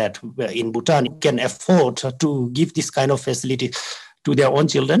and all that. In Bhutan, you can afford to give this kind of facility to their own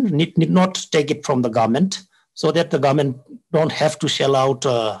children, need not take it from the government, so that the government don't have to shell out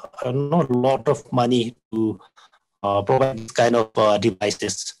a lot of money to provide this kind of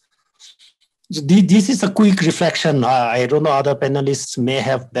devices. So this is a quick reflection. I don't know, other panelists may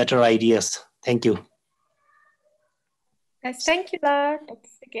have better ideas. Thank you. Yes, thank you, Dr.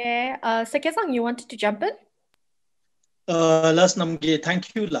 Sege. Sege-san, you wanted to jump in? Last Namge,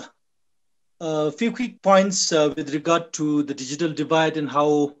 thank you. A few quick points with regard to the digital divide and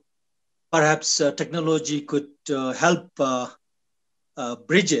how perhaps technology could help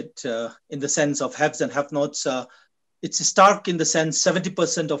bridge it in the sense of haves and have-nots. It's stark in the sense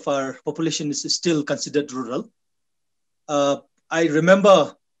 70% of our population is still considered rural. I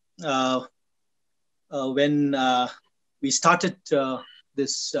remember when we started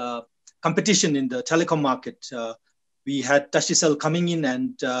this competition in the telecom market, we had Tashicel coming in,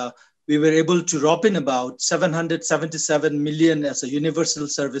 and we were able to rope in about 777 million as a universal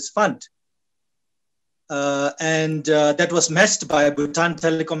service fund. And that was matched by Bhutan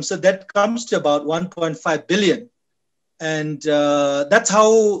Telecom. So that comes to about 1.5 billion. And that's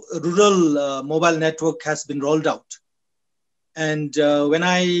how rural mobile network has been rolled out. And when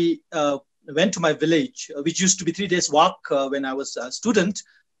I went to my village, which used to be 3 days walk when I was a student,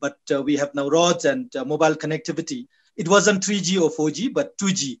 but we have now roads and mobile connectivity. It wasn't 3G or 4G, but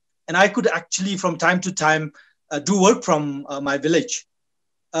 2G. And I could actually, from time to time, do work from my village.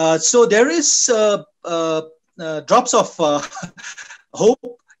 So there is drops of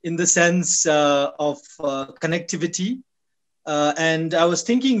hope in the sense of connectivity. And I was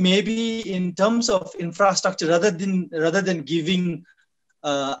thinking maybe in terms of infrastructure, rather than giving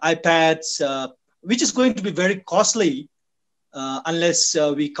iPads, which is going to be very costly unless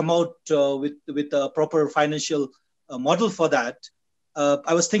we come out with a proper financial model for that.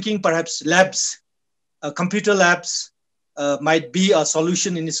 I was thinking perhaps labs, computer labs might be a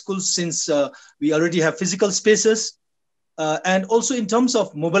solution in schools, since we already have physical spaces. And also in terms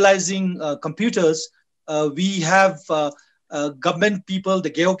of mobilizing computers, we have government people, the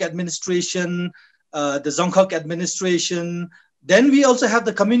GEOC administration, the Dzongkhag administration. Then we also have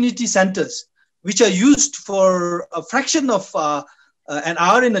the community centers, which are used for a fraction of an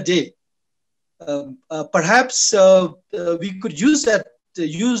hour in a day. Perhaps we could use that.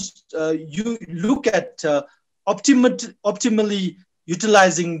 You look at optimally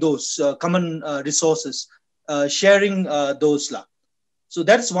utilizing those common resources, sharing those. So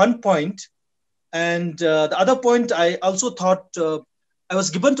that's one point. And the other point, I also thought I was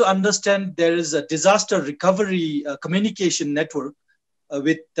given to understand there is a disaster recovery communication network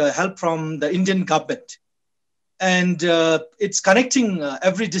with help from the Indian government. And it's connecting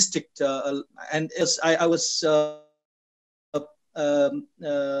every district. And as I was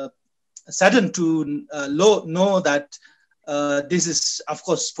saddened to know that this is, of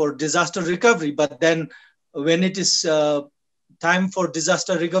course, for disaster recovery. But then when it is time for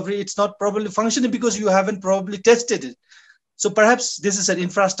disaster recovery, it's not probably functioning because you haven't probably tested it. So perhaps this is an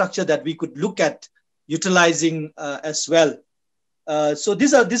infrastructure that we could look at utilizing as well. So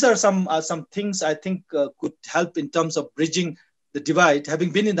these are some things I think could help in terms of bridging the divide.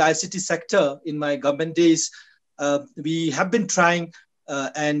 Having been in the ICT sector in my government days, we have been trying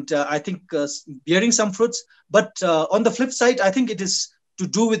and I think bearing some fruits. But on the flip side, I think it is to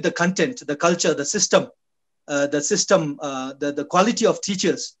do with the content, the culture, the system, the quality of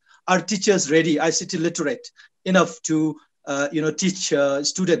teachers. Are teachers ready, ICT literate enough to teach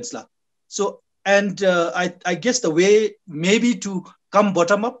students? So, and I guess the way maybe to come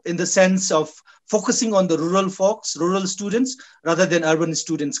bottom up in the sense of focusing on the rural folks, rural students, rather than urban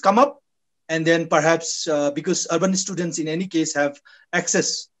students come up. And then perhaps because urban students in any case have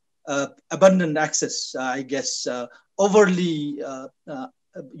access, abundant access, I guess, overly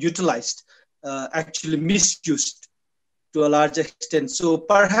utilized, actually misused to a large extent. So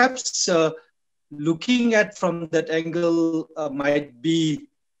perhaps looking at from that angle might be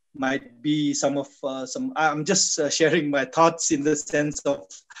some. I'm just sharing my thoughts in the sense of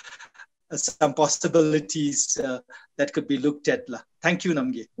some possibilities that could be looked at. Thank you,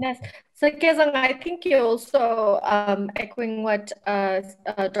 Namgay. Yes. So, Kezang, I think you're also echoing what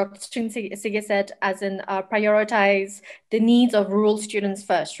Dr. Srin Sige said, as in prioritize the needs of rural students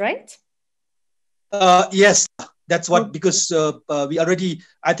first, right? Yes, that's what, because we already,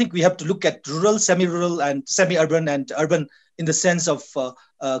 I think we have to look at rural, semi-rural, and semi-urban and urban in the sense of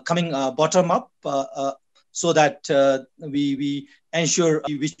coming bottom up, so that we ensure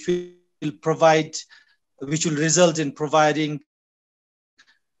which will provide, which will result in providing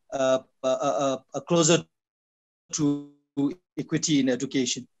a closer to equity in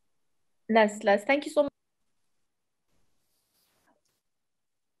education. Les, thank you so much.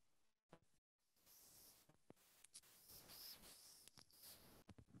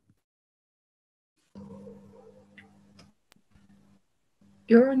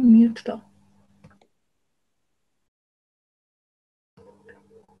 You're on mute though.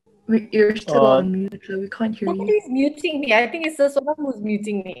 You're still on mute, so we can't hear you. Nobody's muting me. I think it's the someone who's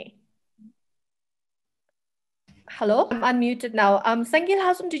muting me. Hello, I'm unmuted now. Sangil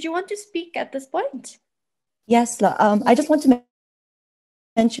Hasum, did you want to speak at this point? Yes, I just want to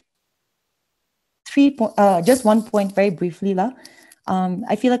mention just one point very briefly.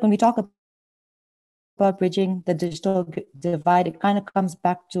 I feel like when we talk about bridging the digital divide, it kind of comes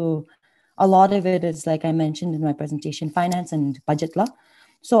back to a lot of it is, like I mentioned in my presentation, finance and budget.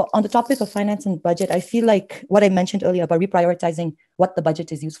 So on the topic of finance and budget, I feel like what I mentioned earlier about reprioritizing what the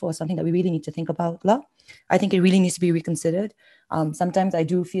budget is used for is something that we really need to think about. I think it really needs to be reconsidered. Sometimes I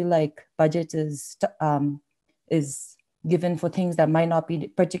do feel like budget is given for things that might not be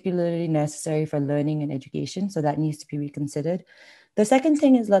particularly necessary for learning and education. So that needs to be reconsidered. The second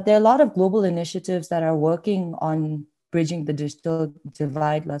thing is that there are a lot of global initiatives that are working on bridging the digital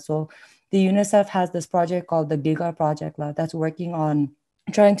divide. So the UNICEF has this project called the GIGA project that's working on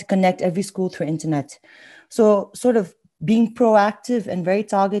trying to connect every school through internet. So sort of being proactive and very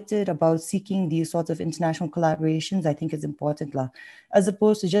targeted about seeking these sorts of international collaborations, I think is important, as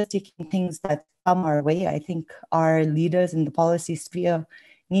opposed to just taking things that come our way. I think our leaders in the policy sphere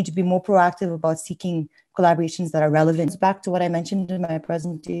need to be more proactive about seeking collaborations that are relevant. Back to what I mentioned in my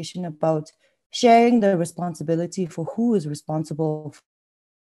presentation about sharing the responsibility for who is responsible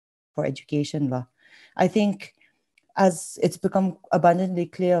for education. I think as it's become abundantly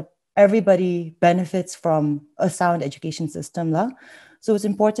clear, everybody benefits from a sound education system. So it's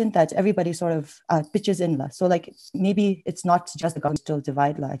important that everybody sort of pitches in. So like maybe it's not just the governmental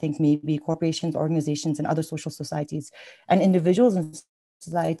divide. I think maybe corporations, organizations, and other social societies and individuals in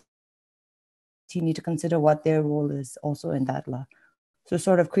society need to consider what their role is also in that. So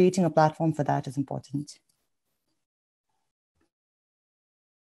sort of creating a platform for that is important.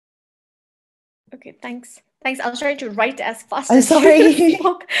 Okay, thanks. I'll try to write as fast as you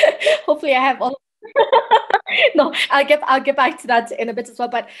spoke. Hopefully I have all. No, I'll get back to that in a bit as well.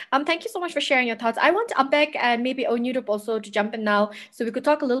 But thank you so much for sharing your thoughts. I want Ampek and maybe Onyurup also to jump in now, so we could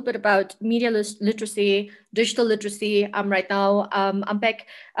talk a little bit about media literacy, digital literacy. Right now, Ampek,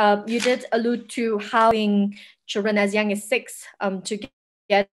 you did allude to how children as young as 6 to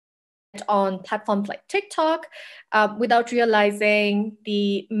get on platforms like TikTok without realizing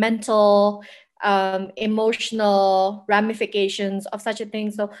the mental emotional ramifications of such a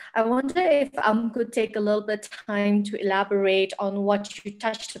thing. So I wonder if could take a little bit of time to elaborate on what you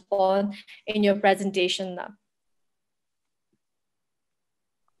touched upon in your presentation now.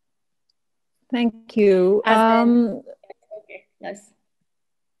 Thank you. Okay, yes.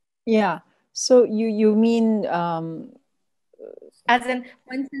 Yeah. So you mean as in,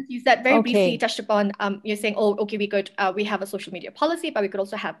 for instance, you said very briefly touched upon, you're saying, oh, okay, we have a social media policy, but we could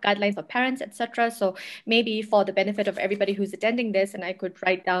also have guidelines for parents, etc. So maybe for the benefit of everybody who's attending this, and I could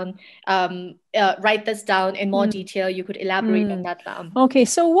write this down in more detail, you could elaborate on that. Okay,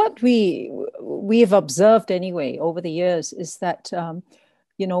 so what we've observed anyway over the years is that,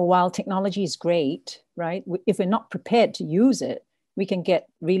 while technology is great, right? If we're not prepared to use it, we can get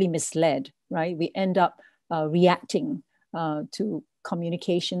really misled, right? We end up reacting to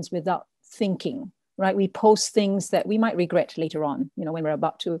communications without thinking, right? We post things that we might regret later on, when we're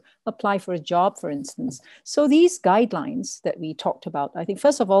about to apply for a job, for instance. So these guidelines that we talked about, I think,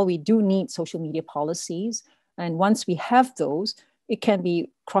 first of all, we do need social media policies. And once we have those, it can be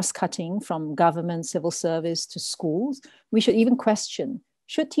cross-cutting from government, civil service to schools. We should even question,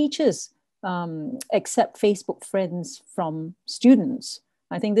 should teachers accept Facebook friends from students?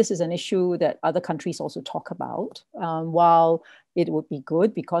 I think this is an issue that other countries also talk about. While it would be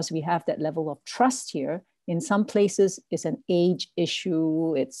good because we have that level of trust here. In some places, it's an age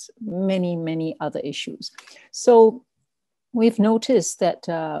issue. It's many, many other issues. So we've noticed that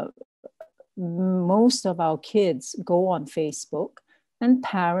most of our kids go on Facebook, and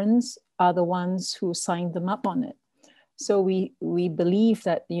parents are the ones who sign them up on it. So we believe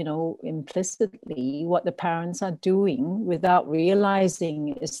that, you know, implicitly what the parents are doing without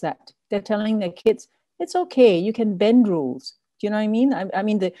realizing is that they're telling their kids, it's okay, you can bend rules. Do you know what I mean? I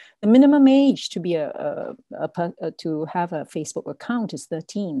mean, the minimum age to be to have a Facebook account is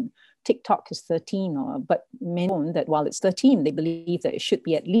 13. TikTok is 13, but many know that while it's 13, they believe that it should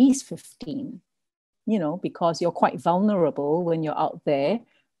be at least 15, you know, because you're quite vulnerable when you're out there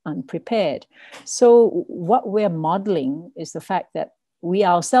unprepared. So what we're modeling is the fact that we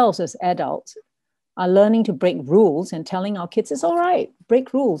ourselves as adults are learning to break rules and telling our kids, it's all right,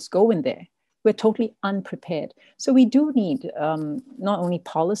 break rules, go in there. We're totally unprepared. So we do need not only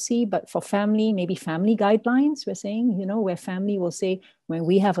policy, but for family, maybe family guidelines, we're saying, you know, where family will say, when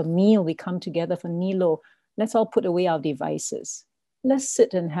we have a meal, we come together for Nilo, let's all put away our devices. Let's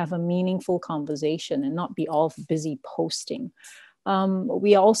sit and have a meaningful conversation and not be all busy posting.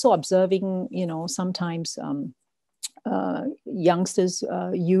 We are also observing, you know, sometimes youngsters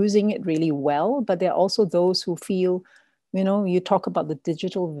using it really well, but there are also those who feel, you know, you talk about the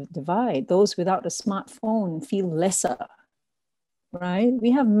digital divide, those without a smartphone feel lesser, right?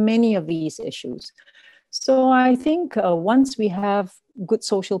 We have many of these issues. So I think once we have good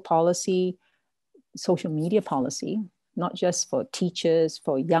social policy, social media policy, not just for teachers,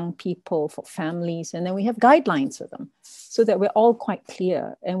 for young people, for families, and then we have guidelines for them so that we're all quite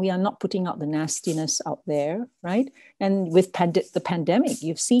clear and we are not putting out the nastiness out there, right? And with the pandemic,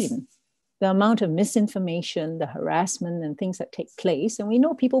 you've seen the amount of misinformation, the harassment and things that take place. And we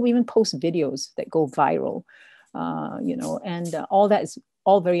know people even post videos that go viral, you know, and all that is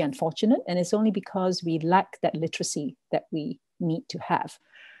all very unfortunate. And it's only because we lack that literacy that we need to have.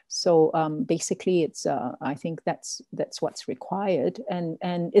 So basically, it's I think that's what's required, and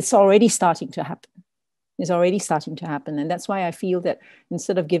it's already starting to happen. It's already starting to happen, and that's why I feel that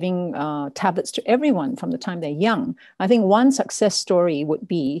instead of giving tablets to everyone from the time they're young, I think one success story would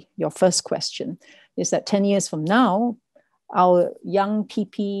be your first question, is that 10 years from now, our young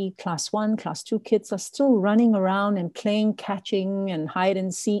PP class 1, class 2 kids are still running around and playing catching and hide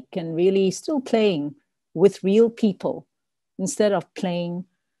and seek and really still playing with real people instead of playing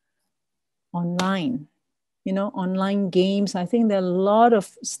online, you know, online games. I think there are a lot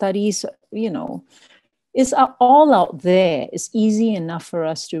of studies, you know, it's all out there. It's easy enough for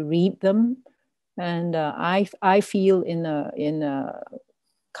us to read them. And I feel in a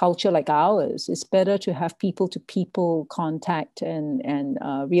culture like ours, it's better to have people-to-people contact and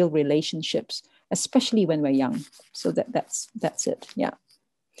real relationships, especially when we're young. So that's it, yeah.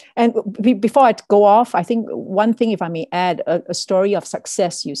 And before I go off, I think one thing, if I may add, a story of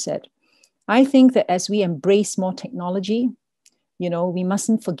success, you said. I think that as we embrace more technology, you know, we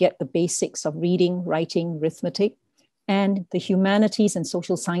mustn't forget the basics of reading, writing, arithmetic, and the humanities and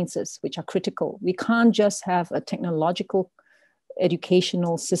social sciences, which are critical. We can't just have a technological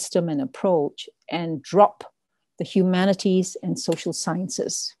educational system and approach and drop the humanities and social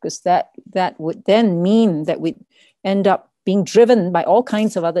sciences, because that would then mean that we end up being driven by all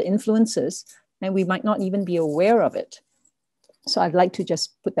kinds of other influences, and we might not even be aware of it. So I'd like to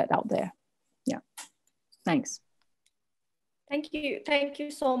just put that out there. Yeah, thanks. Thank you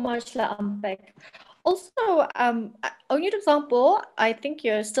so much, La Ampek. Also, on your example, I think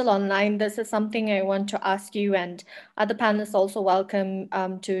you're still online. This is something I want to ask you, and other panelists also welcome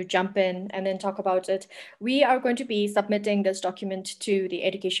to jump in and then talk about it. We are going to be submitting this document to the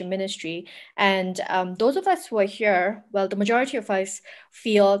Education Ministry, and those of us who are here, well, the majority of us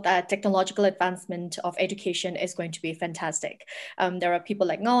feel that technological advancement of education is going to be fantastic. There are people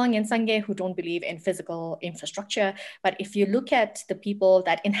like Ngawang and Sangye who don't believe in physical infrastructure, but if you look at the people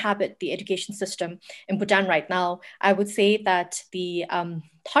that inhabit the education system in Bhutan right now, I would say that the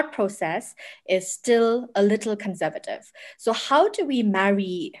thought process is still a little conservative. So how do we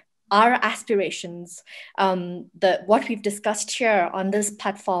marry our aspirations, what we've discussed here on this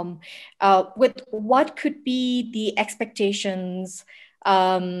platform, with what could be the expectations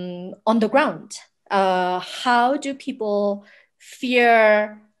on the ground? How do people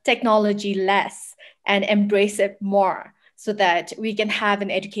fear technology less and embrace it more, so that we can have an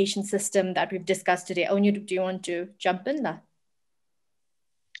education system that we've discussed today? Onyu, do you want to jump in now?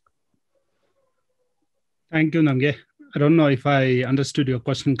 Thank you, Namge. I don't know if I understood your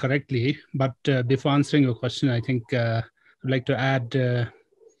question correctly, but before answering your question, I think I'd like to add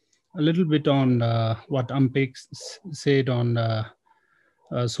a little bit on what Ampek said on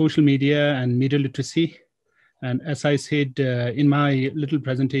social media and media literacy. And as I said in my little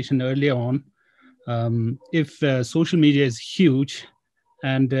presentation earlier on, if social media is huge,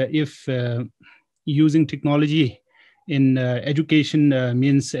 and if using technology in education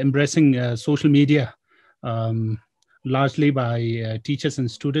means embracing social media, largely by teachers and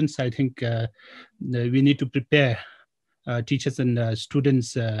students, I think we need to prepare teachers and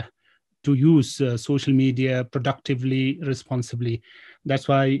students to use social media productively, responsibly. That's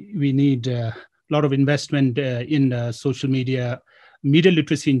why we need a lot of investment in social media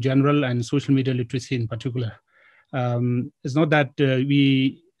literacy in general, and social media literacy in particular. It's not that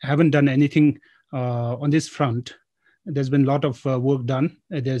we haven't done anything on this front. There's been a lot of work done.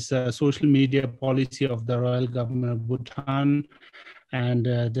 There's a social media policy of the Royal Government of Bhutan, and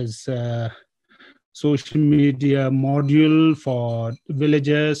there's social media module for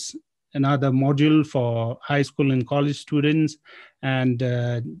villages, another module for high school and college students, and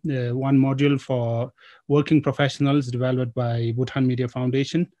one module for working professionals developed by Bhutan Media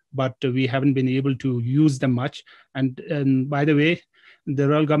Foundation. But we haven't been able to use them much. And by the way, the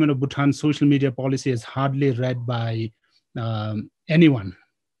Royal Government of Bhutan's social media policy is hardly read by anyone.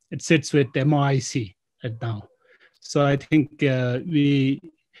 It sits with MOIC right now. So I think we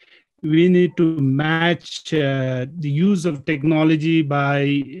need to match the use of technology by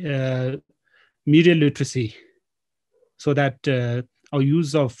media literacy, so that our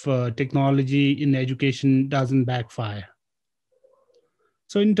use of technology in education doesn't backfire.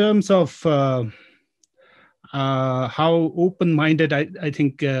 So in terms of how open-minded I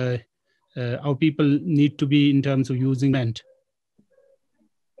think our people need to be in terms of using it.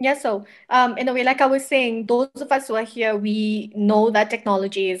 Yeah, so in a way, like I was saying, those of us who are here, we know that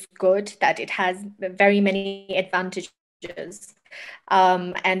technology is good, that it has very many advantages.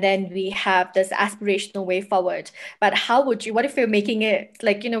 And then we have this aspirational way forward. But how would you, what if we're making it,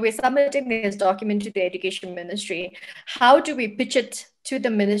 like, we're submitting this document to the Education Ministry. How do we pitch it to the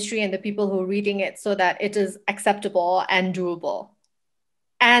ministry and the people who are reading it so that it is acceptable and doable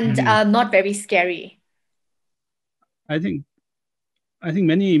and not very scary? I think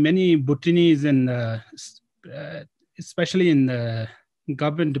many Bhutanese and especially in the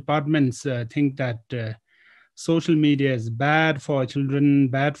government departments think that social media is bad for children,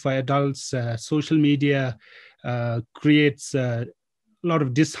 bad for adults. Social media creates a lot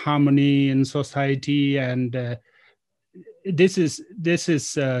of disharmony in society, and this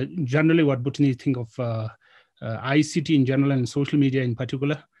is generally what Bhutanese think of ICT in general and social media in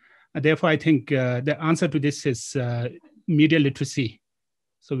particular. Therefore, I think the answer to this is media literacy.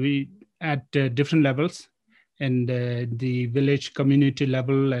 So we at different levels, and the village community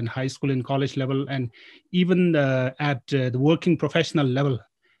level and high school and college level, and even at the working professional level,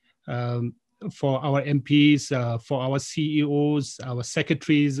 for our MPs, for our CEOs, our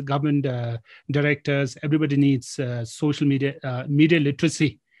secretaries, government directors, everybody needs social media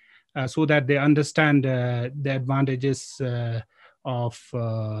literacy so that they understand the advantages of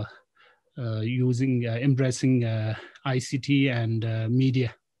embracing ICT and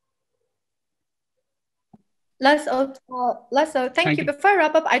media. Lasso, thank you. Before I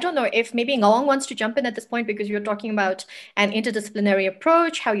wrap up, I don't know if maybe Ngawang wants to jump in at this point, because you're talking about an interdisciplinary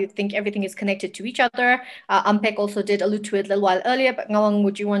approach, how you think everything is connected to each other. Ampek also did allude to it a little while earlier, but Ngawang,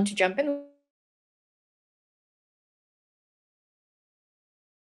 would you want to jump in?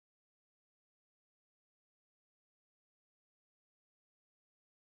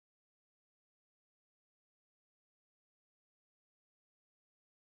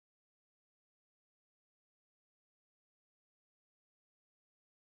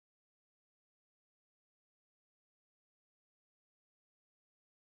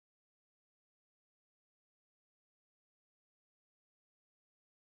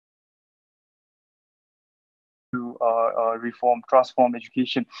 To transform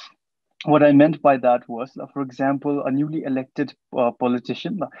education. What I meant by that was, for example, a newly elected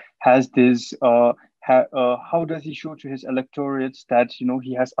politician has this. How does he show to his electorates that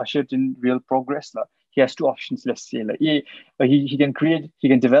he has ushered in real progress? He has two options. Let's say, he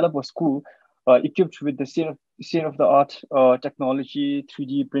can develop a school equipped with the state of the art technology,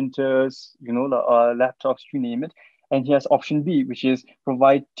 3D printers, laptops, you name it. And he has option B, which is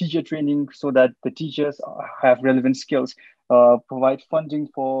provide teacher training so that the teachers have relevant skills. Provide funding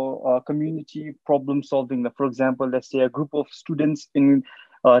for community problem solving. For example, let's say a group of students in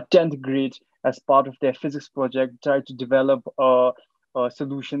 10th grade, as part of their physics project, try to develop a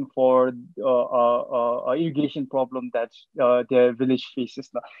solution for a irrigation problem that their village faces.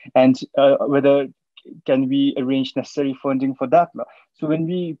 And whether can we arrange necessary funding for that? So when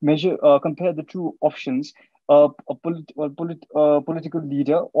we compare the two options, political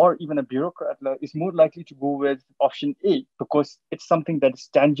leader or even a bureaucrat is more likely to go with option A, because it's something that is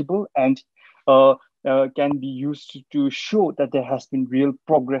tangible and can be used to show that there has been real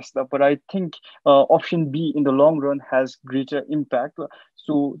progress. But I think option B in the long run has greater impact.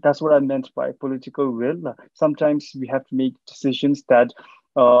 So that's what I meant by political will. Sometimes we have to make decisions that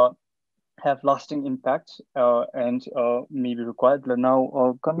have lasting impact and may be required.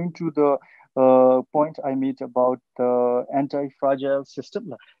 Now, coming to the point I made about the anti-fragile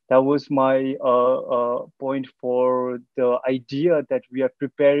system, that was my point for the idea that we are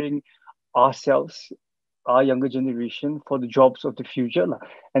preparing ourselves, our younger generation, for the jobs of the future.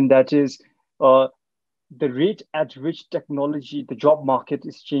 And that is the rate at which technology, the job market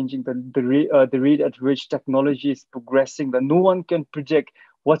is changing, the rate at which technology is progressing, that no one can predict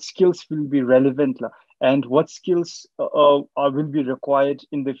what skills will be relevant and what skills will be required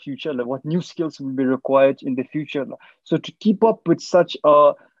in the future, what new skills will be required in the future. So to keep up with such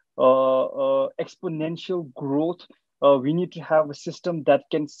exponential growth, we need to have a system that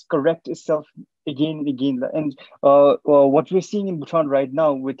can correct itself again and again. And what we're seeing in Bhutan right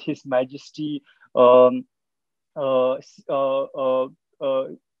now with His Majesty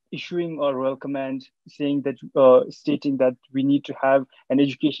issuing a royal command saying that, stating that we need to have an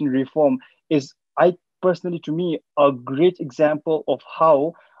education reform is, personally, to me, a great example of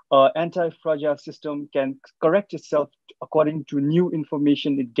how anti-fragile system can correct itself according to new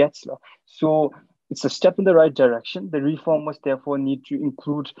information it gets. So it's a step in the right direction. The reformers therefore need to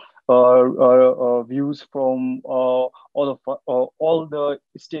include views from all the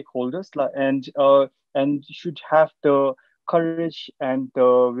stakeholders, and should have the courage and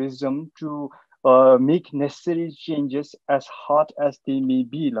the wisdom to make necessary changes, as hard as they may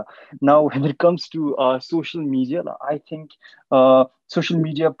be. Now, when it comes to social media, I think social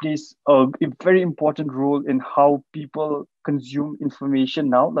media plays a very important role in how people consume information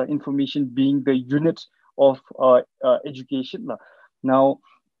now, information being the unit of education. Now,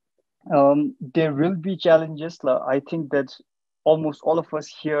 there will be challenges. I think that almost all of us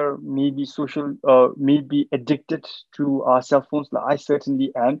here may be addicted to our cell phones. I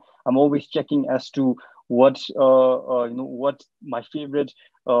certainly am. I'm always checking as to what what my favorite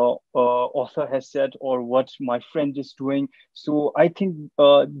author has said or what my friend is doing. So I think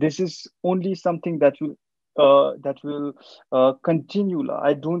this is only something that will continue.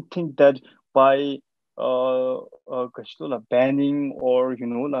 I don't think that by banning or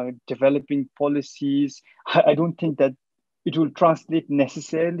developing policies, I don't think that it will translate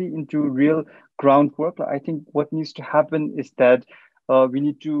necessarily into real groundwork. I think what needs to happen is that we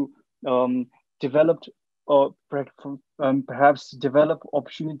need to develop perhaps develop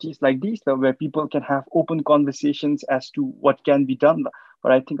opportunities like these where people can have open conversations as to what can be done.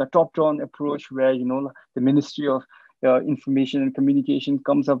 But I think a top-down approach where the Ministry of Information and Communication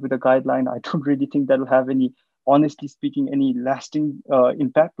comes up with a guideline, I don't really think that will have any, honestly speaking, any lasting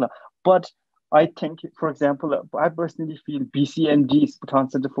impact. But I think, for example, I personally feel BCMD's Bhutan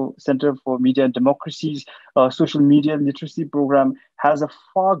Center for Media and Democracy's social media literacy program has a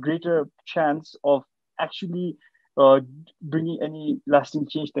far greater chance of actually bringing any lasting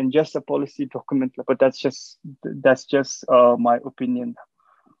change than just a policy document. But that's just my opinion.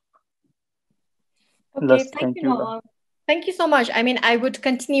 Okay, thank you. Thank you so much. I mean, I would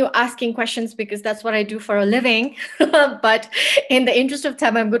continue asking questions because that's what I do for a living. But in the interest of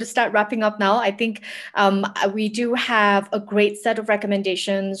time, I'm going to start wrapping up now. I think we do have a great set of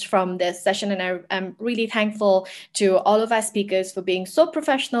recommendations from this session. And I'm really thankful to all of our speakers for being so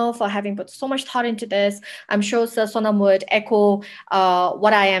professional, for having put so much thought into this. I'm sure Sir Sonam would echo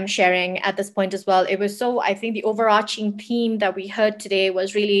what I am sharing at this point as well. It was so, I think the overarching theme that we heard today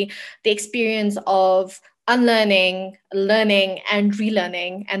was really the experience of unlearning, learning, and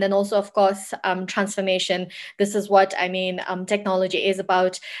relearning, and then also, of course, transformation. This is what I mean technology is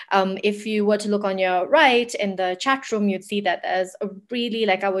about. If you were to look on your right in the chat room, you'd see that there's a really,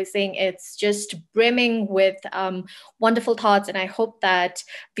 like I was saying, it's just brimming with wonderful thoughts, and I hope that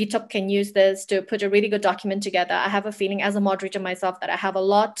VTOB can use this to put a really good document together. I have a feeling as a moderator myself that I have a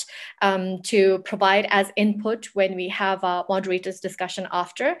lot to provide as input when we have a moderators discussion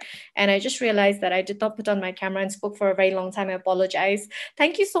after. And I just realized that I did not put on my camera and spoke for a very long time. I apologize.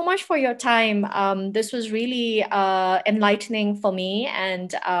 Thank you so much for your time. This was really enlightening for me,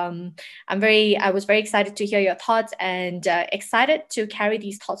 and I was very excited to hear your thoughts and excited to carry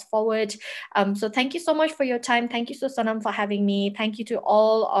these thoughts forward. So thank you so much for your time. Thank you, Sonam, for having me. Thank you to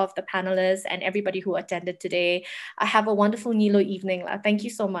all of the panelists and everybody who attended today. Have a wonderful Nilo evening. Thank you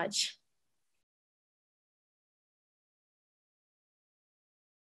so much.